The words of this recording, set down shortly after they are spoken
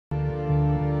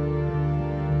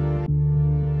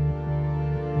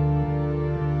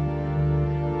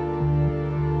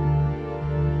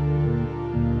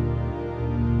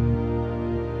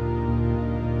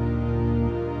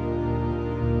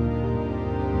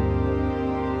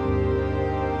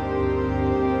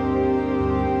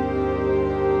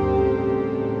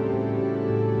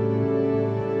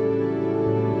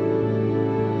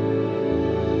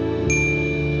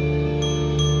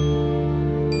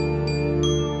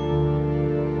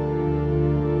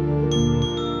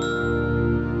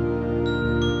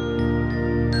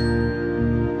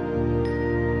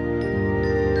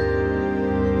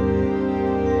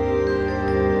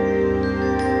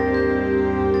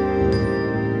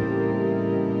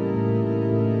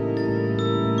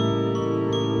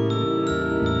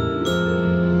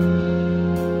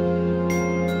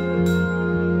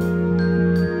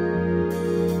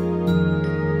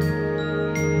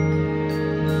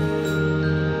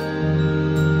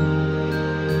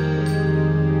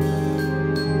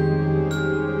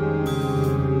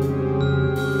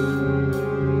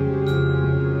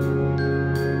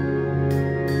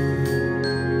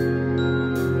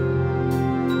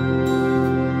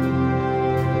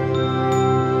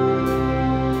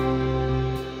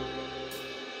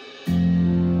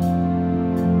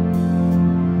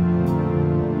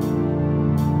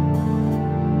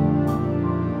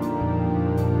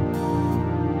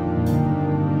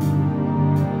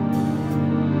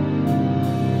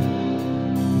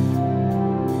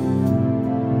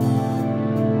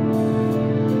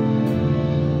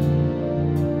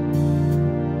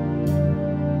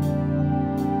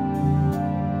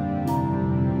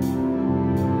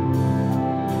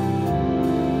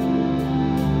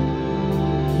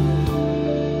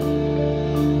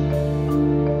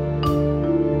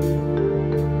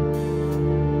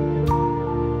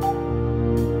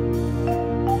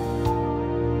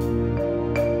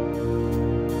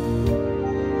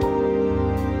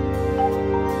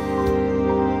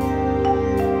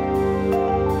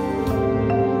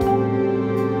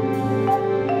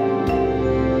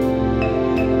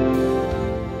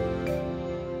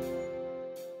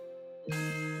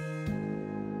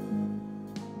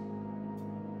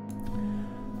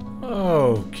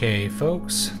Okay,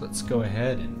 folks, let's go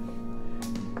ahead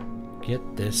and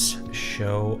get this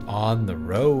show on the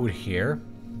road here.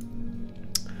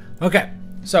 Okay,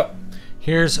 so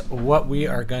here's what we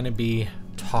are going to be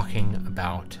talking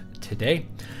about today,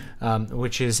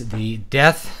 which is the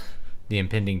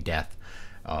impending death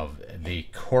of the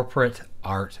corporate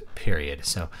art period.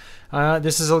 So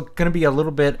this is going to be a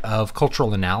little bit of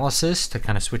cultural analysis to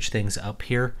kind of switch things up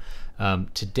here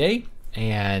today,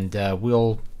 and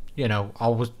we'll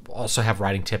I'll also have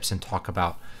writing tips and talk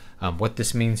about what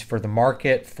this means for the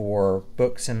market, for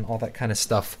books and all that kind of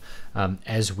stuff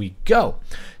as we go.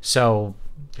 So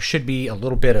there should be a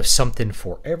little bit of something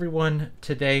for everyone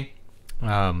today,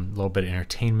 a little bit of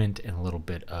entertainment and a little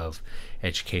bit of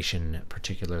education,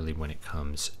 particularly when it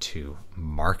comes to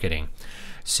marketing.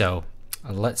 So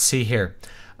let's see here.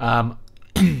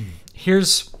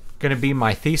 Here's going to be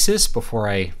my thesis before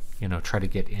I try to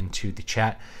get into the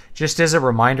chat. Just as a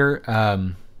reminder,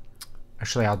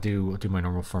 actually I'll do my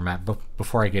normal format, but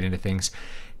before I get into things,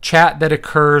 chat that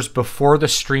occurs before the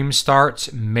stream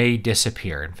starts may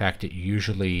disappear. In fact, it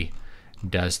usually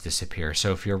does disappear.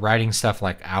 So if you're writing stuff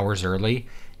like hours early,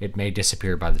 it may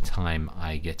disappear by the time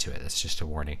I get to it. That's just a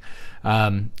warning.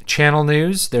 Channel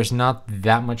news, there's not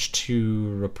that much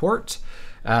to report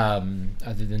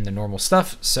other than the normal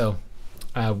stuff. So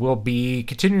we'll be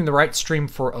continuing the Writestream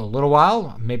for a little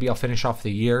while. Maybe I'll finish off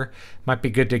the year. Might be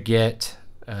good to get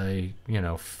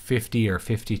 50 or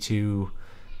 52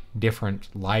 different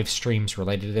live streams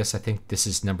related to this. I think this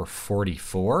is number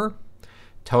 44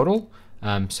 total.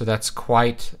 So that's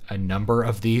quite a number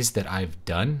of these that I've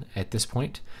done at this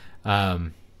point.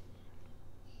 So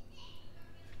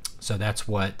that's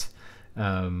what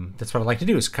I'd like to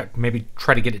do, is maybe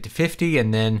try to get it to 50,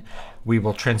 and then we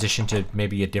will transition to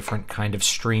maybe a different kind of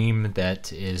stream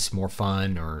that is more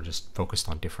fun or just focused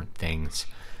on different things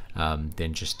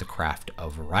than just the craft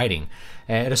of writing.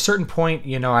 At a certain point,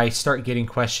 I start getting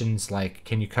questions like,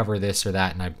 can you cover this or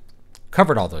that? And I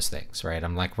covered all those things, right?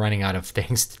 I'm like running out of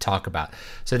things to talk about.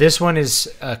 So this one is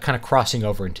kind of crossing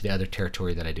over into the other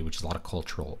territory that I do, which is a lot of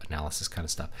cultural analysis kind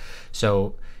of stuff.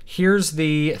 So here's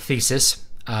the thesis,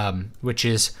 which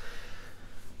is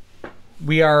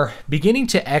we are beginning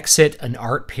to exit an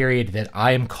art period that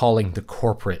I am calling the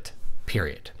corporate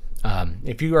period.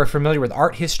 If you are familiar with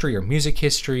art history or music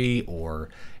history or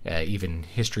even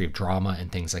history of drama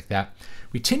and things like that,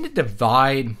 we tend to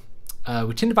divide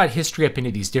history up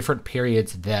into these different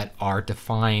periods that are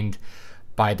defined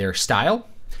by their style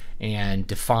and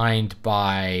defined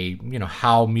by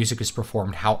how music is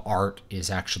performed, how art is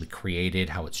actually created,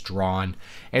 how it's drawn,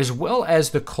 as well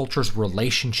as the culture's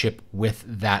relationship with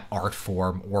that art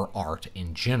form or art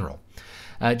in general.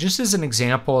 Just as an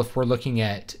example, if we're looking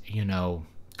at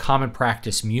common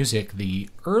practice music, the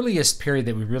earliest period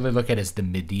that we really look at is the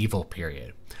medieval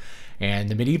period. And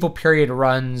the medieval period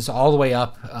runs all the way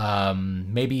up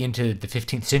maybe into the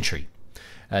 15th century,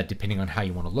 depending on how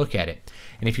you want to look at it.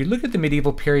 And if you look at the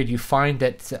medieval period, you find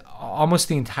that almost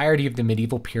the entirety of the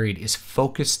medieval period is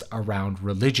focused around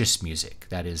religious music.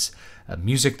 That is,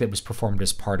 music that was performed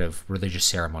as part of religious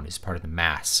ceremonies, part of the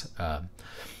Mass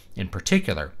in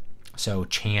particular. So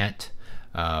chant,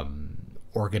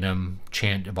 organum,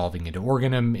 chant evolving into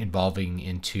organum, evolving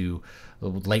into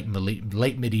late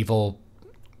medieval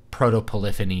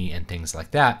proto-polyphony and things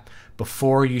like that,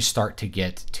 before you start to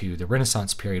get to the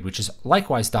Renaissance period, which is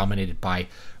likewise dominated by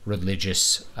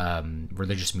religious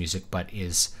music, but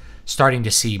is starting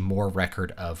to see more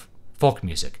record of folk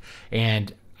music.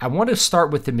 And I want to start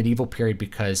with the medieval period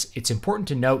because it's important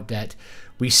to note that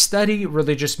we study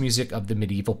religious music of the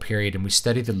medieval period and we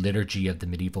study the liturgy of the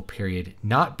medieval period,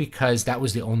 not because that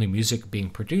was the only music being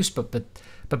produced, but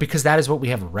because that is what we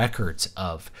have records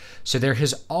of. So there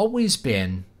has always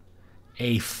been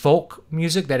a folk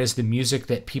music, that is the music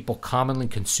that people commonly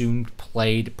consumed,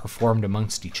 played, performed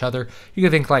amongst each other. You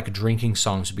can think like drinking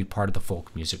songs would be part of the folk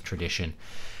music tradition.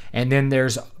 And then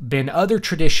there's been other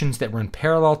traditions that run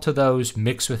parallel to those,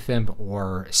 mix with them,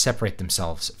 or separate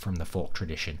themselves from the folk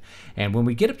tradition. And when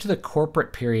we get up to the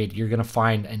corporate period, you're going to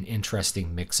find an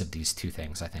interesting mix of these two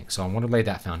things, I think. So I want to lay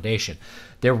that foundation.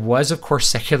 There was, of course,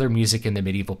 secular music in the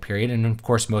medieval period, and of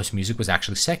course, most music was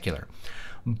actually secular.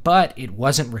 But it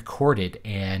wasn't recorded,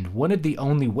 and one of the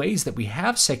only ways that we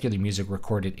have secular music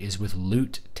recorded is with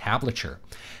lute tablature.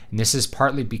 And this is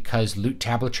partly because lute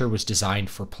tablature was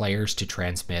designed for players to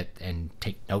transmit and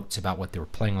take notes about what they were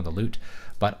playing on the lute,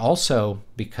 but also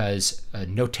because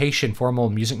notation, formal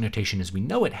music notation as we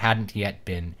know it, hadn't yet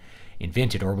been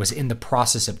invented or was in the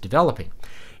process of developing.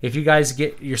 If you guys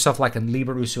get yourself like a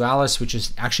Liber Usualis, which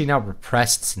is actually now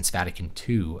repressed since Vatican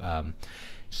II,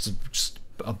 just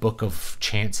a book of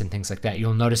chants and things like that,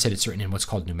 you'll notice that it's written in what's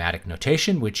called pneumatic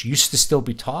notation, which used to still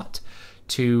be taught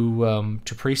to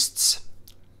priests,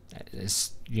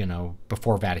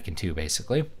 before Vatican II,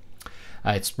 basically.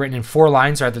 It's written in 4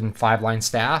 lines rather than 5-line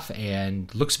staff,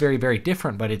 and looks very, very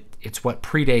different, but it's what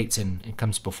predates and it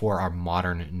comes before our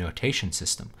modern notation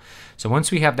system. So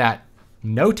once we have that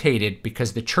notated,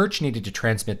 because the church needed to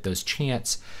transmit those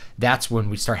chants, that's when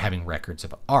we start having records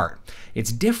of art.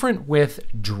 It's different with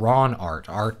drawn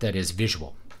art that is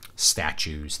visual,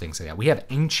 statues, things like that. We have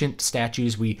ancient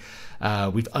statues. We've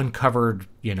uncovered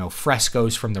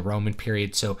frescoes from the Roman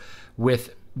period. So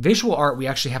with visual art, we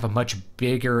actually have a much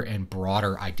bigger and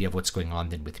broader idea of what's going on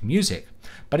than with music.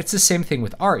 But it's the same thing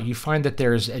with art. You find that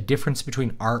there's a difference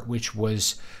between art which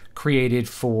was created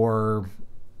for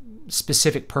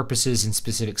specific purposes and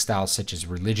specific styles, such as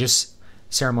religious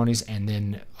ceremonies, and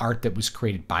then art that was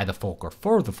created by the folk or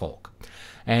for the folk.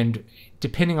 And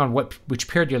depending on which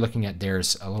period you're looking at,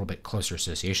 there's a little bit closer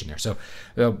association there. So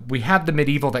we have the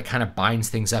medieval that kind of binds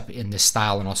things up in this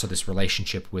style and also this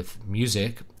relationship with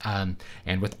music and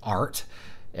with art,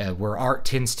 where art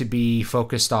tends to be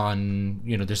focused on,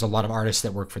 there's a lot of artists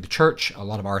that work for the church, a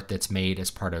lot of art that's made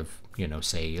as part of,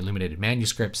 say, illuminated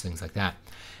manuscripts, things like that.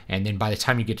 And then by the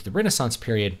time you get to the Renaissance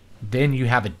period, then you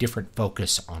have a different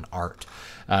focus on art.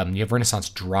 You have Renaissance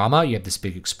drama. You have this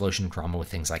big explosion of drama with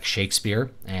things like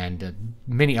Shakespeare and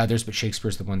many others, but Shakespeare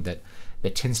is the one that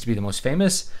tends to be the most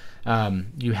famous.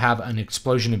 You have an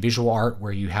explosion of visual art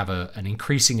where you have an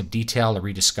increasing of detail, a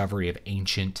rediscovery of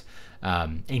ancient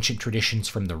traditions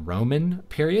from the Roman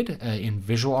period in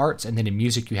visual arts. And then in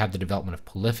music, you have the development of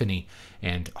polyphony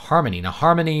and harmony. Now,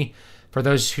 harmony, for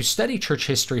those who study church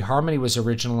history, harmony was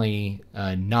originally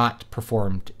not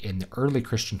performed in the early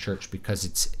Christian church because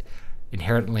it's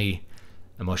inherently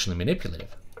emotionally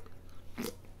manipulative,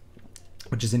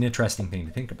 which is an interesting thing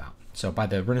to think about. So by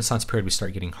the Renaissance period, we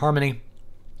start getting harmony.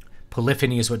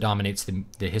 Polyphony is what dominates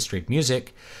the history of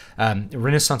music.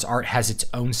 Renaissance art has its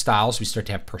own styles. We start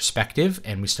to have perspective,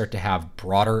 and we start to have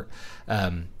broader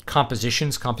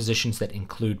compositions that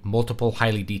include multiple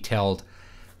highly detailed,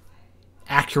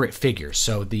 accurate figures.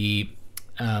 So the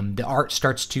art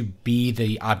starts to be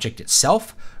the object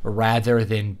itself rather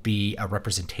than be a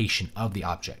representation of the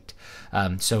object.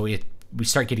 We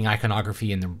start getting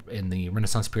iconography in the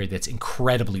Renaissance period that's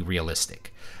incredibly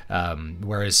realistic.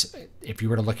 Whereas if you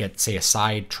were to look at, say, a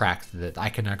side track, the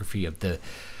iconography of the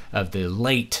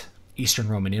late Eastern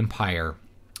Roman Empire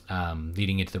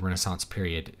leading into the Renaissance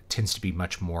period tends to be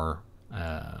much more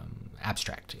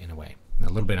abstract in a way, a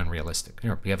little bit unrealistic.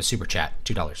 Here, we have a super chat,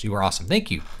 $2. You are awesome. Thank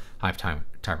you, Hive Tyrant.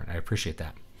 I appreciate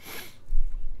that.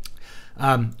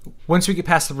 Once we get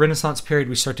past the Renaissance period,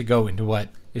 we start to go into what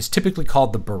is typically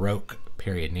called the Baroque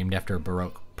period, named after a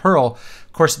Baroque pearl.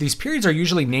 Of course, these periods are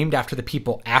usually named after the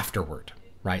people afterward,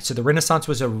 right? So the Renaissance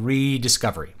was a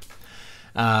rediscovery.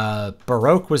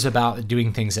 Baroque was about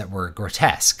doing things that were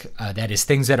grotesque. That is,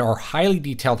 things that are highly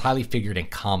detailed, highly figured, and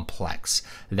complex.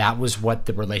 That was what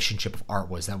the relationship of art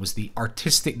was. That was the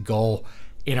artistic goal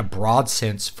in a broad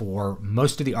sense for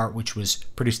most of the art, which was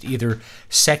produced either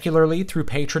secularly through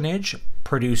patronage,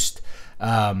 produced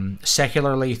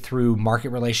secularly through market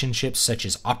relationships such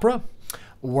as opera,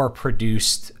 or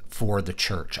produced for the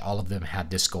church. All of them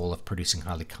had this goal of producing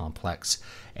highly complex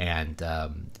and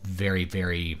very,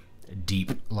 very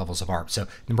deep levels of art. So in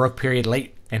the Baroque period,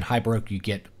 late and high Baroque, you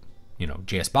get,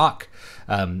 J.S. Bach.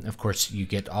 Of course, you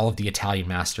get all of the Italian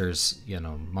masters,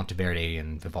 Monteverdi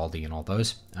and Vivaldi and all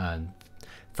those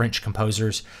French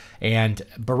composers. And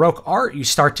Baroque art, you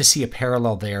start to see a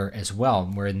parallel there as well,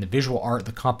 where in the visual art,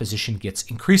 the composition gets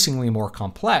increasingly more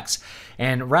complex.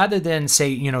 And rather than,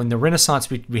 say, in the Renaissance,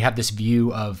 we have this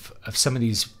view of some of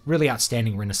these really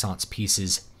outstanding Renaissance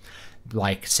pieces,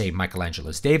 like, say,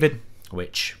 Michelangelo's David,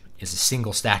 which is a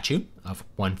single statue of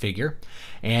one figure.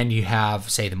 And you have,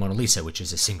 say, the Mona Lisa, which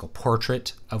is a single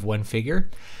portrait of one figure.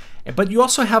 But you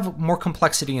also have more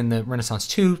complexity in the Renaissance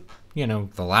too, the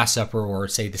Last Supper, or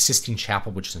say the Sistine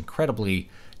Chapel, which is incredibly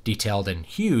detailed and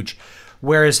huge.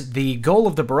 Whereas the goal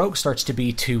of the Baroque starts to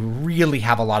be to really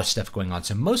have a lot of stuff going on.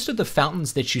 So most of the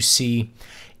fountains that you see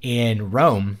in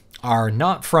Rome are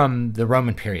not from the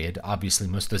Roman period. Obviously,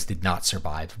 most of those did not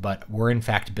survive, but were in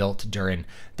fact built during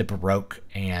the Baroque,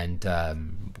 and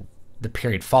the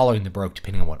period following the Baroque,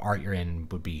 depending on what art you're in,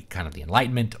 would be kind of the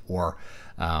Enlightenment or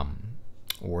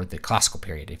the classical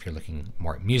period if you're looking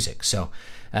more at music. So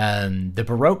the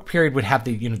Baroque period would have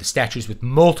the statues with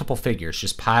multiple figures,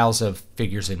 just piles of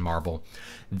figures in marble.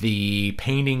 The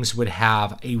paintings would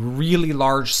have a really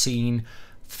large scene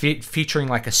featuring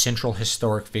like a central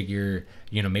historic figure,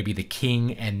 maybe the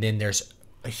king, and then there's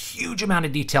a huge amount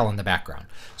of detail in the background.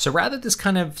 So rather this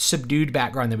kind of subdued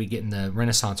background that we get in the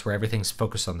Renaissance where everything's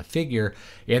focused on the figure,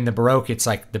 in the Baroque it's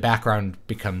like the background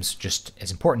becomes just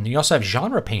as important. You also have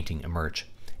genre painting emerge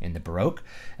in the Baroque.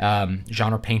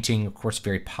 Genre painting, of course,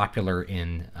 very popular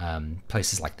in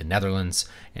places like the Netherlands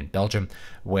and Belgium,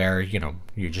 where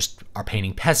you just are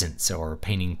painting peasants or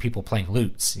painting people playing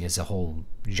lutes is a whole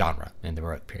genre in the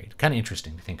Baroque period. Kind of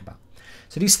interesting to think about.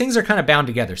 So these things are kind of bound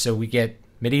together. So we get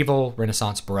medieval,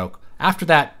 Renaissance, Baroque. After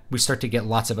that, we start to get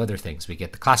lots of other things. We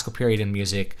get the classical period in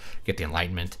music, get the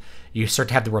Enlightenment. You start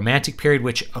to have the Romantic period,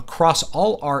 which across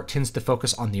all art tends to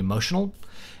focus on the emotional.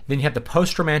 Then you have the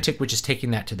post-Romantic, which is taking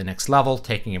that to the next level,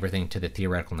 taking everything to the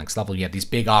theoretical next level. You have these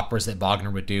big operas that Wagner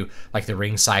would do, like the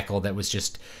Ring Cycle, that was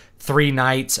just 3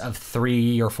 nights of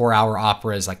 3 or 4 hour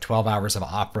operas, like 12 hours of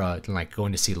opera, like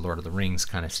going to see the Lord of the Rings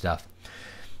kind of stuff.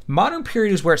 Modern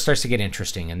period is where it starts to get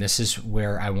interesting, and this is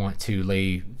where I want to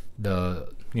lay the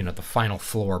final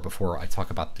floor before I talk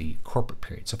about the corporate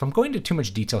period. So if I'm going into too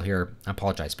much detail here, I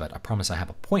apologize, but I promise I have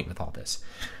a point with all this.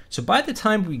 So by the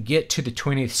time we get to the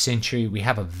 20th century, we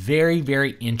have a very,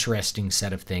 very interesting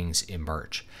set of things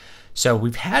emerge. So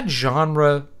we have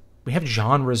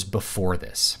genres before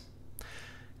this.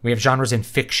 We have genres in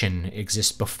fiction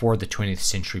exist before the 20th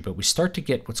century, but we start to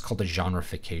get what's called a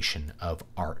genreification of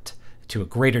art to a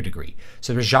greater degree.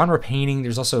 So there's genre painting.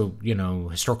 There's also,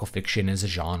 historical fiction as a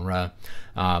genre.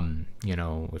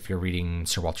 If you're reading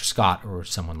Sir Walter Scott or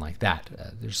someone like that,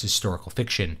 there's historical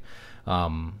fiction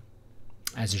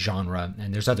as a genre.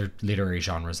 And there's other literary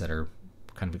genres that are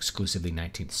kind of exclusively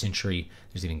 19th century.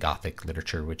 There's even Gothic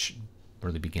literature, which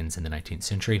really begins in the 19th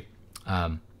century.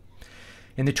 In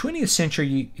the 20th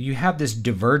century, you have this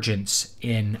divergence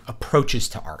in approaches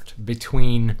to art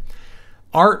between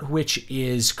art which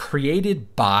is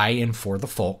created by and for the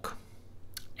folk,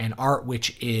 and art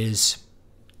which is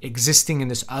existing in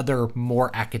this other,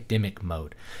 more academic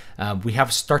mode. We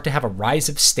start to have a rise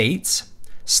of states.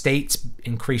 States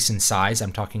increase in size.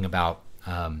 I'm talking about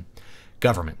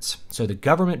governments. So the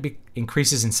government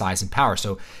increases in size and power.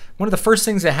 So one of the first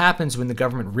things that happens when the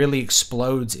government really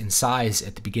explodes in size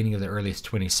at the beginning of the earliest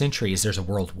 20th century is there's a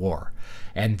world war.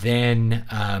 And then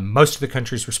most of the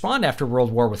countries respond after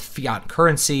World War with fiat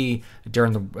currency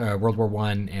during the World War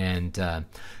I, and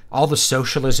all the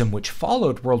socialism which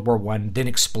followed World War I then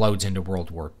explodes into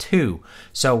World War II.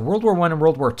 So World War I and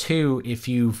World War II, if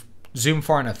you zoom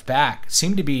far enough back,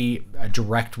 seem to be a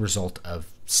direct result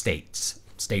of states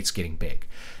getting big.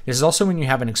 This is also when you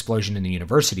have an explosion in the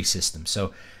university system.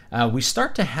 So we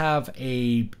start to have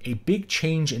a big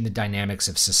change in the dynamics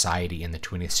of society in the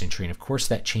 20th century. And of course,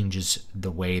 that changes the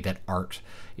way that art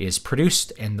is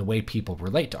produced and the way people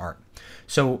relate to art.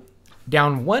 So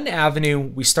down one avenue,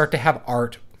 we start to have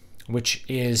art which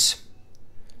is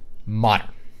modern.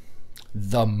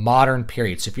 The modern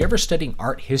period. So if you're ever studying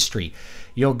art history,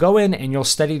 you'll go in and you'll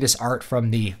study this art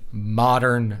from the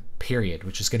modern period,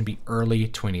 which is going to be early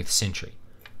 20th century.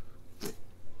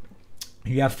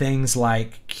 You have things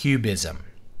like Cubism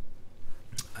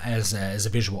as a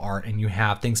visual art, and you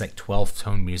have things like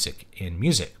 12-tone music in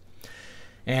music.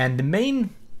 And the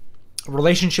main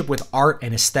relationship with art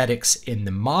and aesthetics in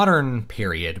the modern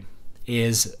period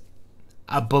is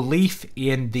a belief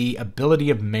in the ability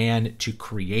of man to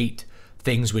create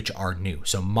things which are new.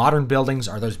 So modern buildings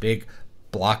are those big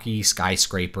blocky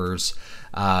skyscrapers.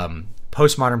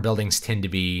 Postmodern buildings tend to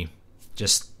be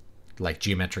just like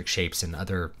geometric shapes and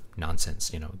other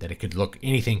nonsense, that it could look,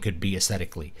 anything could be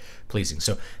aesthetically pleasing.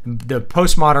 So the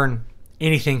postmodern,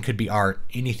 anything could be art,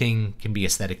 anything can be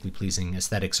aesthetically pleasing.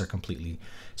 Aesthetics are completely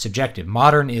subjective.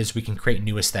 Modern is we can create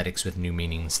new aesthetics with new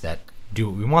meanings that do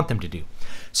what we want them to do.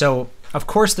 So, of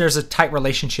course, there's a tight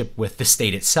relationship with the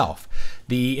state itself.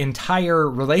 The entire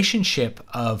relationship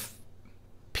of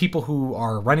people who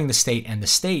are running the state and the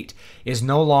state is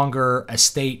no longer a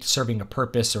state serving a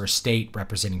purpose or a state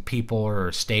representing people or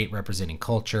a state representing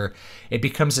culture. It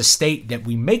becomes a state that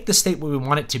we make the state what we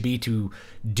want it to be, to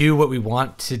do what we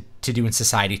want to do in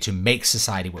society, to make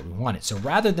society what we want it. So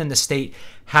rather than the state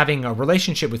having a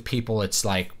relationship with people, it's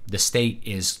like the state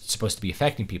is supposed to be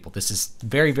affecting people. This is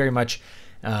very, very much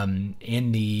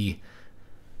in the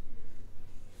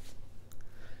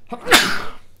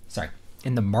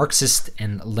in the Marxist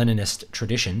and Leninist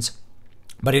traditions,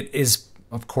 but it is,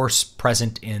 of course,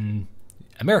 present in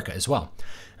America as well.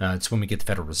 It's when we get the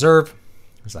Federal Reserve.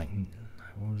 It's like,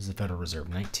 what was the Federal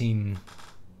Reserve?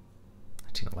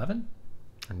 1911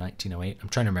 or 1908? I'm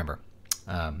trying to remember.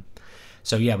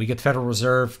 So yeah, we get the Federal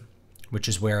Reserve, which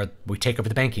is where we take over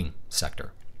the banking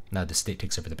sector. Now the state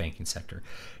takes over the banking sector.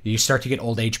 You start to get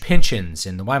old age pensions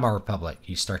in the Weimar Republic.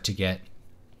 You start to get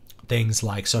things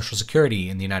like Social Security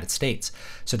in the United States.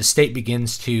 So the state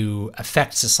begins to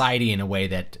affect society in a way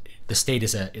that the state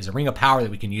is a ring of power that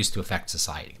we can use to affect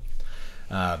society.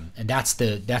 And that's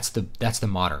the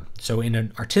modern. So in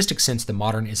an artistic sense, the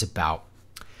modern is about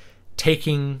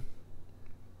taking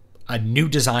a new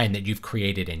design that you've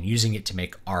created and using it to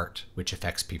make art which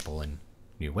affects people in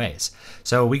new ways.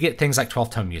 So we get things like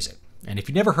 12-tone music. And if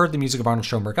you've never heard the music of Arnold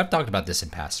Schoenberg, I've talked about this in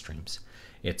past streams.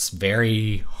 It's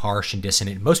very harsh and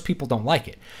dissonant. Most people don't like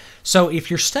it. So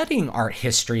if you're studying art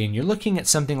history and you're looking at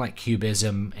something like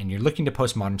Cubism and you're looking to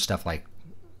postmodern stuff like,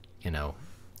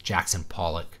 Jackson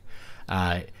Pollock,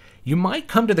 you might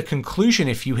come to the conclusion,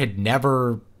 if you had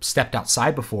never stepped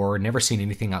outside before or never seen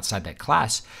anything outside that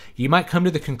class, you might come to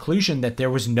the conclusion that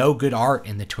there was no good art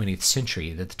in the 20th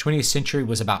century, that the 20th century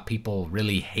was about people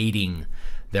really hating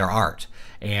their art.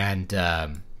 And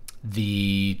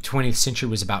the 20th century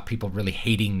was about people really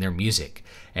hating their music.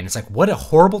 And it's like, what a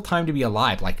horrible time to be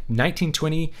alive. Like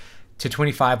 1920 to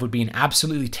 25 would be an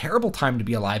absolutely terrible time to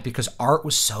be alive because art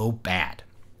was so bad.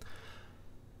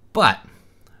 But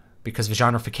because of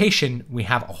genreification, we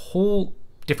have a whole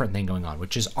different thing going on,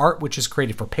 which is art which is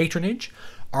created for patronage,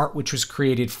 art which was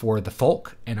created for the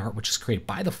folk, and art which is created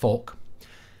by the folk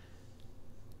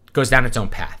goes down its own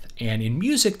path. And in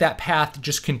music, that path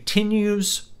just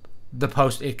continues the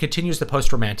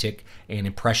post-romantic and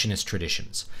impressionist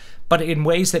traditions, but in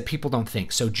ways that people don't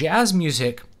think. So jazz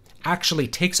music actually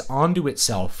takes onto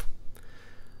itself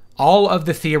all of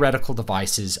the theoretical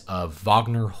devices of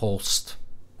Wagner, Holst,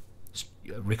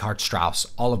 Richard Strauss,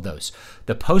 all of those.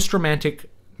 The post-romantic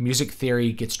music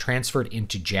theory gets transferred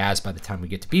into jazz by the time we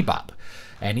get to bebop,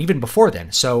 and even before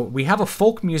then. So we have a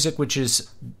folk music which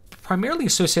is primarily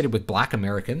associated with Black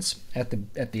Americans at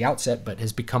the outset, but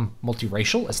has become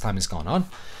multiracial as time has gone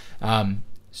on.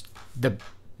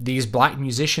 These Black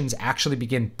musicians actually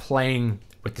begin playing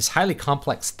with this highly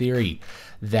complex theory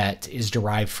that is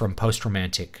derived from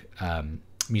post-romantic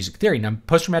music theory. Now,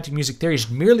 post-romantic music theory is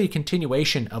merely a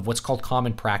continuation of what's called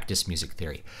common practice music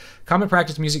theory. Common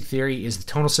practice music theory is the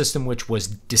tonal system which was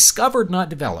discovered, not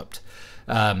developed,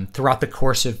 throughout the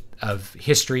course of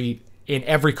history in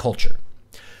every culture.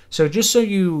 So just so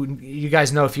you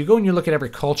guys know, if you go and you look at every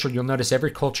culture, you'll notice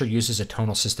every culture uses a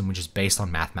tonal system which is based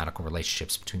on mathematical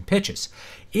relationships between pitches.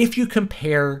 If you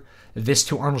compare this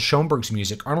to Arnold Schoenberg's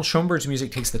music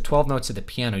takes the 12 notes of the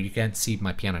piano. You can't see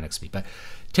my piano next to me, but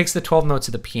takes the 12 notes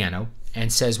of the piano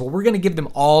and says, well, we're going to give them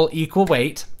all equal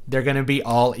weight. They're going to be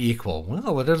all equal.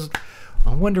 Well,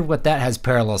 I wonder what that has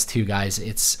parallels to, guys.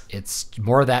 It's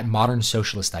more of that modern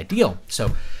socialist ideal.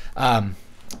 So,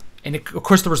 of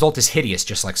course, the result is hideous,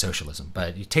 just like socialism.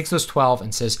 But he takes those 12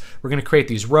 and says, we're going to create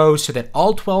these rows so that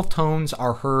all 12 tones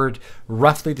are heard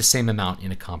roughly the same amount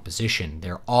in a composition.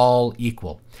 They're all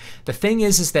equal. The thing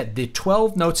is that the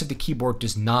 12 notes of the keyboard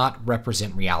does not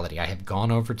represent reality. I have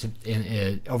gone over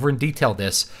in detail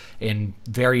this in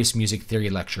various music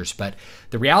theory lectures. But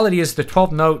the reality is the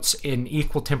 12 notes in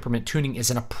equal temperament tuning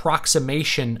is an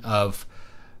approximation of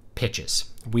pitches.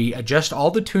 We adjust all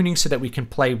the tuning so that we can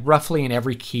play roughly in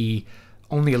every key,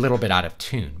 only a little bit out of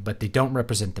tune, but they don't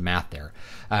represent the math there.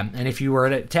 And if you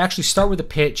were to actually start with a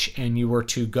pitch and you were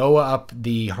to go up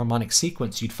the harmonic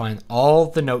sequence, you'd find all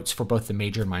the notes for both the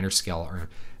major and minor scale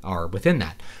are within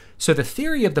that. So the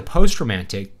theory of the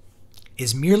post-romantic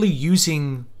is merely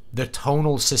using the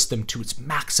tonal system to its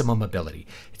maximum ability.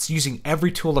 It's using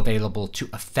every tool available to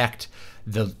affect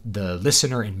the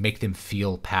listener and make them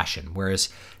feel passion. Whereas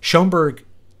Schoenberg,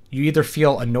 you either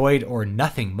feel annoyed or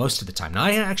nothing most of the time. Now,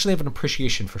 I actually have an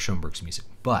appreciation for Schoenberg's music,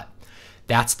 but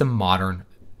that's the modern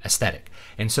aesthetic.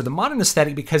 And so the modern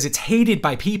aesthetic, because it's hated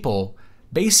by people,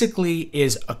 basically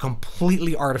is a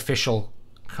completely artificial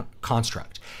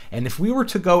construct. And if we were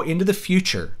to go into the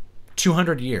future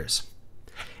 200 years,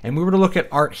 and we were to look at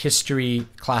art history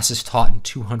classes taught in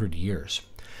 200 years,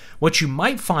 what you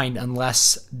might find,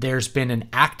 unless there's been an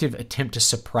active attempt to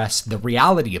suppress the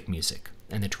reality of music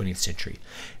in the 20th century,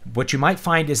 what you might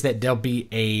find is that there'll be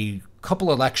a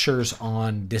couple of lectures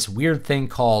on this weird thing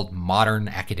called modern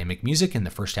academic music in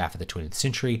the first half of the 20th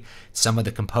century, some of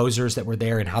the composers that were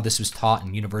there and how this was taught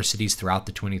in universities throughout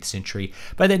the 20th century,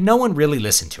 but that no one really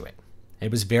listened to it. It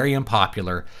was very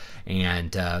unpopular,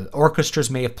 and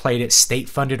orchestras may have played it.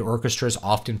 State-funded orchestras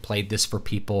often played this for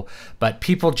people, but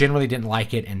people generally didn't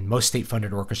like it, and most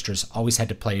state-funded orchestras always had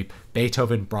to play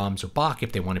Beethoven, Brahms, or Bach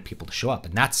if they wanted people to show up,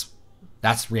 and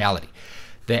that's reality.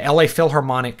 The LA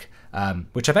Philharmonic,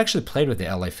 which I've actually played with the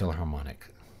LA Philharmonic.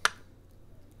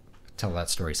 Tell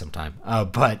that story sometime.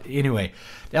 But anyway,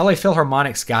 the LA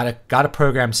Philharmonic's got to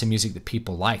program some music that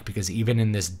people like, because even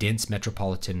in this dense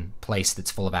metropolitan place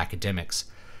that's full of academics,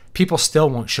 people still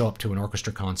won't show up to an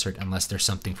orchestra concert unless there's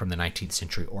something from the 19th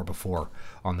century or before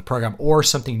on the program, or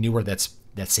something newer that's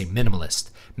say minimalist.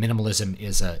 Minimalism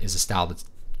is a style that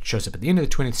shows up at the end of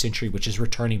the 20th century, which is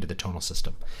returning to the tonal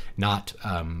system, not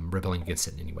rebelling against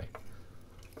it in any way.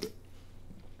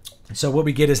 So what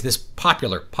we get is this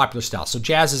popular style. So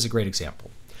jazz is a great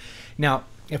example. Now,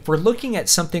 if we're looking at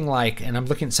something like, and I'm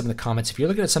looking at some of the comments, if you're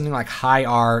looking at something like high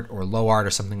art or low art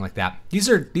or something like that, these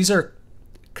are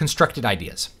constructed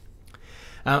ideas.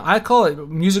 I call it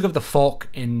music of the folk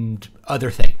and other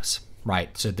things,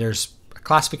 right? So there's a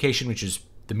classification, which is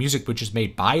the music which is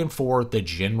made by and for the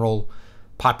general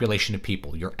population of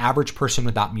people. Your average person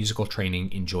without musical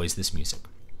training enjoys this music.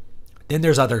 Then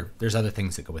there's other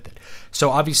things that go with it.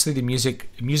 So obviously the music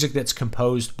that's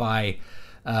composed by,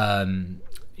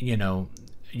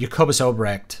 Jacobus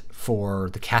Obrecht for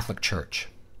the Catholic Church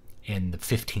in the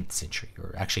 15th century,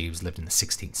 or actually he was lived in the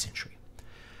 16th century.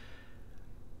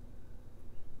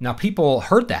 Now people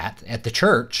heard that at the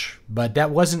church, but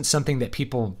that wasn't something that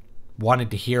people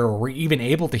wanted to hear or were even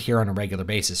able to hear on a regular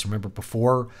basis. Remember,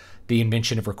 before the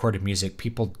invention of recorded music,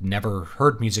 people never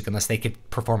heard music unless they could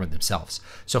perform it themselves.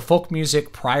 So folk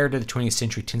music prior to the 20th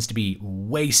century tends to be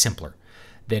way simpler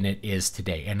than it is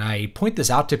today. And I point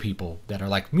this out to people that are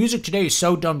like, music today is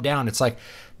so dumbed down. It's like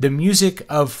the music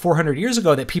of 400 years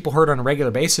ago that people heard on a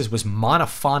regular basis was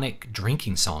monophonic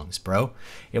drinking songs, bro.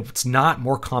 It's not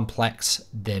more complex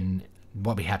than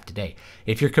what we have today.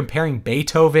 If you're comparing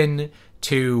Beethoven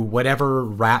to whatever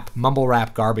mumble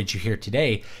rap garbage you hear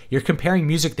today, you're comparing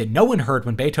music that no one heard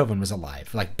when Beethoven was alive.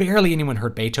 Like barely anyone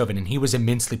heard Beethoven, and he was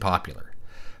immensely popular.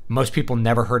 Most people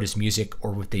never heard his music,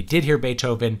 or if they did hear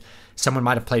Beethoven, someone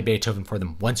might have played Beethoven for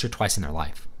them once or twice in their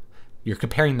life. You're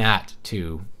comparing that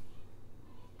to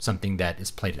something that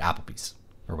is played at Applebee's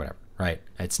or whatever, right?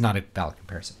 It's not a valid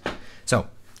comparison. So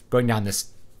going down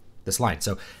this line.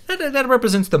 So that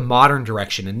represents the modern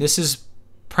direction, and this is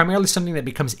primarily something that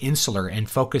becomes insular and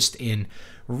focused in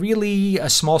really a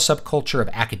small subculture of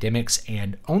academics,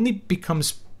 and only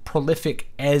becomes prolific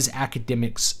as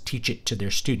academics teach it to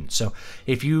their students. So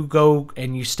if you go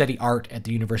and you study art at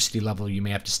the university level, you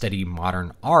may have to study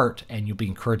modern art, and you'll be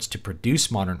encouraged to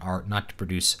produce modern art, not to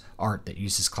produce art that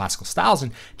uses classical styles.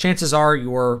 And chances are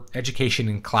your education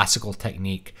in classical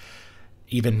technique,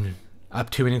 even up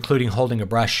to and including holding a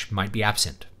brush, might be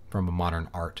absent from a modern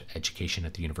art education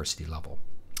at the university level.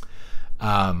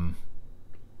 And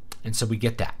so we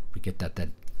get that. We get that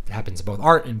happens in both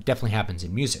art, and definitely happens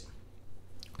in music.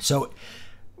 So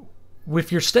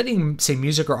if you're studying, say,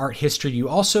 music or art history, you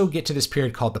also get to this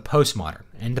period called the postmodern.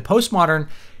 And the postmodern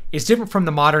is different from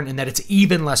the modern in that it's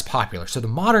even less popular. So the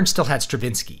modern still had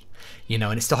Stravinsky,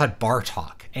 and it still had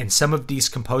Bartók, and some of these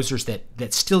composers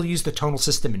that still used the tonal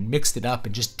system and mixed it up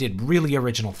and just did really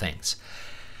original things.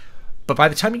 But by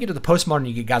the time you get to the postmodern,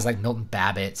 you get guys like Milton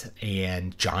Babbitt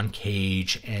and John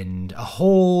Cage and a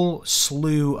whole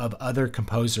slew of other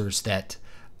composers that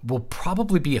will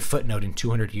probably be a footnote in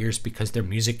 200 years because their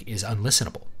music is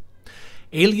unlistenable.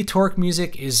 Aleatoric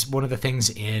music is one of the things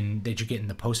that you get in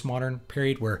the postmodern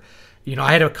period where,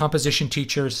 I had a composition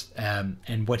teacher,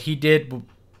 and what he did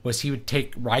was he would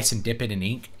take rice and dip it in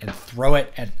ink and throw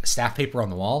it at staff paper on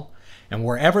the wall, and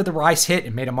wherever the rice hit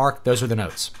and made a mark, those were the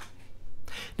notes.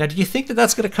 Now, do you think that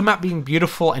that's going to come out being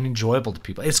beautiful and enjoyable to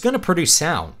people? It's going to produce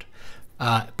sound.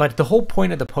 But the whole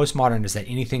point of the postmodern is that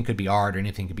anything could be art, or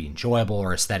anything could be enjoyable,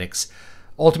 or aesthetics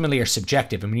ultimately are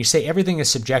subjective. And when you say everything is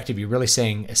subjective, you're really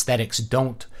saying aesthetics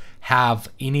don't have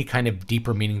any kind of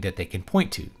deeper meaning that they can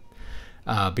point to,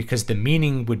 because the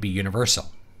meaning would be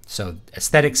universal. So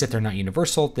aesthetics, if they're not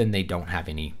universal, then they don't have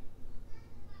any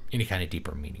kind of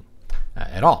deeper meaning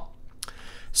at all.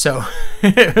 So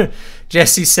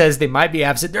Jesse says they might be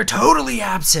absent. They're totally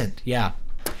absent. Yeah.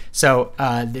 So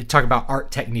they talk about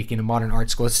art technique in a modern art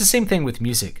school. It's the same thing with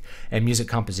music and music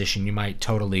composition. You might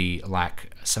totally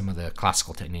lack some of the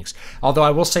classical techniques. Although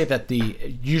I will say that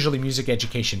usually music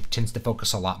education tends to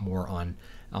focus a lot more on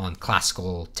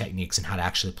classical techniques and how to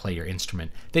actually play your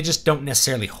instrument. They just don't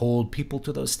necessarily hold people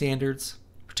to those standards,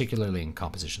 particularly in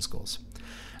composition schools.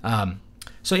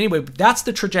 So anyway, that's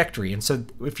the trajectory. And so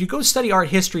if you go study art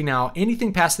history now,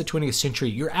 anything past the 20th century,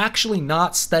 you're actually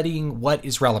not studying what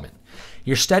is relevant.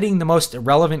 You're studying the most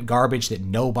irrelevant garbage that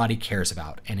nobody cares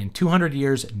about. And in 200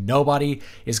 years,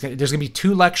 there's going to be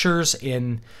 2 lectures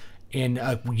in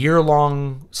a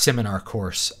year-long seminar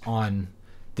course on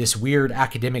this weird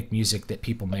academic music that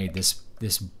people made, this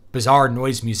bizarre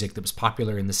noise music that was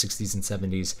popular in the 60s and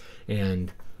 70s,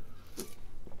 and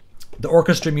the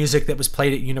orchestra music that was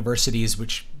played at universities,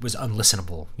 which was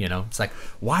unlistenable. It's like,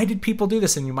 why did people do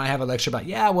this? And you might have a lecture about,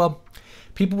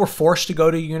 people were forced to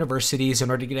go to universities in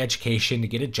order to get education, to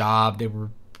get a job. They were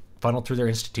funneled through their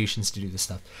institutions to do this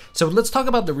stuff. So let's talk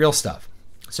about the real stuff.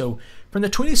 So from the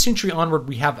 20th century onward,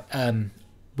 we have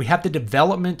the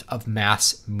development of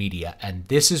mass media, and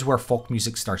this is where folk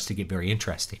music starts to get very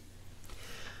interesting.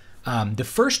 The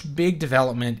first big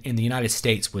development in the United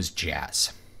States was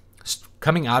jazz.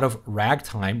 Coming out of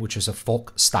ragtime, which is a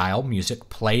folk style music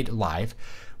played live,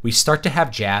 we start to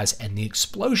have jazz and the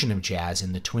explosion of jazz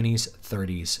in the 20s,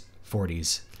 30s,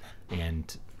 40s,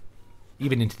 and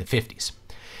even into the 50s.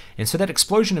 And so that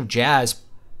explosion of jazz,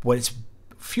 what it's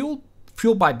fueled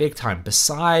by big time,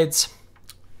 besides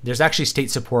there's actually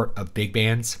state support of big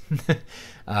bands,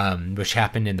 which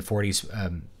happened in the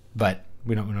 40s, but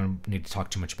we don't need to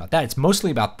talk too much about that. It's mostly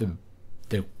about the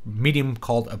medium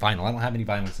called a vinyl. I don't have any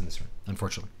vinyls in this room,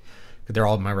 unfortunately. They're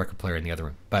all in my record player in the other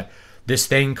room. But this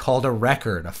thing called a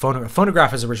record, a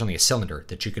phonograph is originally a cylinder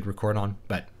that you could record on,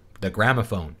 but the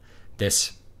gramophone,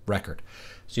 this record.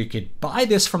 So you could buy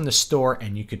this from the store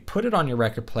and you could put it on your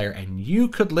record player and you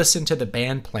could listen to the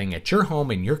band playing at your home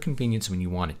in your convenience when you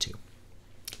wanted to.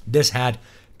 This had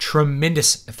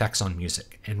tremendous effects on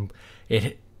music, and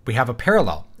we have a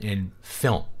parallel in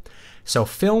film. So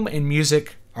film and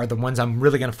music are the ones I'm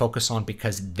really going to focus on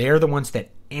because they're the ones that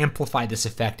amplify this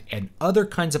effect, and other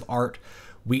kinds of art,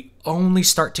 we only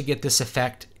start to get this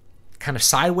effect kind of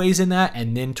sideways in that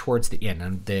and then towards the end.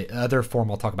 And the other form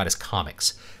I'll talk about is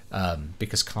comics,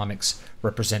 because comics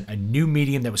represent a new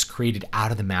medium that was created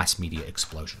out of the mass media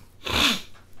explosion.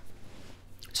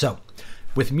 So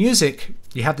with music,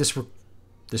 you have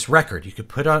this record. You could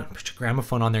put your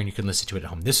gramophone on there and you can listen to it at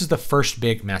home. This is the first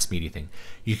big mass media thing.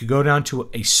 You could go down to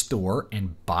a store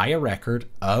and buy a record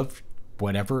of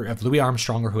whatever, of Louis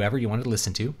Armstrong or whoever you wanted to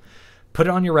listen to, put it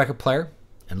on your record player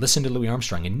and listen to Louis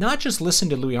Armstrong. And not just listen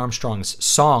to Louis Armstrong's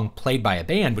song played by a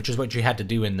band, which is what you had to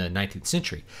do in the 19th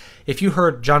century. If you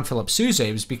heard John Philip Sousa,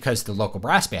 it was because the local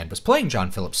brass band was playing John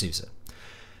Philip Sousa.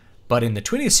 But in the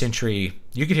 20th century,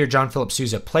 you could hear John Philip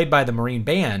Sousa played by the Marine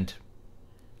Band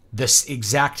this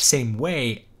exact same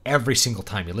way every single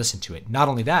time you listen to it. Not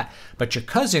only that, but your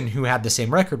cousin who had the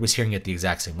same record was hearing it the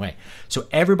exact same way. So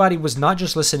everybody was not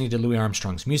just listening to Louis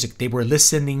Armstrong's music, they were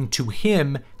listening to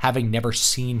him having never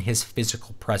seen his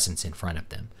physical presence in front of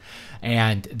them.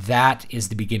 And that is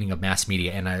the beginning of mass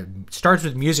media. And it starts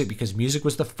with music because music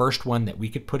was the first one that we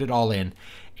could put it all in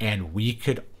and we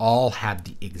could all have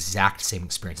the exact same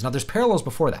experience. Now there's parallels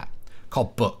before that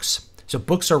called books. So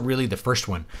books are really the first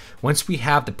one. Once we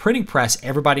have the printing press,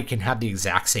 everybody can have the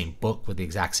exact same book with the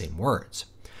exact same words.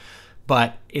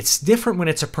 But it's different when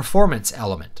it's a performance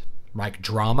element, like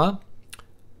drama,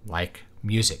 like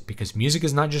music, because music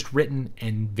is not just written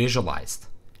and visualized.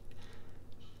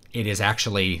 It is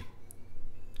actually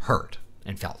heard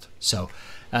and felt. So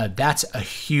that's a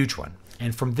huge one.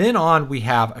 And from then on, we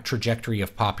have a trajectory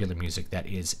of popular music that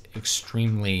is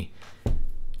extremely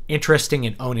interesting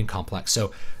and own and complex.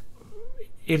 So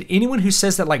if anyone who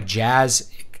says that like jazz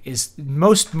is,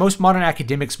 most modern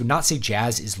academics would not say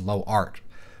jazz is low art,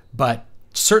 but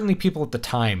certainly people at the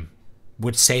time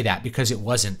would say that because it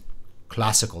wasn't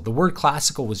classical. The word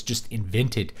classical was just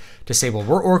invented to say, well,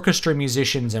 we're orchestra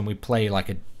musicians and we play like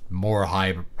a more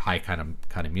high kind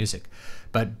of music.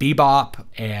 But bebop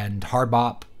and hard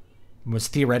bop was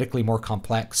theoretically more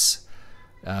complex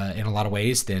in a lot of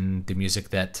ways than the music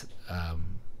that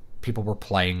people were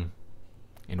playing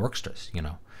in orchestras, you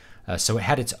know. So it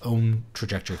had its own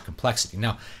trajectory of complexity.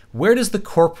 Now, where does the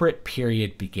corporate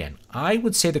period begin? I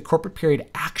would say the corporate period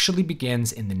actually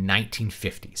begins in the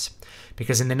 1950s,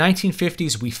 because in the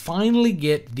 1950s, we finally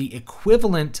get the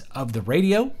equivalent of the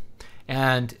radio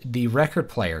and the record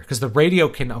player, because the radio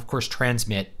can, of course,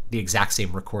 transmit the exact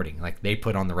same recording, like they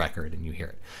put on the record and you hear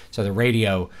it. So the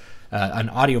radio, an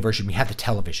audio version, we have the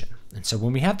television. And so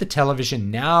when we have the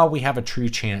television, now we have a true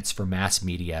chance for mass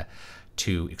media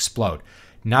to explode.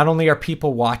 Not only are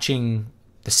people watching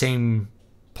the same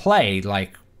play,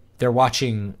 like they're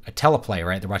watching a teleplay,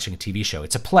 right? They're watching a TV show.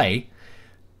 It's a play,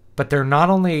 but they're not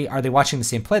only are they watching the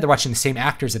same play, they're watching the same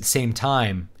actors at the same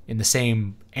time in the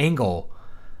same angle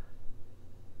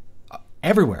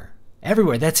everywhere.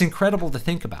 That's incredible to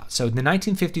think about. So the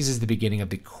 1950s is the beginning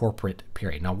of the corporate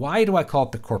period. Now, why do I call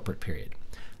it the corporate period?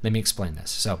 Let me explain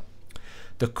this. So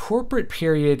the corporate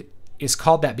period is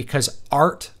called that because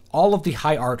art, all of the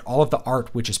high art, all of the art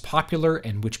which is popular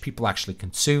and which people actually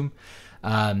consume,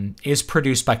 is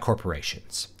produced by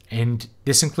corporations. And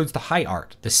this includes the high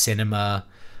art, the cinema,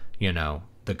 you know,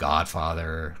 The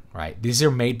Godfather, right? These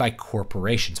are made by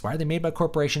corporations. Why are they made by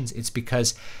corporations? It's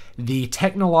because the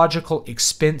technological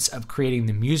expense of creating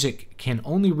the music can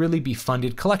only really be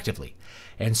funded collectively.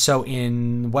 And so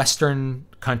in Western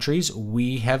countries,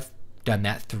 we have done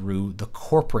that through the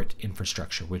corporate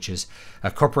infrastructure, which is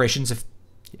corporations. If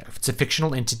it's a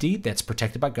fictional entity that's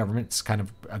protected by government, it's kind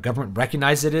of a government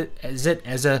recognizes it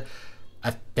as a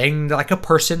thing like a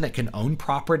person that can own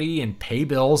property and pay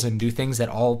bills and do things that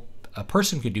a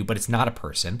person could do, but it's not a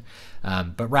person,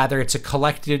 but rather it's a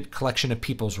collection of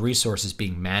people's resources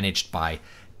being managed by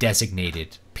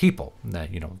designated people.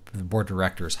 That, the board of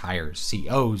directors hires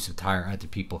CEOs to hire other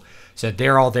people, so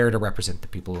they're all there to represent the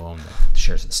people who own the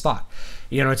shares of the stock.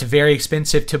 It's very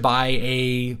expensive to buy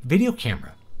a video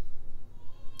camera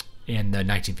in the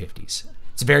 1950s.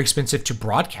 It's very expensive to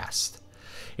broadcast.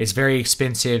 It's very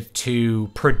expensive to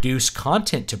produce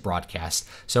content to broadcast.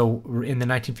 So in the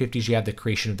 1950s, you have the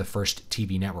creation of the first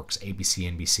TV networks: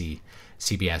 ABC, NBC,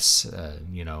 CBS,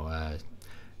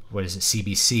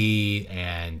 CBC,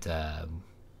 and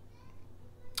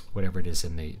whatever it is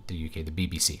in the UK, the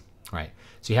BBC, right?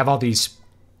 So you have all these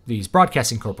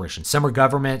broadcasting corporations. Some are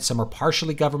government, some are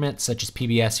partially government, such as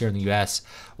PBS here in the US,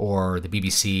 or the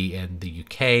BBC in the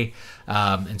UK,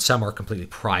 and some are completely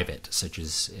private, such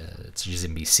as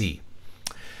NBC.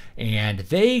 And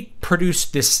they produce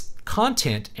this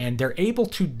content, and they're able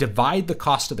to divide the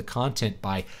cost of the content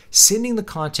by sending the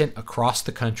content across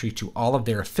the country to all of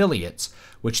their affiliates,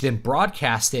 which then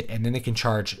broadcast it, and then they can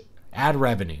charge ad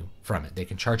revenue from it. They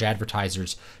can charge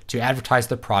advertisers to advertise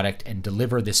the product and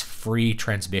deliver this free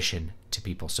transmission to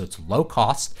people. So it's low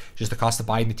cost, just the cost of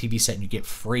buying the TV set, and you get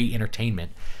free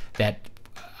entertainment that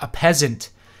a peasant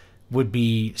would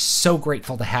be so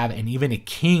grateful to have, and even a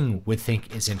king would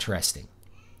think is interesting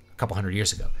a couple hundred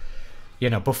years ago.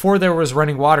 Before there was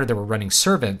running water, there were running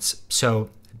servants.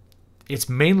 So it's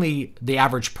mainly the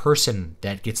average person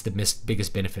that gets the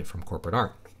biggest benefit from corporate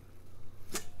art.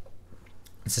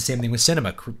 It's the same thing with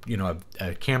cinema.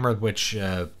 A camera which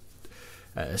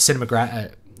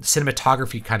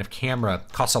cinematography kind of camera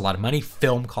costs a lot of money.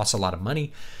 Film costs a lot of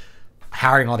money.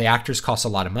 Hiring all the actors costs a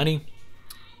lot of money.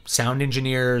 Sound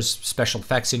engineers, special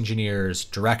effects engineers,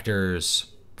 directors.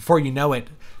 Before you know it,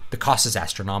 the cost is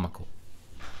astronomical.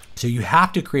 So you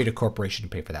have to create a corporation to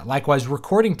pay for that. Likewise,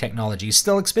 recording technology is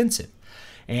still expensive.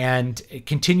 And it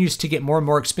continues to get more and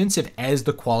more expensive as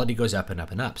the quality goes up and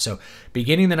up and up. So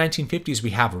beginning in the 1950s,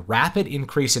 we have a rapid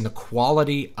increase in the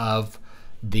quality of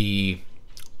the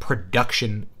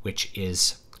production which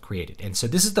is created. And so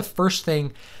this is the first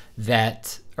thing the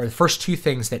first two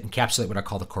things that encapsulate what I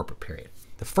call the corporate period.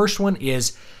 The first one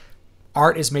is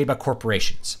art is made by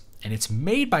corporations. And it's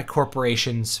made by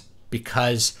corporations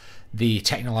because the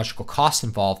technological costs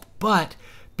involved, but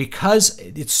because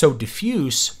it's so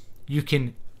diffuse, you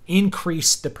can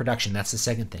increase the production. That's the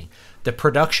second thing. The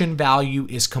production value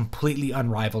is completely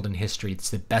unrivaled in history. It's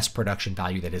the best production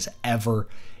value that has ever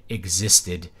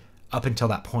existed up until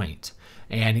that point.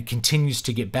 And it continues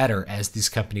to get better as these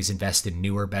companies invest in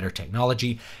newer, better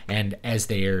technology. And as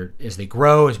they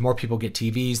grow, as more people get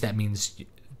TVs, that means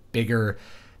bigger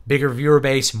viewer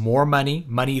base, more money.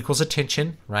 Money equals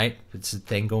attention, right? It's a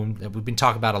thing that we've been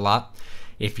talking about a lot.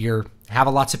 If you have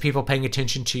lots of people paying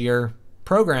attention to your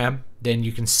program, then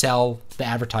you can sell the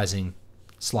advertising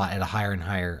slot at a higher and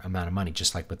higher amount of money,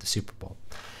 just like with the Super Bowl.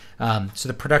 So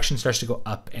the production starts to go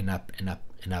up and up and up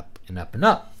and up and up and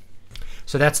up.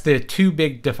 So that's the two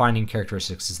big defining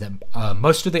characteristics, is that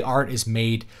most of the art is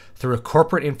made through a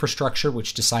corporate infrastructure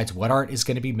which decides what art is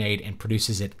going to be made and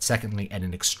produces it, secondly, at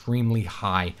an extremely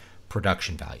high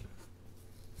production value.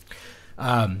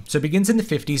 So it begins in the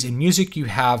 50s. In music, you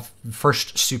have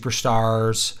first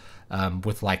superstars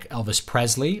with like Elvis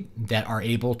Presley that are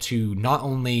able to not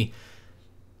only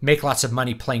make lots of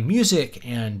money playing music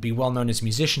and be well known as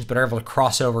musicians, but are able to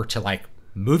cross over to like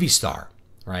movie star,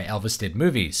 right? Elvis did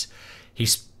movies.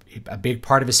 A big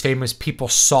part of his fame was people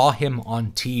saw him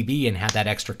on TV and had that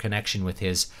extra connection with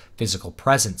his physical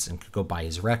presence and could go buy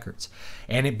his records.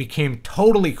 And it became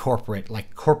totally corporate,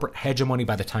 like corporate hegemony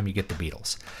by the time you get the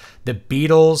Beatles. The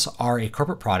Beatles are a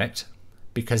corporate product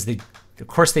because of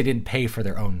course they didn't pay for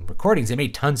their own recordings. They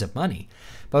made tons of money.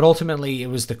 But ultimately, it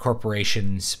was the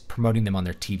corporations promoting them on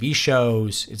their TV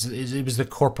shows. It was the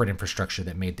corporate infrastructure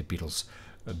that made the Beatles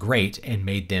great and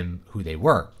made them who they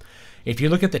were. If you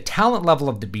look at the talent level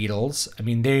of the Beatles, I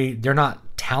mean, they're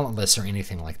not talentless or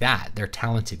anything like that. They're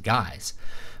talented guys.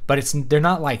 But they're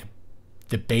not like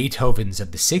the Beethovens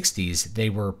of the 60s.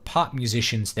 They were pop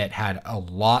musicians that had a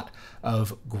lot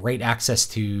of great access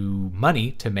to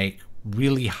money to make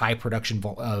really high production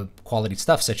quality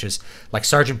stuff, such as like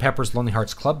Sgt. Pepper's Lonely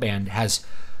Hearts Club Band has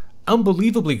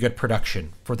unbelievably good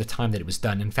production for the time that it was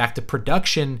done. In fact, the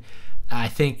production, I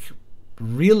think,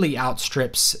 really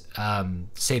outstrips,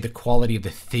 say, the quality of the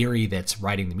theory that's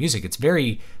writing the music. It's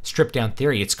very stripped down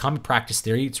theory. It's common practice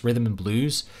theory. It's rhythm and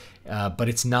blues, but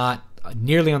it's not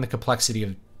nearly on the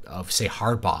complexity of say,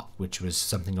 hard bop, which was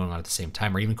something going on at the same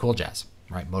time, or even cool jazz,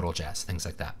 right? Modal jazz, things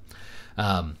like that.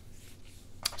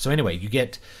 So anyway, you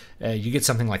get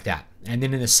something like that. And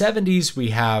then in the 70s, we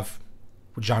have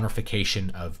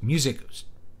genreification of music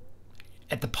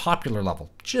at the popular level,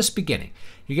 just beginning.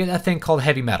 You get that thing called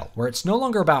heavy metal, where it's no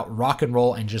longer about rock and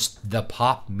roll and just the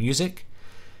pop music,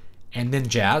 and then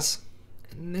jazz,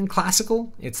 and then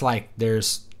classical. It's like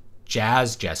there's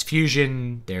jazz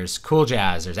fusion, there's cool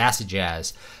jazz, there's acid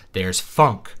jazz, there's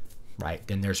funk, right?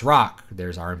 Then there's rock,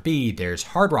 there's R&B, there's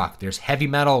hard rock, there's heavy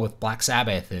metal with Black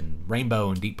Sabbath and Rainbow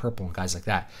and Deep Purple and guys like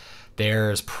that.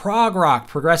 There's prog rock,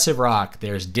 progressive rock,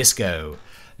 there's disco,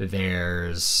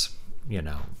 there's,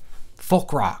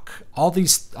 folk rock. All the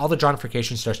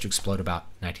genreification starts to explode about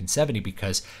 1970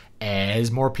 because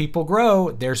as more people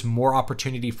grow, there's more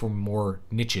opportunity for more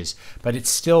niches, but it's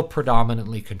still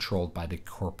predominantly controlled by the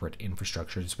corporate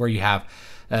infrastructure. It's where you have,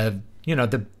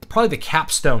 probably the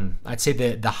capstone. I'd say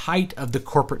the height of the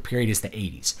corporate period is the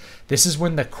 80s. This is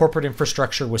when the corporate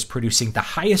infrastructure was producing the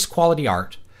highest quality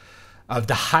art of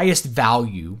the highest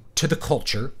value to the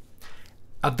culture,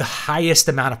 of the highest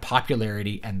amount of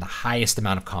popularity and the highest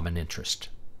amount of common interest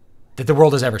that the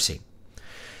world has ever seen.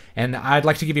 And I'd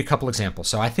like to give you a couple examples.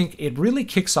 So I think it really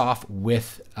kicks off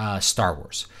with Star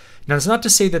Wars. Now, it's not to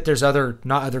say that there's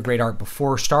not other great art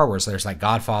before Star Wars. There's like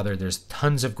Godfather, there's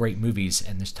tons of great movies,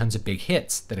 and there's tons of big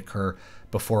hits that occur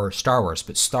before Star Wars.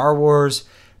 But Star Wars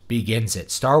begins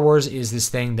it. Star Wars is this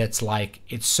thing that's like,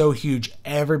 it's so huge,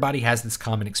 everybody has this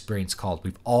common experience called,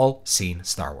 we've all seen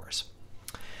Star Wars.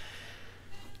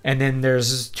 And then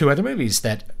there's two other movies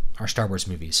that are Star Wars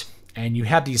movies. And you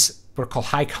have these what are called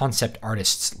high concept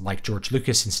artists like George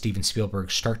Lucas and Steven Spielberg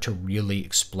start to really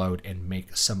explode and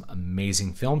make some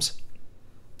amazing films.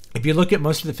 If you look at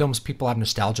most of the films people have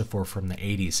nostalgia for from the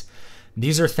 80s,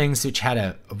 these are things which had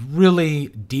a really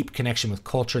deep connection with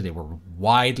culture. They were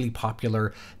widely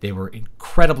popular. They were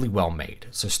incredibly well made.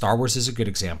 So Star Wars is a good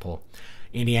example.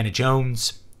 Indiana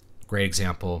Jones, great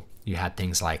example. You had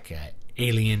things like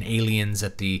Aliens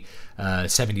at the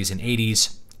 70s and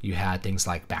 80s. You had things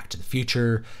like Back to the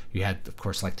Future. You had, of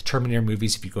course, like the Terminator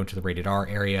movies if you go into the rated R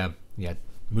area. You had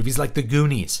movies like The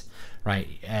Goonies, right?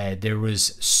 There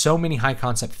was so many high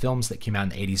concept films that came out in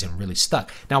the 80s and really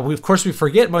stuck. Now, of course, we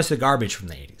forget most of the garbage from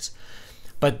the 80s.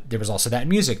 But there was also that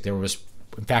music. There was,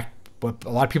 in fact, what a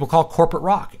lot of people call corporate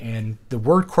rock. And the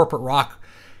word corporate rock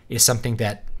is something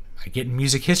that I get in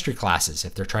music history classes.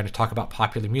 If they're trying to talk about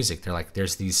popular music, they're like,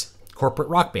 there's these corporate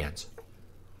rock bands.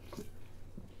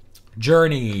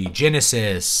 Journey,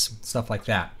 Genesis, stuff like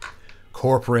that.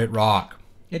 Corporate rock.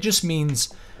 It just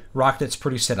means rock that's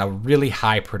produced at a really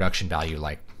high production value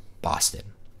like Boston.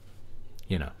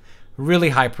 Really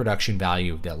high production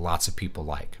value that lots of people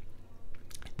like.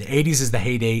 The 80s is the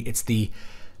heyday. It's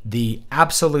the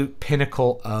absolute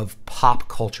pinnacle of pop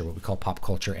culture, what we call pop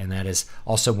culture, and that is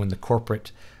also when the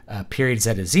corporate period is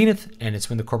at a zenith, and it's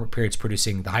when the corporate period is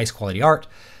producing the highest quality art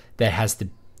that has the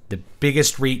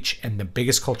biggest reach and the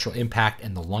biggest cultural impact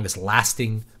and the longest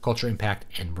lasting cultural impact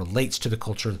and relates to the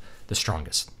culture the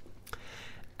strongest.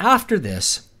 After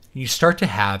this, you start to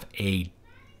have a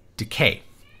decay.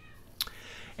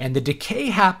 And the decay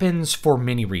happens for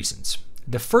many reasons.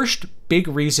 The first big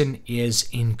reason is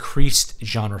increased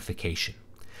genreification.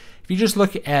 If you just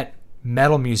look at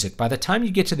metal music, by the time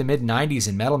you get to the mid-90s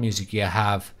in metal music, you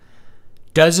have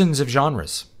dozens of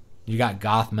genres. You got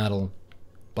goth metal,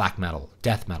 black metal,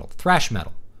 death metal, thrash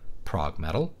metal, prog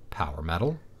metal, power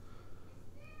metal,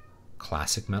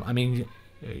 classic metal. I mean,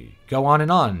 go on and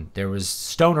on. There was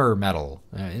stoner metal.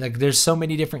 There's so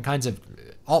many different kinds of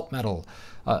alt metal,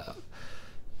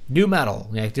 new metal.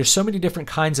 There's so many different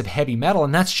kinds of heavy metal,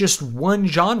 and that's just one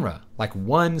genre, like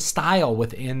one style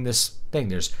within this thing.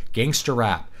 There's gangster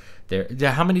rap.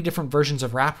 How many different versions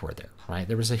of rap were there, right?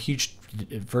 There was a huge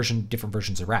different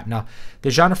versions of rap. Now, the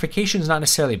genreification is not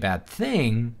necessarily a bad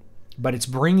thing, but it's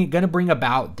going to bring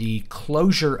about the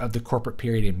closure of the corporate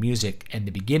period in music and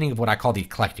the beginning of what I call the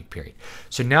eclectic period.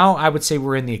 So now I would say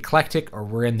we're in the eclectic or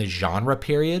we're in the genre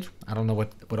period. I don't know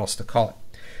what else to call it.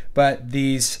 But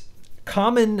these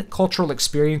common cultural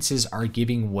experiences are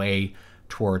giving way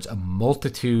towards a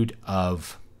multitude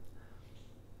of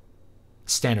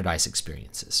standardized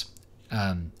experiences.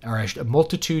 Or a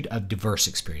multitude of diverse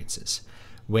experiences,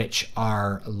 which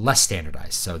are less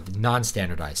standardized, so the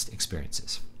non-standardized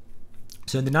experiences.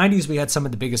 So in the 90s, we had some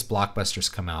of the biggest blockbusters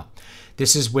come out.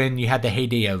 This is when you had the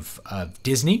heyday of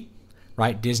Disney,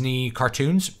 right? Disney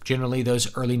cartoons, generally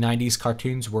those early 90s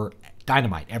cartoons were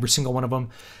dynamite. Every single one of them.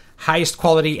 Highest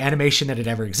quality animation that had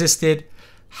ever existed.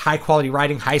 High quality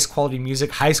writing, highest quality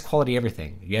music, highest quality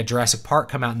everything. You had Jurassic Park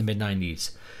come out in the mid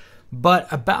 90s.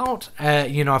 But about,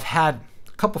 I've had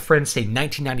a couple friends say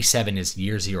 1997 is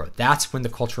year zero. That's when the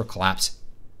cultural collapse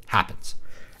happens.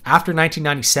 After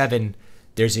 1997,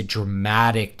 there's a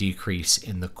dramatic decrease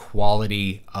in the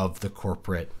quality of the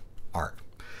corporate art.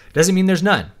 Doesn't mean there's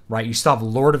none, right? You still have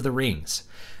Lord of the Rings.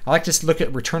 I like to look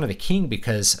at Return of the King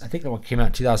because I think that one came out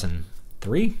in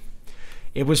 2003.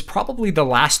 It was probably the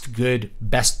last good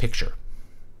Best Picture.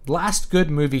 Last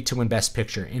good movie to win Best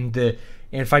Picture. And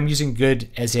if I'm using good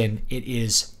as in it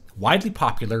is widely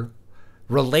popular,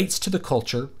 relates to the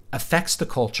culture, affects the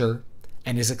culture,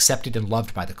 and is accepted and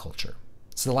loved by the culture.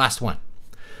 It's the last one.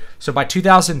 So by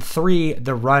 2003,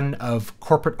 the run of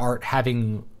corporate art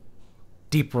having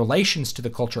deep relations to the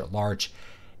culture at large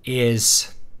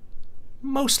is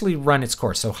mostly run its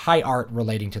course. So high art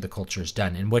relating to the culture is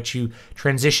done. And what you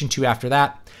transition to after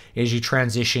that is you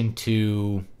transition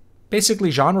to basically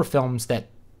genre films that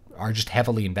are just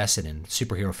heavily invested in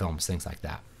superhero films, things like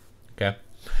that. Okay.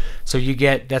 So you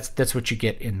get, that's what you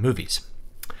get in movies.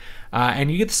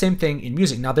 And you get the same thing in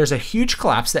music. Now there's a huge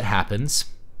collapse that happens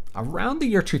around the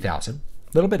year 2000, a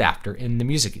little bit after, in the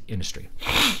music industry.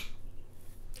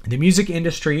 The music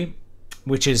industry,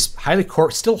 which is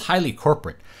still highly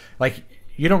corporate. Like,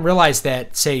 you don't realize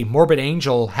that, say, Morbid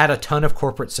Angel had a ton of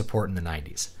corporate support in the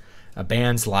 90s.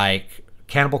 Bands like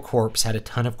Cannibal Corpse had a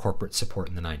ton of corporate support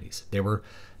in the 90s.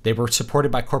 They were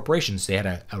supported by corporations. They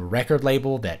had a record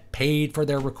label that paid for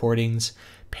their recordings,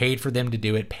 paid for them to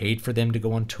do it, paid for them to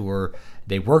go on tour.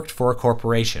 They worked for a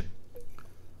corporation.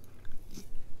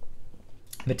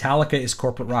 Metallica is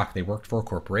corporate rock. They worked for a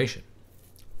corporation.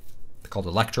 They're called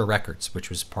Elektra Records, which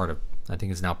was I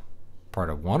think is now part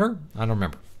of Warner. I don't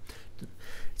remember. At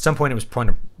some point it was part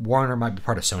of Warner, might be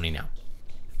part of Sony now.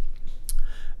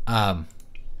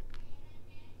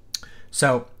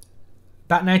 So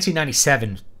about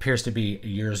 1997 appears to be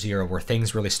year zero where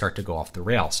things really start to go off the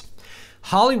rails.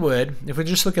 Hollywood, if we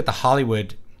just look at the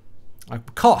Hollywood, I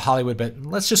call it Hollywood, but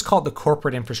let's just call it the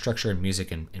corporate infrastructure in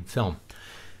music and film,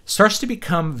 starts to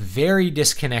become very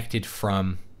disconnected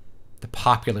from the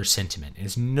popular sentiment. It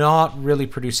is not really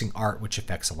producing art which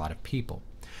affects a lot of people.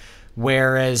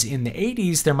 Whereas in the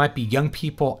 80s, there might be young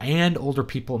people and older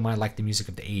people who might like the music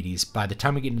of the 80s. By the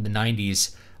time we get into the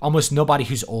 90s, almost nobody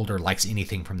who's older likes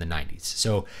anything from the 90s.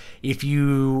 So if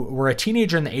you were a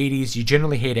teenager in the 80s, you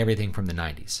generally hate everything from the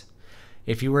 90s.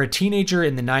 If you were a teenager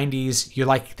in the 90s, you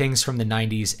like things from the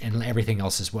 90s and everything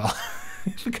else as well.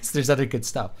 Because there's other good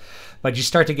stuff. But you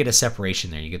start to get a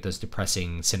separation there. You get those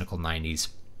depressing, cynical 90s.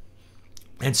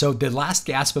 And so the last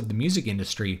gasp of the music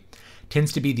industry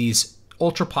tends to be these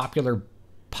ultra popular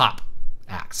pop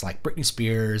acts like Britney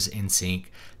Spears, NSYNC.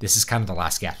 This is kind of the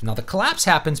last gasp. Now the collapse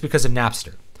happens because of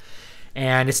Napster.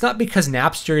 And it's not because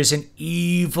Napster is an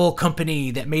evil company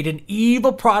that made an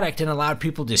evil product and allowed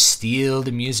people to steal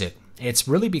the music. It's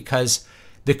really because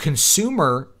the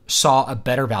consumer saw a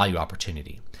better value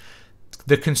opportunity.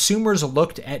 The consumers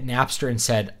looked at Napster and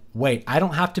said, wait, I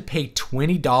don't have to pay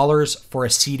 $20 for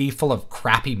a CD full of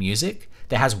crappy music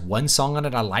that has one song on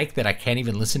it I like that I can't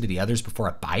even listen to the others before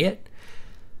I buy it.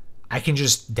 I can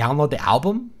just download the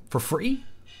album for free.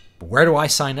 Where do I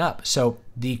sign up? So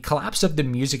the collapse of the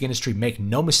music industry, make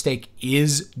no mistake,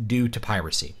 is due to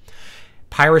piracy.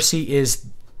 Piracy is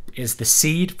the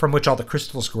seed from which all the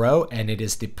crystals grow, and it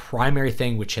is the primary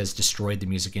thing which has destroyed the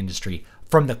music industry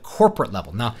from the corporate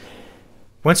level. Now,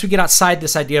 once we get outside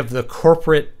this idea of the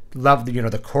corporate level,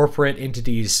 the corporate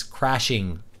entities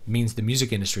crashing means the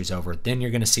music industry is over, then you're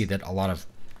going to see that a lot of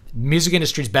music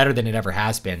industry is better than it ever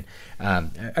has been.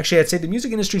 Actually, I'd say the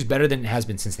music industry is better than it has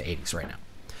been since the 80s right now.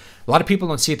 A lot of people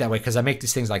don't see it that way because I make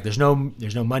these things like there's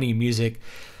no money in music,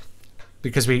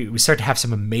 because we start to have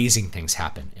some amazing things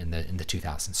happen in the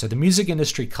 2000s. So the music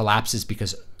industry collapses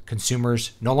because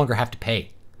consumers no longer have to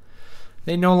pay.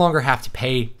 They no longer have to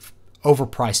pay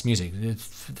overpriced music. The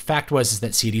fact was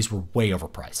that CDs were way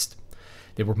overpriced.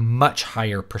 They were much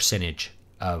higher percentage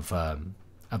of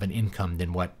an income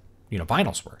than what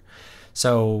vinyls were.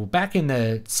 So back in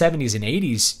the 70s and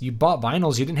 80s, you bought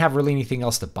vinyls, you didn't have really anything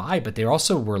else to buy, but they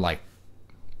also were like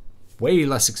way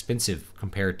less expensive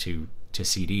compared to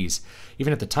CDs.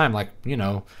 Even at the time, like,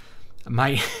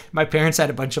 my parents had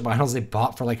a bunch of vinyls they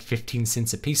bought for like 15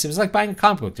 cents a piece. It was like buying a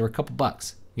comic book. They were a couple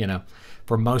bucks,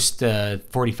 for most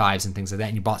 45s and things like that.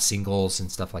 And you bought singles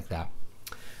and stuff like that.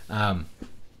 And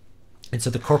so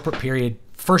the corporate period,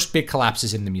 first big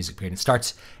collapses in the music period. It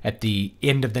starts at the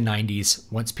end of the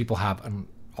 90s once people have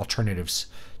alternatives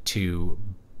to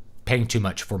paying too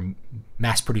much for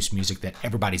mass-produced music that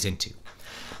everybody's into.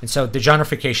 And so the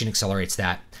genreification accelerates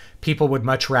that. People would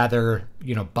much rather,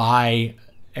 buy,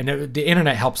 and the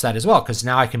internet helps that as well, because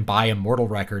now I can buy Immortal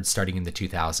records starting in the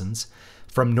 2000s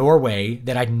from Norway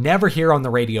that I'd never hear on the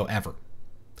radio ever.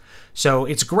 So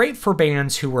it's great for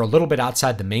bands who were a little bit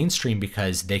outside the mainstream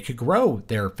because they could grow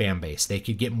their fan base. They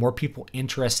could get more people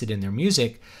interested in their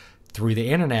music through the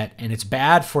internet. And it's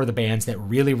bad for the bands that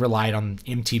really relied on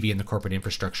MTV and the corporate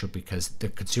infrastructure because the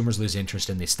consumers lose interest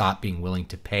and they stop being willing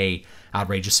to pay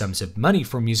outrageous sums of money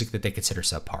for music that they consider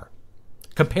subpar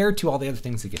compared to all the other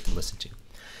things they get to listen to.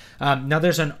 Now,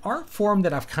 there's an art form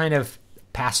that I've kind of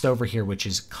passed over here, which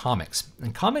is comics.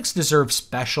 And comics deserve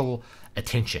special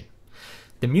attention.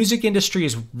 The music industry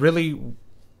is really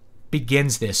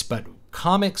begins this, but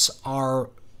comics are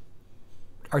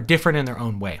different in their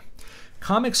own way.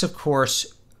 Comics, of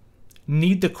course,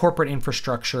 need the corporate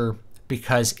infrastructure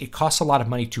because it costs a lot of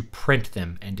money to print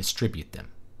them and distribute them.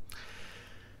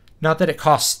 Not that it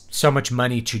costs so much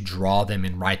money to draw them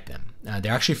and write them.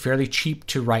 They're actually fairly cheap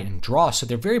to write and draw, so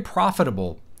they're very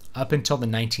profitable up until the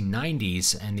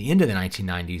 1990s and the end of the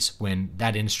 1990s when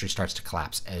that industry starts to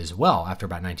collapse as well after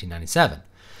about 1997.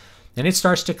 Then it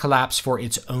starts to collapse for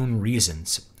its own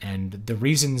reasons. And the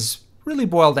reasons really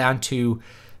boil down to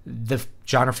the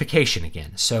genreification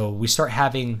again. So we start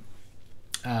having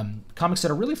comics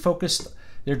that are really focused.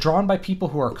 They're drawn by people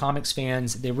who are comics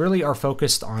fans. They really are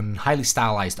focused on highly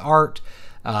stylized art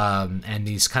and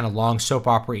these kind of long soap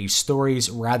opera-y stories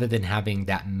rather than having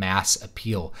that mass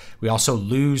appeal. We also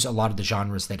lose a lot of the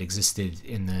genres that existed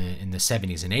in the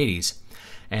 70s and 80s.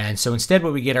 And so instead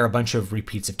what we get are a bunch of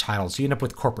repeats of titles. You end up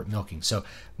with corporate milking. So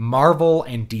Marvel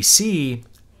and DC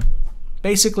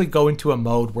basically go into a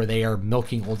mode where they are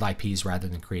milking old IPs rather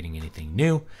than creating anything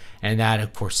new. And that,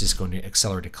 of course, is going to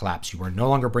accelerate a collapse. You are no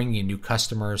longer bringing in new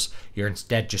customers. You're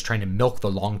instead just trying to milk the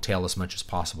long tail as much as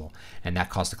possible. And that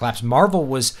caused the collapse. Marvel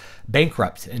was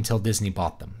bankrupt until Disney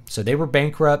bought them. So they were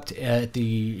bankrupt in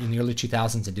the early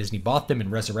 2000s, and Disney bought them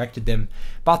and resurrected them.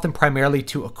 Bought them primarily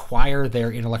to acquire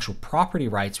their intellectual property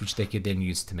rights, which they could then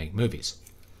use to make movies.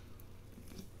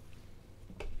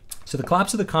 So the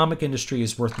collapse of the comic industry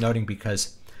is worth noting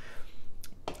because,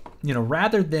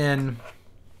 rather than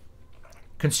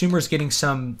consumers getting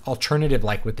some alternative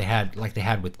like they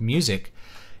had with music,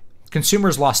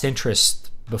 consumers lost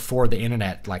interest before the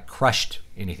internet crushed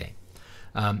anything.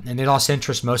 And they lost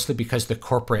interest mostly because the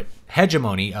corporate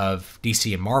hegemony of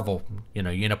DC and Marvel, you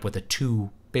end up with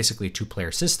basically a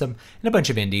two-player system and a bunch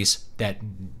of indies that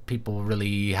people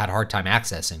really had a hard time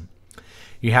accessing.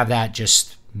 You have that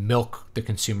just milk the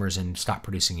consumers and stop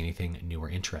producing anything new or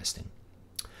interesting.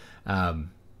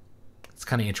 It's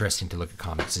kind of interesting to look at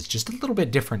comics. It's just a little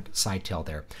bit different side tale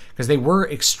there because they were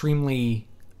extremely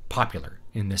popular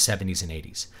in the 70s and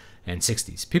 80s and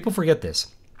 60s. People forget this.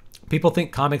 People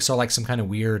think comics are like some kind of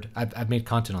weird, I've made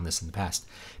content on this in the past.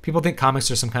 People think comics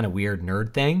are some kind of weird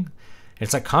nerd thing.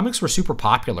 It's like comics were super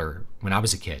popular when I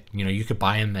was a kid. You could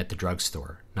buy them at the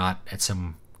drugstore, not at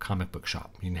some comic book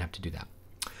shop. You didn't have to do that.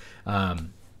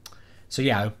 So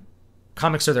yeah,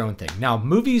 comics are their own thing. Now,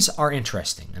 movies are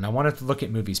interesting, and I wanted to look at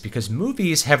movies because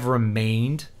movies have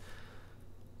remained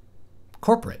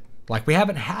corporate. We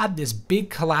haven't had this big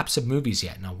collapse of movies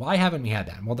yet. Now, why haven't we had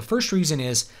that? Well, the first reason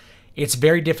is it's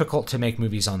very difficult to make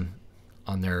movies on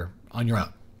your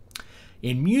own.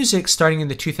 In music, starting in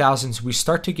the 2000s, we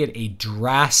start to get a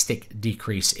drastic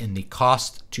decrease in the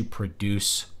cost to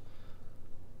produce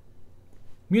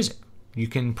music. You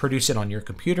can produce it on your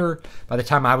computer. By the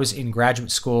time I was in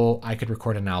graduate school, I could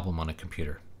record an album on a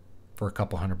computer for a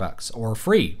couple $100 or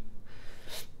free.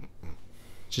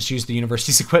 Just use the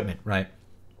university's equipment, right?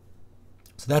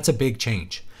 So that's a big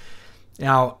change.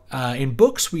 Now, in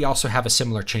books, we also have a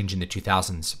similar change in the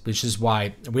 2000s, which is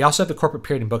why we also have the corporate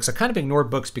period in books. I kind of ignored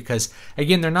books because,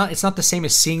 again, it's not the same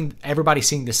as everybody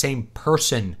seeing the same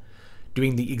person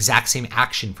doing the exact same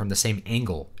action from the same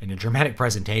angle in a dramatic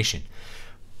presentation.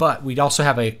 But we'd also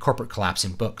have a corporate collapse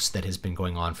in books that has been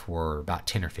going on for about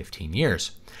 10 or 15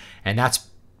 years. And that's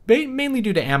mainly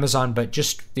due to Amazon, but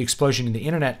just the explosion in the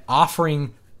internet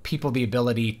offering people the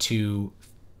ability to,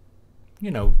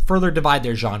 further divide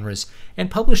their genres and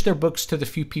publish their books to the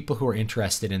few people who are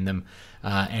interested in them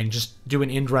and just do an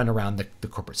end run around the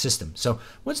corporate system. So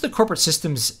once the corporate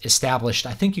system's established,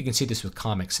 I think you can see this with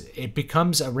comics, it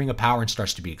becomes a ring of power and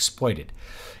starts to be exploited.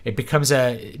 It becomes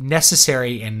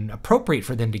necessary and appropriate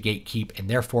for them to gatekeep and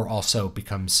therefore also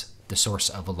becomes the source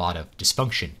of a lot of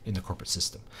dysfunction in the corporate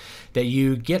system. That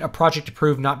you get a project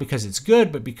approved not because it's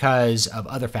good, but because of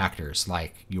other factors,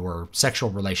 like your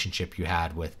sexual relationship you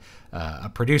had with a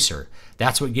producer.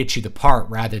 That's what gets you the part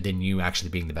rather than you actually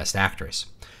being the best actress.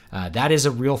 That is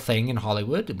a real thing in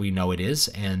Hollywood. We know it is,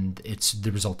 and it's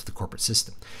the result of the corporate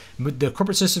system. The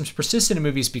corporate system's persistent in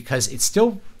movies because it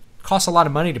still costs a lot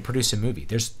of money to produce a movie.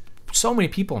 There's so many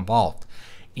people involved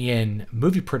in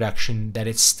movie production that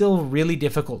it's still really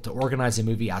difficult to organize a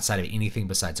movie outside of anything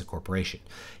besides a corporation.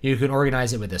 You can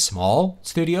organize it with a small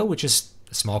studio, which is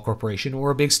a small corporation, or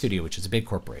a big studio, which is a big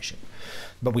corporation.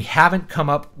 But we haven't come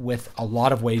up with a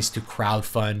lot of ways to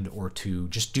crowdfund or to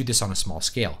just do this on a small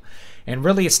scale. And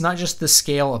really, it's not just the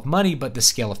scale of money, but the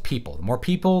scale of people. The more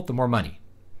people, the more money.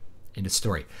 End of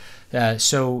story.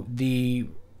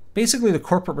 Basically, the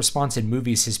corporate response in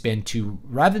movies has been to,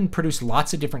 rather than produce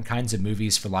lots of different kinds of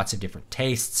movies for lots of different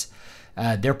tastes,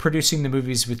 they're producing the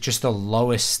movies with just the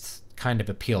lowest kind of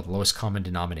appeal, the lowest common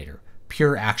denominator.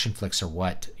 Pure action flicks are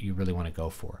what you really want to go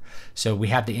for. So we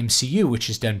have the MCU, which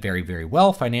has done very, very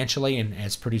well financially and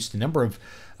has produced a number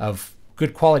of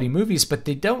good quality movies, but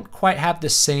they don't quite have the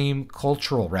same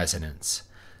cultural resonance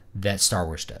that Star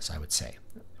Wars does, I would say.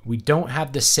 We don't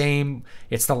have the same,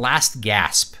 it's the last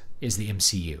gasp is the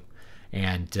MCU.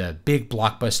 And big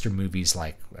blockbuster movies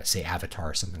like, say, Avatar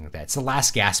or something like that. It's the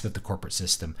last gasp of the corporate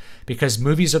system because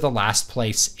movies are the last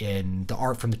place in the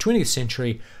art from the 20th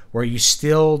century where you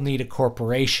still need a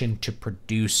corporation to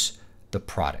produce the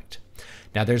product.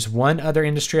 Now, there's one other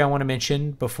industry I want to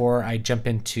mention before I jump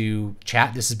into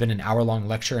chat. This has been an hour-long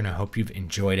lecture, and I hope you've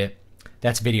enjoyed it.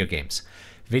 That's video games.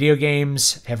 Video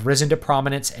games have risen to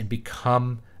prominence and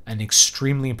become an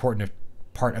extremely important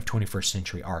part of 21st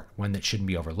century art, one that shouldn't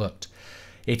be overlooked.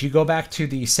 If you go back to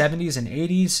the 70s and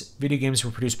 80s, video games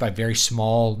were produced by very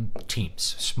small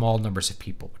teams, small numbers of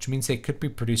people, which means they could be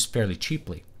produced fairly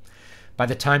cheaply. By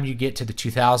the time you get to the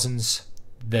 2000s,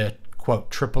 the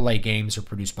quote AAA games are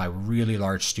produced by really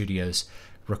large studios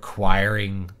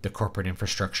requiring the corporate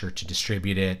infrastructure to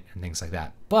distribute it and things like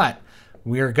that. But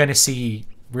we're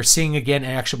seeing again,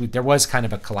 and actually there was kind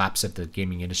of a collapse of the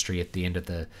gaming industry at the end of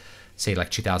the, say,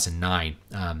 like 2009.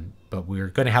 But we're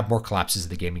going to have more collapses of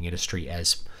the gaming industry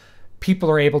as people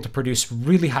are able to produce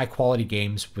really high quality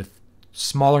games with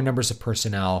smaller numbers of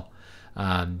personnel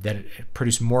that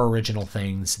produce more original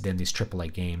things than these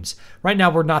AAA games. Right now,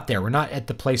 we're not there. We're not at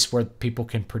the place where people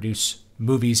can produce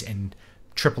movies and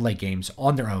AAA games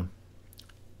on their own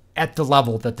at the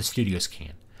level that the studios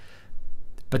can.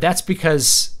 But that's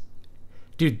because,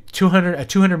 dude, a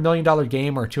 $200 million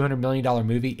game or a $200 million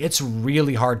movie, it's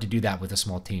really hard to do that with a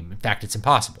small team. In fact, it's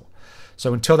impossible.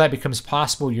 So until that becomes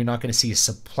possible, you're not going to see a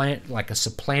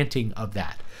supplanting of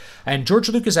that. And George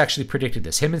Lucas actually predicted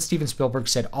this. Him and Steven Spielberg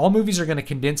said all movies are going to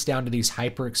condense down to these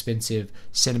hyper expensive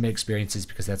cinema experiences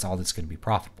because that's all that's going to be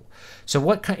profitable. So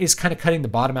what is kind of cutting the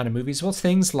bottom out of movies? Well, it's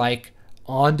things like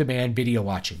on-demand video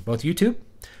watching, both YouTube,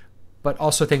 but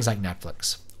also things like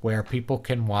Netflix, where people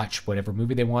can watch whatever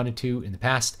movie they wanted to in the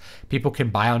past. People can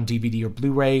buy on DVD or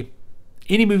Blu-ray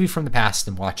any movie from the past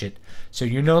and watch it. So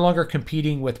you're no longer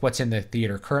competing with what's in the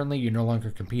theater currently. You're no longer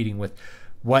competing with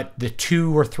what the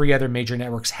 2 or 3 other major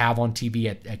networks have on TV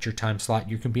at your time slot.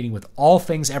 You're competing with all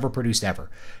things ever produced ever.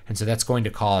 And so that's going to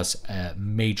cause a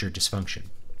major dysfunction.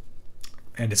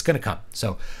 And it's going to come.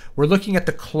 So we're looking at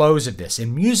the close of this.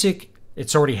 In music,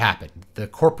 it's already happened. The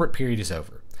corporate period is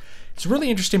over. It's really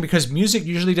interesting because music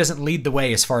usually doesn't lead the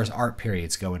way as far as art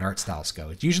periods go and art styles go.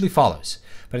 It usually follows,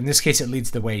 but in this case, it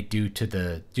leads the way due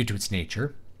to its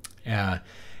nature. And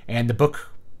the book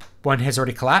one has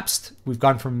already collapsed. We've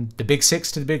gone from the big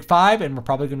 6 to the big 5, and we're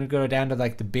probably going to go down to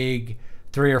like the big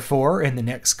 3 or 4 in the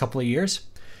next couple of years.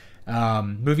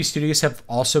 Movie studios have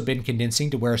also been condensing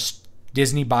to where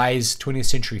Disney buys 20th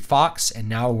Century Fox, and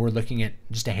now we're looking at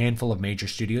just a handful of major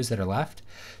studios that are left.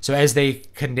 So as they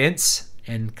condense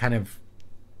and kind of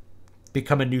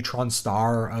become a neutron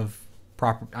star of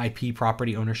IP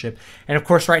property ownership. And of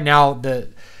course, right now, the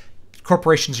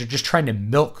corporations are just trying to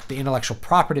milk the intellectual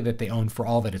property that they own for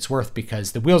all that it's worth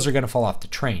because the wheels are going to fall off the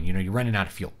train. You know, you're running out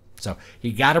of fuel. So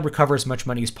you got to recover as much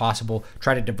money as possible,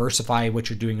 try to diversify what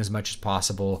you're doing as much as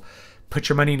possible, put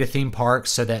your money into theme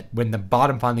parks so that when the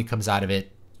bottom finally comes out of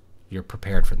it, you're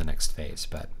prepared for the next phase.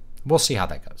 But we'll see how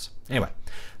that goes. Anyway,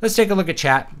 let's take a look at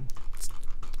chat.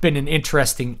 Been an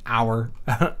interesting hour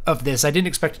of this. I didn't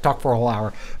expect to talk for a whole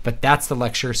hour, but that's the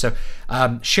lecture. So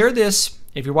share this.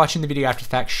 If you're watching the video after the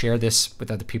fact, share this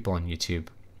with other people on YouTube.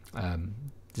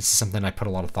 This is something I put a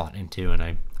lot of thought into, and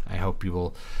I hope you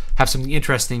will have something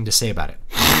interesting to say about it.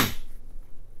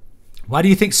 Why do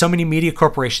you think so many media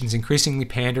corporations increasingly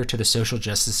pander to the social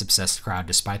justice obsessed crowd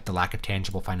despite the lack of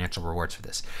tangible financial rewards for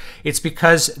this? It's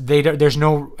because there's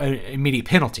no immediate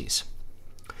penalties.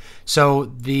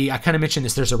 So I kind of mentioned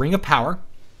this. There's a ring of power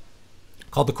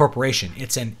called the corporation.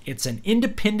 It's an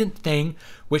independent thing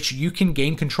which you can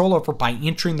gain control over by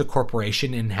entering the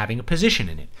corporation and having a position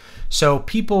in it. So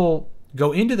people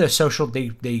go into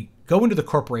the they go into the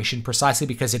corporation precisely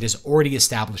because it has already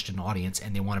established an audience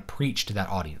and they want to preach to that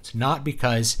audience, not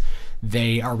because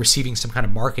they are receiving some kind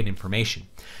of market information.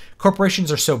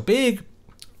 Corporations are so big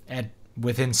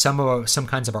within some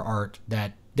kinds of our art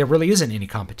that there really isn't any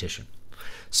competition.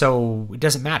 So it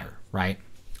doesn't matter, right?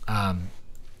 But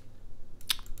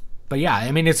yeah,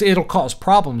 I mean, it'll cause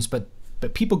problems, but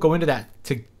people go into that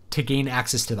to gain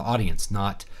access to the audience,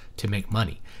 not to make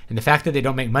money. And the fact that they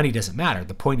don't make money doesn't matter.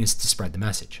 The point is to spread the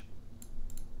message.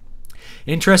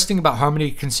 Interesting about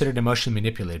harmony considered emotionally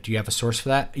manipulative. Do you have a source for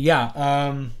that?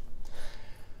 Yeah,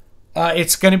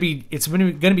 it's gonna be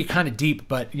kind of deep,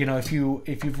 but you know, if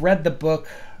you've read the book,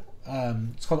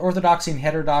 it's called Orthodoxy and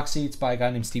Heterodoxy. It's by a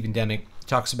guy named Stephen Demick. He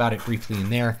talks about it briefly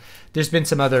in there. There's been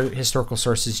some other historical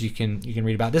sources you can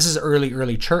read about. This is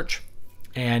early church,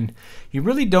 and you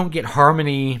really don't get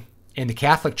harmony in the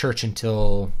Catholic Church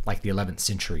until like the 11th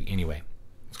century anyway.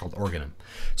 It's called organum.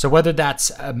 So whether that's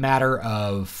a matter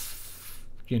of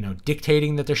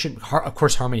dictating that there should, of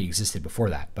course, harmony existed before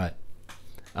that, but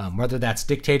whether that's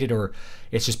dictated or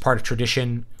it's just part of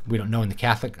tradition, we don't know in the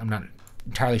Catholic. I'm not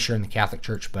entirely sure in the Catholic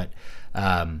Church, but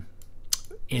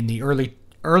in the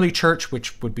early church,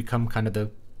 which would become kind of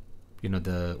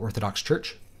the Orthodox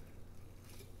Church,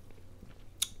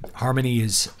 harmony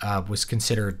was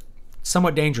considered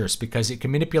somewhat dangerous because it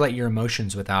can manipulate your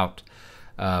emotions without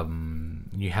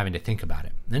you having to think about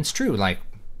it. And it's true, like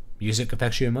music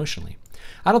affects you emotionally.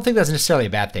 I don't think that's necessarily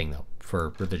a bad thing though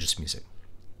for religious music.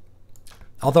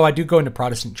 Although I do go into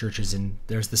Protestant churches and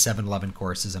there's the 7-Eleven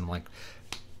choruses and I'm like,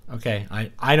 okay,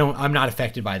 I'm not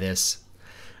affected by this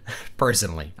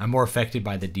personally. I'm more affected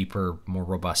by the deeper, more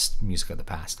robust music of the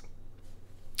past.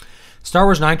 Star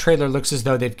Wars 9 trailer looks as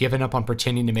though they've given up on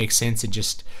pretending to make sense and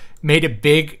just made a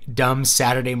big, dumb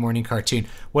Saturday morning cartoon.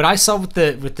 What I saw with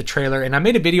the trailer, and I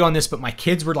made a video on this, but my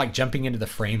kids were like jumping into the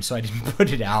frame, so I didn't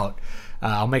put it out.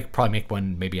 I'll probably make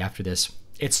one maybe after this.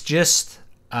 It's just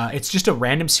a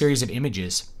random series of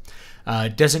images.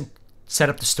 It doesn't set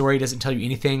up the story, doesn't tell you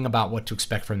anything about what to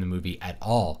expect from the movie at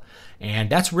all. And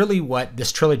that's really what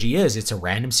this trilogy is. It's a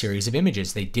random series of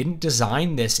images. They didn't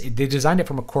design this. They designed it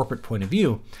from a corporate point of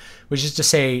view, which is to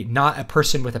say not a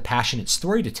person with a passionate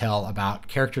story to tell about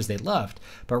characters they loved,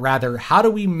 but rather how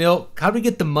do we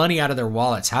get the money out of their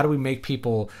wallets? How do we make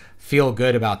people feel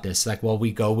good about this? Like, well,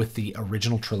 we go with the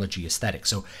original trilogy aesthetic.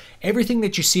 So everything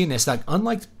that you see in this, like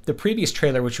unlike the previous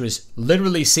trailer, which was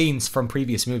literally scenes from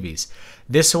previous movies,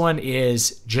 this one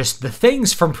is just the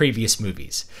things from previous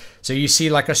movies. So you see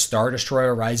like a Star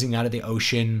Destroyer rising out of the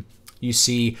ocean. You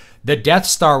see the Death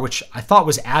Star, which I thought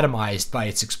was atomized by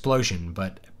its explosion,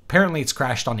 but apparently it's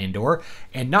crashed on Endor.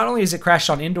 And not only is it crashed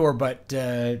on Endor, but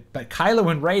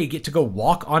Kylo and Rey get to go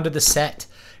walk onto the set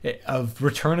of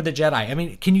Return of the Jedi. I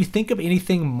mean, can you think of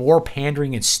anything more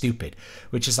pandering and stupid?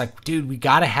 Which is like, dude, we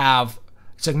gotta have...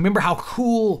 It's like, remember how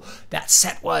cool that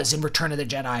set was in Return of the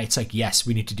Jedi? It's like, yes,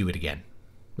 we need to do it again.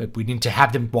 We need to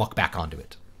have them walk back onto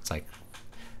it. It's like,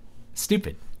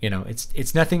 stupid.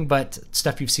 It's nothing but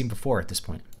stuff you've seen before at this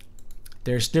point.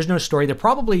 There's no story. They're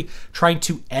probably trying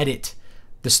to edit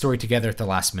the story together at the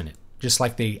last minute, just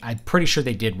like I'm pretty sure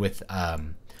they did with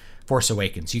Force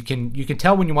Awakens. You can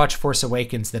tell when you watch Force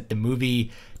Awakens that the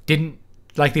movie didn't,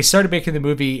 like, they started making the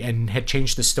movie and had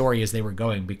changed the story as they were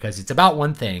going because it's about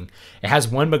one thing. It has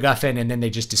one MacGuffin and then they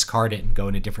just discard it and go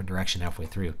in a different direction halfway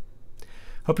through.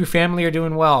 Hope your family are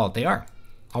doing well. They are.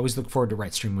 Always look forward to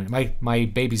Writestream. My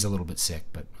baby's a little bit sick,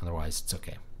 but otherwise it's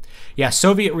okay. Yeah,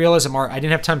 Soviet realism art. I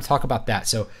didn't have time to talk about that.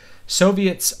 So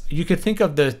Soviets, you could think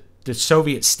of the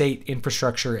Soviet state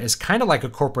infrastructure as kind of like a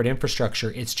corporate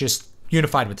infrastructure. It's just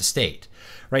unified with the state,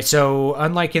 right? So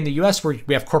unlike in the US where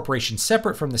we have corporations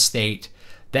separate from the state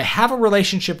that have a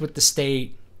relationship with the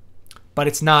state,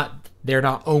 but they're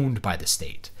not owned by the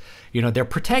state. They're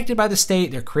protected by the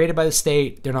state, they're created by the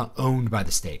state, they're not owned by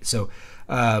the state. So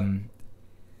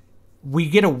we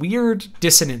get a weird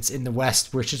dissonance in the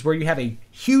West, which is where you have a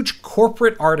huge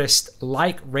corporate artist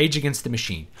like Rage Against the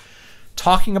Machine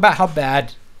talking about how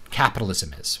bad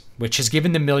capitalism is, which has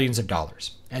given them millions of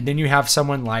dollars. And then you have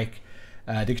someone like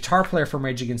the guitar player from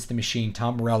Rage Against the Machine,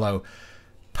 Tom Morello,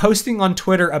 posting on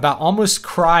Twitter about almost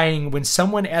crying when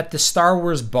someone at the Star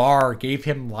Wars bar gave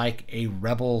him like a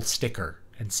rebel sticker.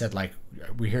 and said, like,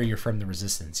 we hear you're from the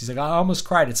resistance. He's like, I almost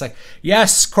cried. It's like,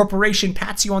 yes, corporation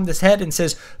pats you on the head and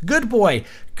says, good boy,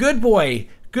 good boy,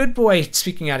 good boy,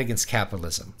 speaking out against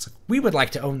capitalism. It's like, we would like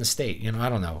to own the state. You know, I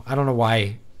don't know. I don't know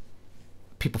why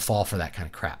people fall for that kind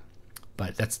of crap.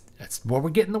 But that's what we're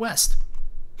getting in the West.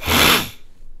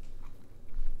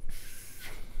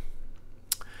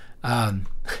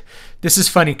 This is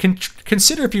funny.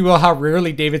 Consider, if you will, how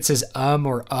rarely David says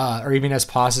or even has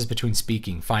pauses between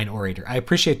speaking. Fine orator. I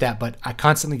appreciate that, but I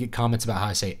constantly get comments about how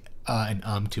I say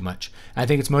and too much. I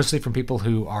think it's mostly from people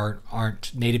who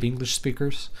aren't native English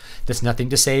speakers. That's nothing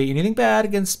to say anything bad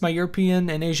against my European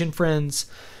and Asian friends,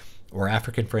 or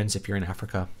African friends if you're in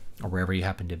Africa, or wherever you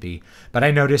happen to be. But I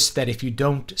noticed that if you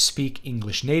don't speak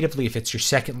English natively, if it's your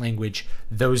second language,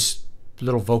 those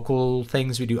little vocal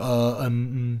things we do,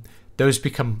 those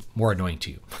become more annoying to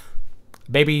you.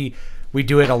 Maybe we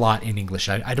do it a lot in English.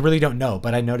 I really don't know,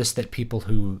 but I noticed that people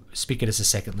who speak it as a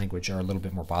second language are a little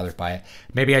bit more bothered by it.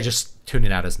 Maybe I just tune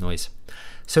it out as noise.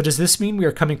 So does this mean we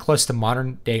are coming close to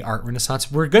modern day art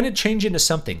renaissance? We're going to change into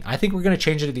something. I think we're going to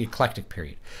change into the eclectic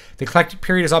period. The eclectic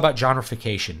period is all about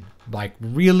genreification, like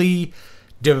really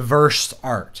diverse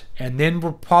art. And then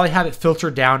we'll probably have it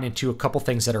filtered down into a couple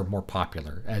things that are more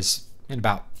popular as in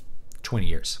about 20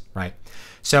 years, right?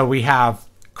 So we have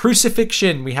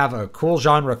crucifixion. We have a cool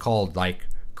genre called like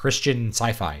Christian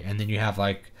sci-fi. And then you have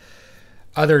like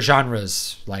other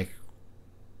genres like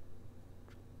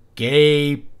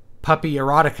gay puppy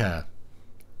erotica,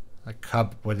 like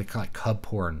what do they call it? Cub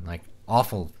porn, like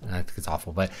awful. I think it's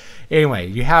awful. But anyway,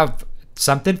 you have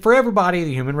something for everybody.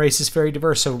 The human race is very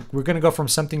diverse. So we're going to go from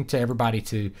something to everybody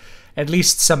to at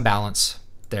least some balance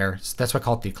there. So that's why I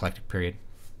call it the eclectic period.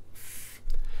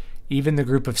 Even the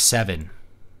group of seven.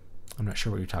 I'm not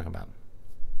sure what you're talking about.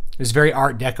 It's very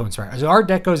Art Deco inspired. So Art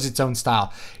Deco is its own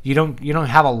style. You don't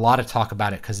have a lot of talk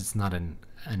about it because it's not an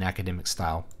academic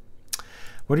style.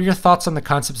 What are your thoughts on the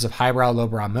concepts of highbrow,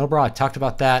 lowbrow, middlebrow? I talked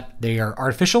about that. They are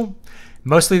artificial.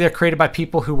 Mostly they're created by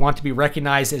people who want to be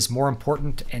recognized as more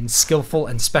important and skillful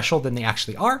and special than they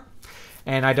actually are.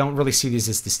 And I don't really see these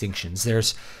as distinctions. There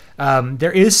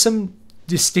is some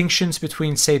distinctions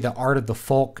between, say, the art of the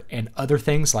folk and other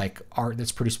things like art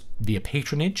that's produced via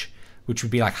patronage, which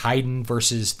would be like Haydn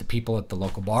versus the people at the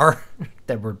local bar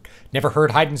that never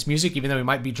heard Haydn's music, even though we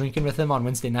might be drinking with them on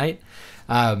Wednesday night.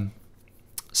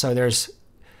 So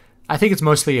I think it's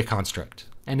mostly a construct.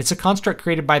 And it's a construct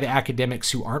created by the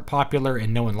academics who aren't popular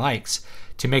and no one likes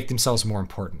to make themselves more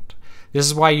important. This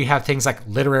is why you have things like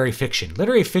literary fiction.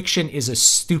 Literary fiction is a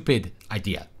stupid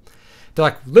idea. They're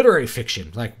like, literary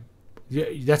fiction, like,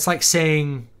 that's like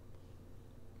saying,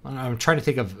 I'm trying to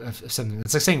think of something.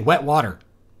 It's like saying wet water.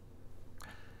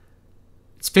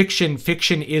 It's fiction.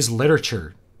 Fiction is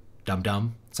literature,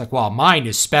 dum-dum. It's like, well, mine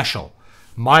is special.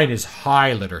 Mine is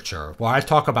high literature. Well, I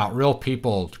talk about real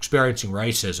people experiencing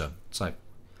racism. It's like,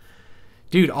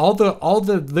 dude, all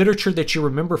the literature that you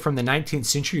remember from the 19th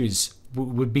century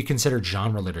would be considered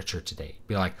genre literature today.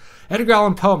 Be like, Edgar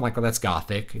Allan Poe. I'm like, well, that's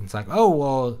Gothic. And it's like, oh,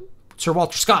 well, Sir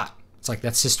Walter Scott. It's like,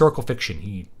 that's historical fiction.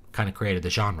 He kind of created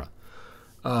the genre.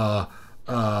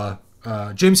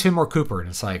 James Fenimore Cooper, and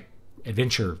it's like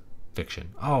adventure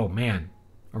fiction. Oh man,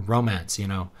 a romance. You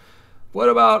know, what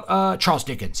about Charles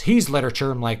Dickens? He's literature.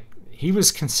 I'm like, he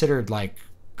was considered like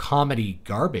comedy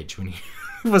garbage when he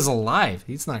was alive.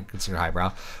 He's not considered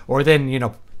highbrow. Or then, you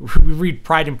know, we read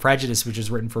Pride and Prejudice, which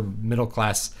is written for middle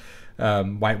class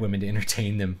white women to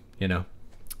entertain them. You know.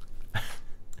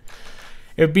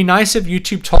 It would be nice if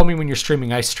YouTube told me when you're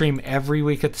streaming. I stream every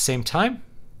week at the same time.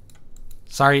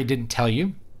 Sorry it didn't tell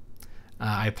you.